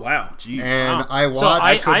 Oh wow, jeez. and Wow. I So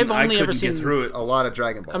watched I've I only couldn't ever seen get through it. a lot of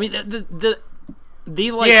Dragon Ball. I mean,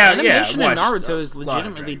 the like Yeah, animation in watched Naruto a is lot of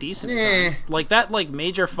legitimately Dragon decent. Ball. At Nah. times. Like that like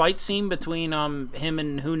major fight scene between him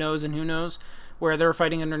and who knows, where they're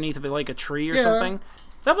fighting underneath of like a tree or Yeah. something.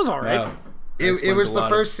 That was all right. Wow. That it explains was a the lot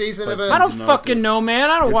first season of fight a. I don't scenes in fucking Naruto. know, man.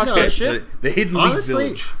 I don't watch no, that it's shit. The Hidden League Honestly,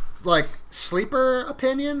 Village. like, sleeper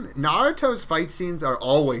opinion, Naruto's fight scenes are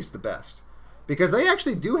always the best because they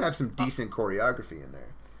actually do have some decent choreography in there.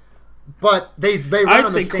 But they run I'd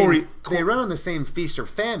on the say same they run on the same feast or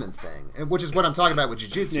famine thing, which is what I'm talking about with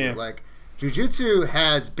Jujutsu. Yeah. Like, Jujutsu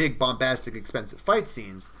has big, bombastic, expensive fight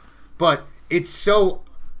scenes, but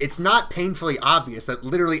it's not painfully obvious that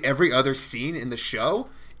literally every other scene in the show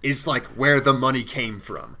is like where the money came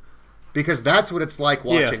from. Because that's what it's like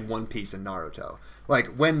watching One Piece and Naruto. Like,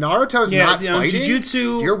 when Naruto's Yeah, not you know, fighting,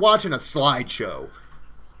 Jujutsu- you're watching a slideshow.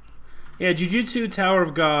 Yeah, Jujutsu, Tower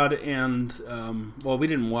of God, and well, we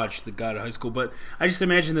didn't watch the God of High School, but I just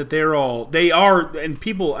imagine that they are, and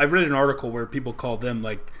people. I read an article where people call them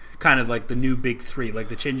like kind of like the new big 3, like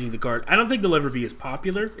the changing the guard. I don't think they'll ever be as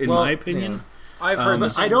popular, in Well, my opinion. yeah. I've heard the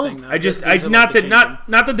same I don't- thing. Though. I just, These are, like, not the that, changing-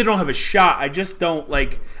 not that they don't have a shot. I just don't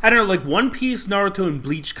like. I don't know. Like One Piece, Naruto, and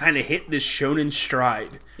Bleach kind of hit this shonen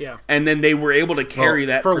stride. Yeah. And then they were able to carry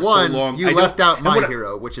that for one, so long. you I don't- left out and My what I-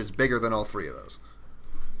 Hero, which is bigger than all 3 of those.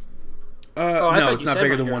 I no, thought it's you not said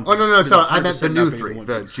bigger My than Hero. One Oh, Piece. no, It's sorry. I meant 100% the new not bigger 3, than One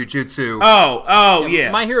the Piece. Jujutsu. Oh, yeah.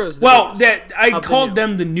 My Hero's the Well, biggest I of the called new.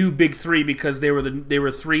 them the new big 3 because they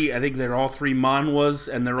were 3. I think they're all 3 manhwas,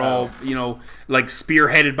 and they're all like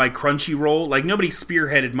spearheaded by Crunchyroll. Like nobody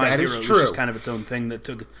spearheaded My That Hero. is It was true. just kind of its own thing that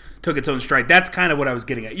took its own stride. That's kind of what I was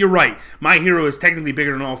getting at. You're right. My Hero is technically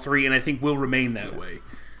bigger than all 3, and I think will remain that way.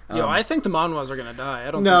 I think the manhwas are gonna die.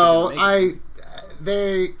 I don't. No, think they're gonna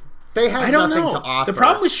make it. they have I don't nothing know. to offer. The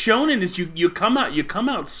problem with shonen is you come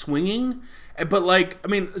out swinging, but like I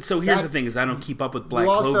mean, so here's That- the thing: is I don't keep up with Black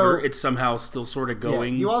You also- Clover. It's somehow still sort of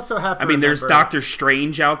going. you also have to I mean, there's remember Doctor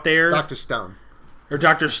Strange out there. Dr. Stone. Or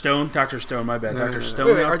Dr. Stone. Dr. Stone, my bad. Dr.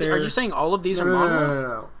 Stone Wait, out there. are you saying all of these are manhwa?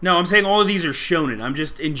 No. No, I'm saying all of these are shonen. I'm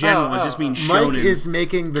just, in general, I'm just being shonen. Mike is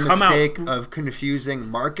making the mistake of confusing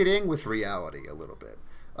marketing with reality a little bit.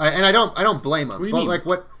 And I don't blame him. What do you mean? Like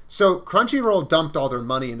what? So Crunchyroll dumped all their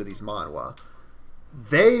money into these manhwa.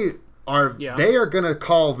 They are gonna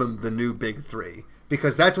call them the new big three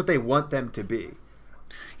because that's what they want them to be.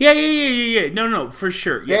 Yeah. No, for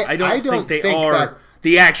sure. Yeah, I don't think they are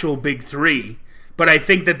the actual big three, but I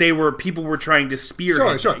think that people were trying to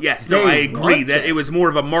spearhead. Sure. That. Yes, no, I agree that it was more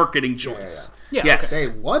of a marketing choice. Yeah. Yes. They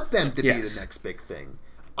want them to be the next big thing.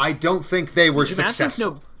 I don't think they were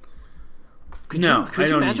successful. Could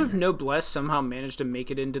you imagine if Noblesse somehow managed to make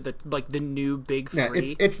it into the new big three?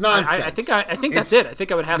 Yeah, it's nonsense. I think that's it. I think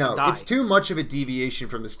I would have to die. It's too much of a deviation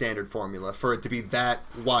from the standard formula for it to be that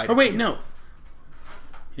wide. Oh wait, no.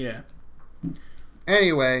 Yeah.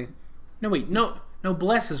 Anyway. No, wait, no.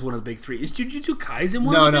 Bless is one of the big three. Is Jujutsu Kaisen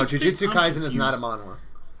one? No, Jujutsu Kaisen is not a manhwa.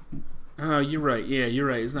 Oh, you're right. Yeah, you're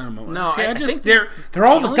right. It's not a manhwa. No, See, I think they're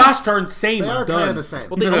all the gosh darn same. They are kind of the same.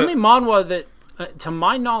 Well, the only manhwa that, to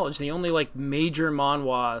my knowledge, the only major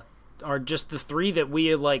manhwa are just the three that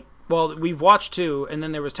we we've watched two, and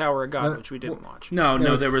then there was Tower of God, which we didn't watch. No,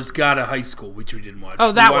 there was God of High School, which we didn't watch.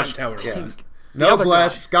 Oh, that we one. watched Tower of God.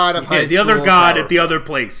 Noblesse, God of High School. The other God Tower. at the other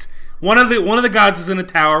place. One of the gods is in a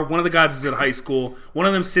tower. One of the gods is at high school. One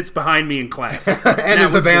of them sits behind me in class. And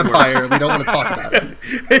is a vampire. We don't want to talk about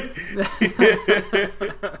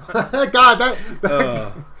it. God,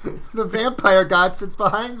 the vampire god sits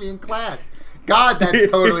behind me in class. God, that's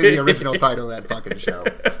totally the original title of that fucking show.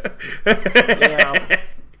 Yeah.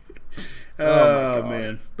 Oh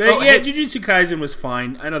man. But Jujutsu Kaisen was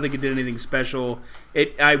fine. I don't think it did anything special.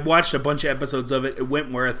 I watched a bunch of episodes of it. It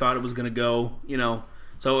went where I thought it was going to go,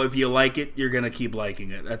 So if you like it, you're going to keep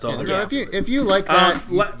liking it. That's all there is. If you like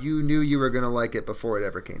that, you knew you were going to like it before it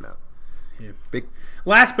ever came out. Yeah.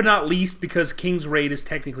 Last but not least, because King's Raid is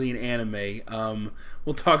technically an anime,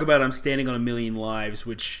 we'll talk about I'm Standing on a Million Lives,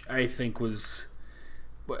 which I think was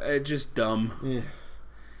just dumb. Yeah.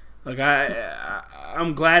 Like,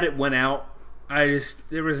 I'm glad it went out.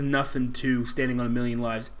 There was nothing to Standing on a Million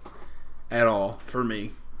Lives at all for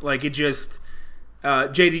me. Like, it just...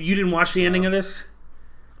 Jay, you didn't watch the ending of this?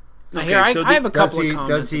 Okay, I have a couple of comments.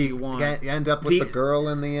 Does he end up with the girl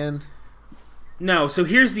in the end? No. So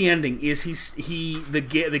here's the ending: is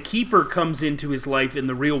the keeper comes into his life in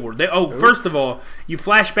the real world. First of all, you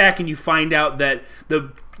flash back and you find out that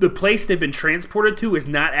the place they've been transported to is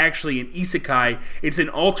not actually an isekai; it's an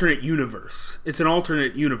alternate universe. It's an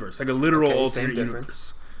alternate universe, like a literal alternate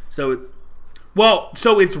universe. So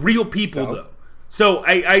it's real people though. So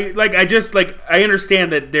I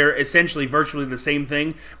understand that they're essentially virtually the same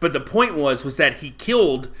thing, but the point was that he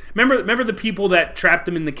killed. Remember the people that trapped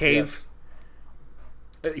him in the cave.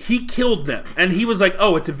 Yes. He killed them, and he was like,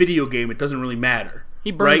 "Oh, it's a video game. It doesn't really matter."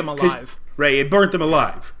 He burned them alive. Right, it burnt them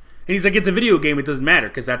alive. And he's like, "It's a video game. It doesn't matter,"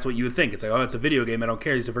 because that's what you would think. It's like, "Oh, it's a video game. I don't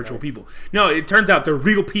care. These are virtual people." No, it turns out they're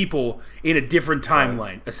real people in a different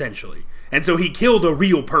timeline, essentially. And so he killed a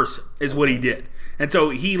real person, is what he did. And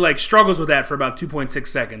so he struggles with that for about 2.6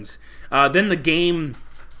 seconds. Then the game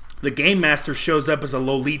master shows up as a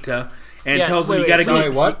Lolita and tells him, "You got to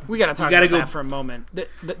go." What? We got to talk about that for a moment.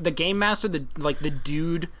 The game master, the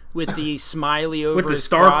dude with the smiley over with the his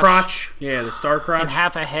star crotch. Yeah, the star crotch and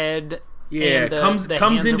half a head. Yeah, and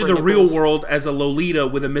comes into the real world as a Lolita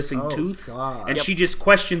with a missing tooth, God. And she just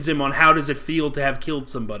questions him on how does it feel to have killed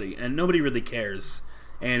somebody, and nobody really cares,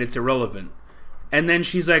 and it's irrelevant. And then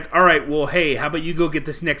she's like, all right, well, hey, how about you go get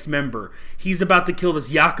this next member? He's about to kill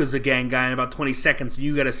this Yakuza gang guy in about 20 seconds, and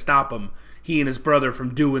you got to stop him, he and his brother,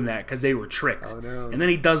 from doing that because they were tricked. Oh, no. And then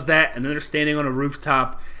he does that, and then they're standing on a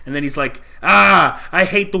rooftop, and then he's like, I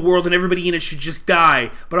hate the world, and everybody in it should just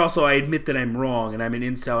die. But also, I admit that I'm wrong, and I'm an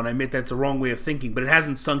incel, and I admit that's a wrong way of thinking, but it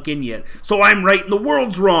hasn't sunk in yet. So I'm right, and the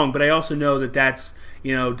world's wrong. But I also know that that's...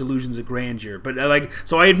 delusions of grandeur. But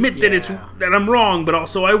so I admit that I'm wrong, but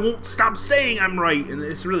also I won't stop saying I'm right. And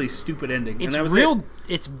it's a really stupid ending. It's and that was real.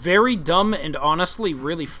 It's very dumb and honestly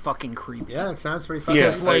really fucking creepy. Yeah, it sounds pretty fucking.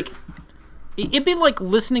 Yeah, it'd be like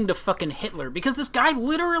listening to fucking Hitler because this guy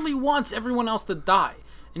literally wants everyone else to die,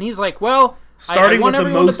 and he's like, well, starting I want with the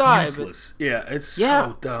everyone most to die, useless. Yeah, it's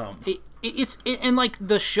so dumb. And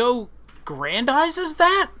the show grandizes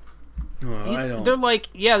that. I don't. They're like,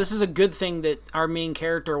 yeah, this is a good thing that our main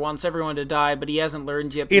character wants everyone to die, but he hasn't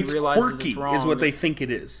learned yet. But It's he realizes quirky, it's wrong. is what they think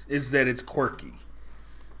it is. Is that it's quirky,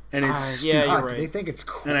 and it's stupid. yeah, you're God, right. they think it's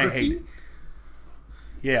quirky? And I hate it.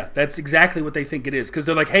 Yeah, that's exactly what they think it is. Because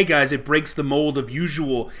they're like, hey guys, it breaks the mold of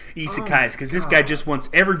usual isekais. Because this guy just wants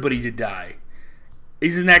everybody to die.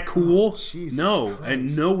 Isn't that cool? Jesus no, Christ.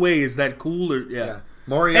 and no way is that cool. Or yeah.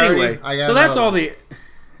 Moriarty. Anyway, so that's all the.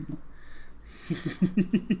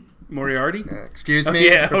 Moriarty? Excuse me,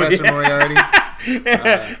 Professor Moriarty.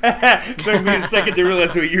 It took me a second to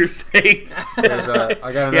realize what you were saying.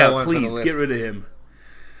 I got another one please for the list. get rid of him.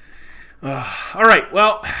 All right,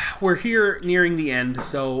 well, we're here nearing the end,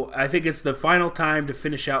 so I think it's the final time to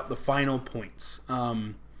finish out the final points.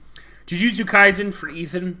 Jujutsu Kaisen for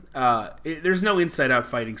Ethan. There's no inside-out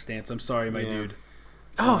fighting stance. I'm sorry, my dude.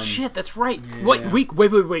 Oh shit, that's right. yeah.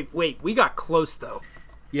 Wait. We got close though.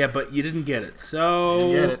 Yeah, but you didn't get it.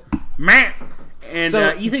 So Get it. meh. And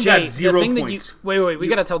So Ethan Jay, got 0 the thing points. We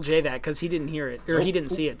gotta tell Jay that because he didn't hear it or he didn't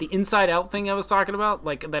see it. The inside out thing I was talking about,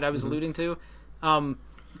 like that I was alluding to.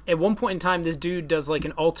 At one point in time, this dude does like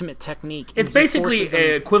an ultimate technique. and It's he basically forces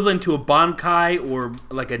them- equivalent to a Bankai or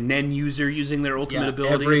like a Nen user using their ultimate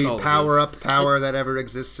ability. Every That's all it is. power-up power that ever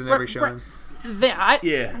exists in every show.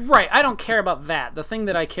 Right, I don't care about that. The thing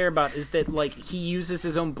that I care about is that like he uses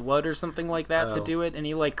his own blood or something like that to do it, and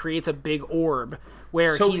he like creates a big orb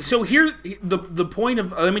where he's. So here, the point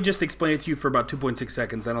of let me just explain it to you for about 2.6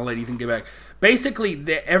 seconds, and I'll let Ethan get back. Basically,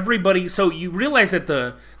 everybody. So you realize that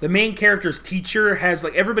the main character's teacher has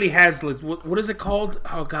like everybody has what is it called?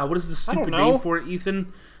 Oh God, what is the stupid know. name for it,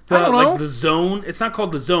 Ethan? I don't know. Like the zone. It's not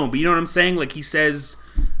called the zone, but you know what I'm saying. Like he says.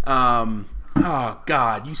 Oh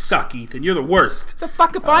God, you suck, Ethan. You're the worst. The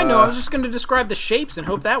fuck if I know? I was just going to describe the shapes and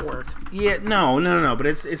hope that worked. Yeah, no. But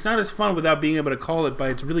it's not as fun without being able to call it by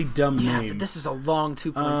its really dumb name. But this is a long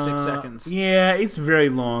 2.6 seconds. Yeah, it's very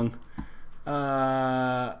long.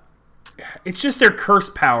 It's just their curse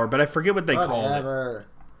power, but I forget what they call it. Whatever.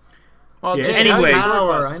 Well, Yeah, Jay, anyway. how's your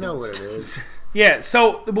Power, class? I know what it is. Yeah,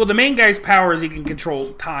 so, the main guy's power is he can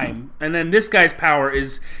control time, and then this guy's power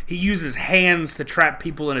is he uses hands to trap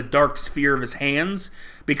people in a dark sphere of his hands,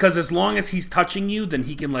 because as long as he's touching you, then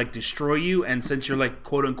he can, like, destroy you, and since you're, like,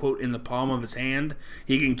 quote-unquote in the palm of his hand,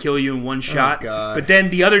 he can kill you in one shot. God. But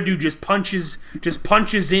then the other dude just punches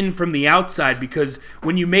in from the outside, because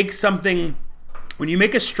when you make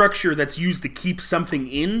a structure that's used to keep something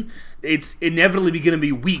in, it's inevitably going to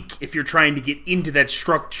be weak if you're trying to get into that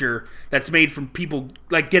structure that's made from people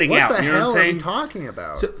like getting What out. the You know hell what I'm are saying? you talking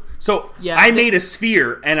about? So Yeah, I made a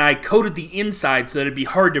sphere and I coated the inside so that it'd be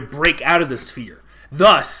hard to break out of the sphere.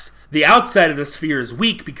 Thus, the outside of the sphere is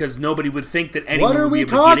weak because nobody would think that anyone What are would be we able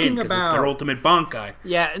to get talking in because it's about? their ultimate Bankai.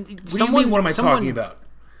 Yeah, What do you mean, what am I talking about?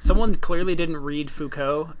 Someone clearly didn't read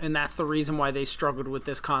Foucault, and that's the reason why they struggled with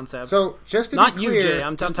this concept. So, just to Not be you, clear, Jay,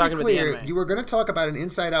 I'm just to talking be about the clear, anime. you were going to talk about an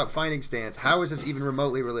inside-out fighting stance. How is this even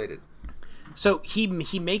remotely related? So he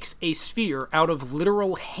makes a sphere out of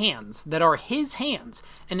literal hands that are his hands,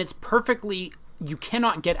 and it's perfectly. You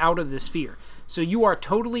cannot get out of the sphere. So you are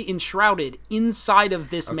totally enshrouded inside of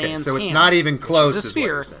this man's so it's hands, not even close, which is a is what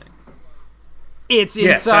you're sphere. saying. It's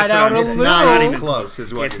Yes, inside that's what out I'm of saying. It's literal. not even close,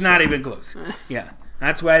 is what It's you're not saying. even close. Yeah.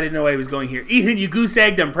 That's why I didn't know I was going here. Ethan, you goose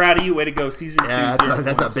egged. I'm proud of you. Way to go, season 2. Yeah, 0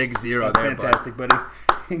 that's points. a big zero That's there, fantastic, buddy.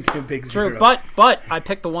 Big True, zero. but I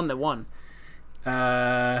picked the one that won.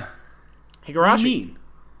 What Higurashi. do you mean?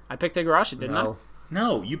 I picked Higurashi, didn't I? No.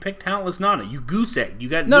 No, you picked Talentless Nana. You goose egged. You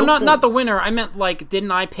got No, no not the points. winner. I meant like,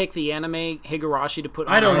 didn't I pick the anime Higurashi to put?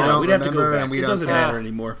 On I don't I know. don't We'd have to go remember, back. and we It don't doesn't care. matter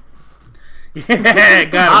anymore. Yeah,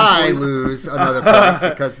 got I him, boys. lose another point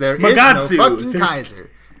because there is no Magatsu. fucking There's- Kaiser.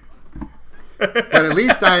 But at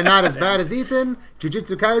least I'm not as bad as Ethan.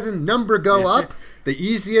 Jujutsu Kaisen, number go up. The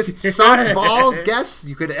easiest softball guess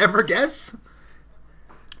you could ever guess.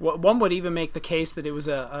 Well, one would even make the case that it was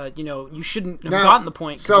you shouldn't have Now, gotten the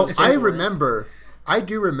point. 'cause it So was so I boring.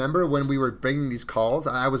 do remember when we were bringing these calls,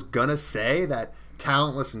 I was gonna say that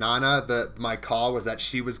Talentless Nana, my call was that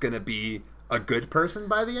she was gonna be a good person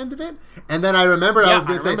by the end of it, and then I remember I Yeah, was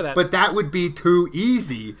gonna I say, remember that. but that would be too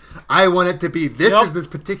easy. I want it to be this Yep. is this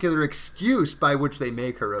particular excuse by which they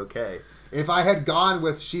make her okay. If I had gone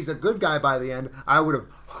with she's a good guy by the end, I would have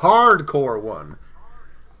hardcore won.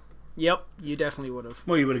 Yep, you definitely would have.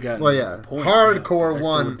 Well, you would have gotten Well, yeah, a point. hardcore I still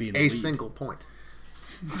won would be in the a lead. single point.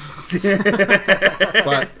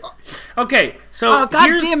 But Okay, so Oh, God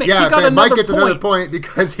here's, damn it. yeah, He got but Mike another gets another point. point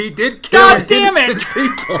because he did kill God damn it! innocent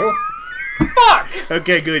people. Fuck!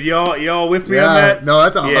 Okay, good. Y'all with me on Yeah, that? no,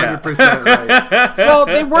 that's Yeah. 100% right. Well,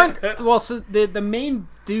 they weren't. Well, so the main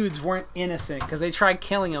dudes weren't innocent because they tried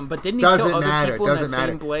killing him, but didn't he Doesn't kill other matter. people Doesn't in that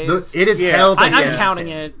matter. same blaze? It is Yeah. held I'm against counting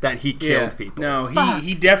him it. that he killed people. No, Fuck.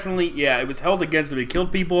 he definitely, it was held against him. He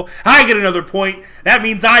killed people. I get another point. That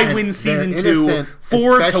means I And win they're season 2, innocent,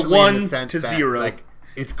 4 to especially in 1 the sense to that, 0. Like,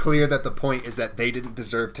 it's clear that the point is that they didn't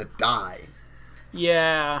deserve to die.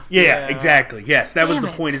 Yeah, exactly. Yes, that was the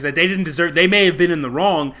point. Is that they didn't deserve. They may have been in the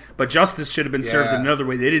wrong, but justice should have been served in another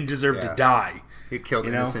way. They didn't deserve to die. He killed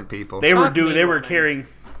innocent people. They were carrying.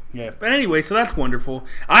 Yeah, but anyway, so that's wonderful.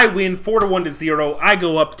 I win 4-1 to 0. I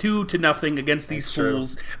go up 2-0 against these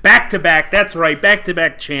fools back to back. That's right, back to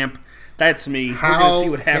back champ. That's me. How we're gonna see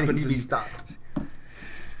what happens. Can he be stopped?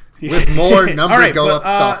 With more number up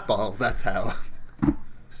softballs. That's how.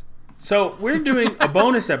 So we're doing a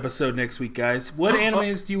bonus episode next week, guys. What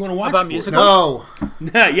animes do you want to watch? About musicals?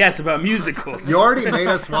 No. Yes, about musicals. You already made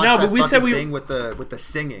us watch that we said thing with the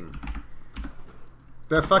singing.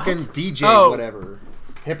 The fucking DJ whatever.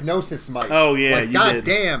 Hypnosis Mike. Oh yeah, you God did.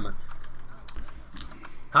 Damn.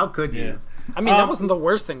 How could you? I mean, that wasn't the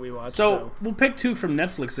worst thing we watched. So we'll pick 2 from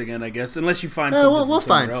Netflix again, I guess, unless you find Yeah, something. we'll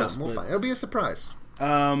find else, something. We'll find. It'll be a surprise.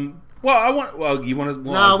 Well, you want to?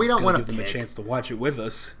 Well, no, we don't want to give them a chance to watch it with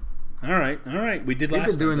us. All right. We did last time.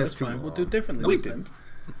 We've been doing this That's too fine. long. We'll do it differently. No, we this time.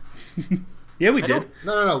 didn't. Yeah, we did.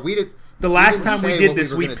 No. We did. The last time we did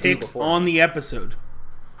this, we we picked on the episode.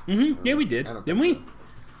 Mm-hmm. Yeah, we did. Didn't we?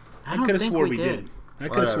 I could have swore we did. I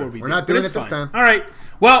could have swore we did. We're not doing it this time. All right.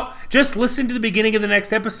 Well, just listen to the beginning of the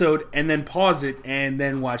next episode and then pause it and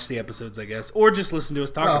then watch the episodes, I guess, or just listen to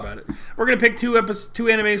us talk about it. We're gonna pick 2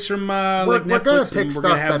 animes from like Netflix. We're gonna pick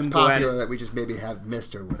stuff that's popular that we just maybe have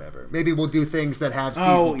missed or whatever. Maybe we'll do things that have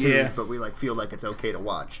season 2s, but we feel like it's okay to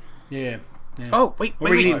watch. Yeah. Oh wait.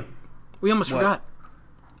 We almost forgot.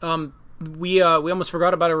 We almost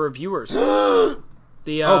forgot about our reviewers. But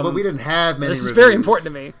we didn't have many. This is very important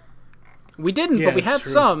to me. We didn't, but we had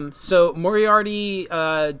true. some. So Moriarty,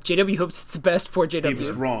 JW hopes it's the best for JW. He was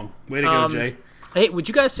wrong. Way to go, Jay. Hey, would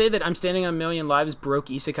you guys say that I'm Standing on a Million Lives broke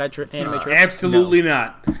isekai anime tropes? Absolutely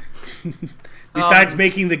not. Besides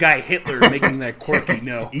making the guy Hitler, making that quirky,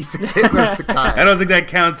 no. Hitler Sakai. I don't think that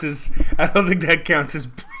counts as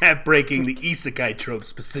breaking the isekai trope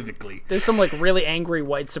specifically. There's some like really angry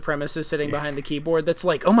white supremacist sitting behind the keyboard that's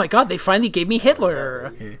like, oh my god, they finally gave me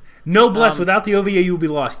Hitler. Yeah. Noblesse, without the OVA, you will be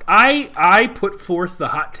lost. I put forth the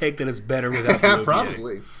hot take that is better without the OVA.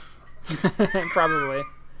 Probably. Probably.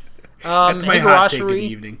 That's my hot take of the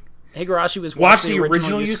evening. Higurashi was watch the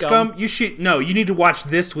original You Scum. You need to watch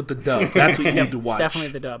this with the dub. That's what you need to watch.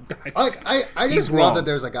 Definitely the dub. I just love that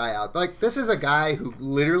there's a guy out. Like, this is a guy who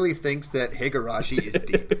literally thinks that Higurashi is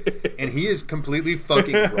deep. And he is completely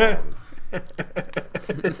fucking wrong.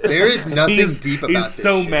 There is nothing deep about this He's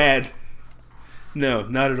so shit. mad. No,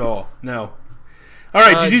 not at all. No. All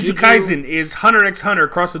right, Jujutsu Kaisen is Hunter x Hunter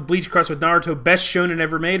crossed with Bleach, crossed with Naruto, best shonen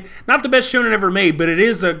ever made. Not the best shonen ever made, but it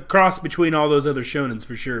is a cross between all those other shonens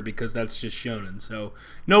for sure, because that's just shonen. So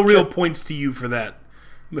no real points to you for that,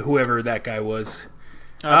 whoever that guy was.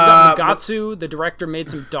 Nagatsu, the director, made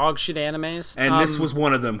some dog shit animes. And this was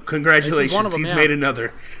one of them. Congratulations, he's made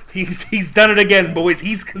another. He's done it again, boys.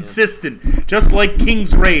 He's consistent, just like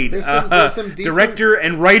King's Raid. There's some decent... Director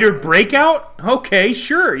and writer breakout? Okay,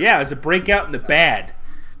 sure. Yeah, it's a breakout in the bad.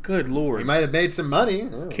 Good lord. He might have made some money.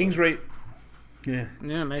 King's Raid. Yeah,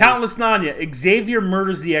 maybe. Talentless Nanya. Xavier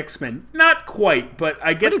murders the X-Men. Not quite, but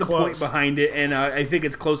I get the point behind it, and I think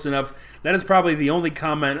it's close enough. That is probably the only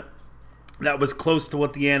comment that was close to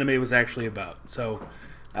what the anime was actually about. So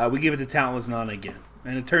we give it to Talentless Nana again.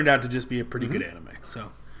 And it turned out to just be a pretty good anime.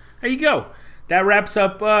 So there you go. That wraps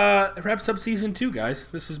up season 2, guys.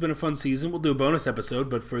 This has been a fun season. We'll do a bonus episode,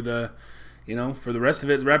 but for the rest of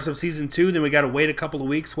it wraps up season 2. Then we got to wait a couple of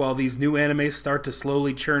weeks while these new animes start to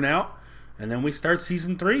slowly churn out. And then we start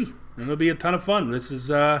season 3. And it'll be a ton of fun. This is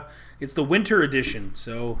it's the winter edition.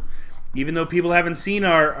 So even though people haven't seen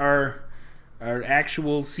our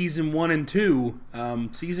actual season 1 and 2,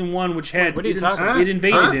 season 1, which had It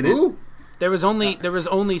Invaded in it. There was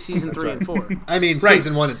only season 3 and 4. I mean,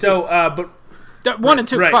 season 1 and 2. So, but 1 and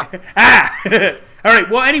 2. Right. Fuck. All right.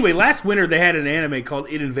 Well, anyway, last winter they had an anime called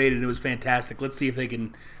It Invaded, and it was fantastic. Let's see if they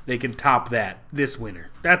can top that this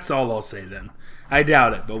winter. That's all I'll say then. I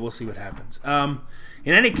doubt it, but we'll see what happens.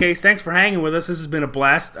 In any case, thanks for hanging with us. This has been a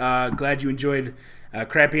blast. Glad you enjoyed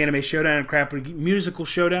Crappy Anime Showdown and Crappy Musical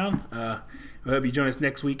Showdown. I hope you join us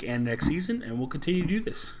next week and next season, and we'll continue to do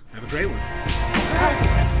this. Have a great one.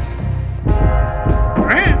 All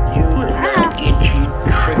right. You and that itchy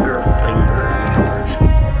trigger finger of yours.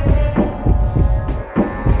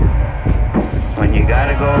 When you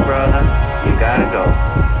gotta go, brother, you gotta go.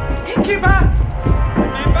 Innkeeper!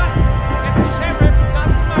 Remember, get the sheriff.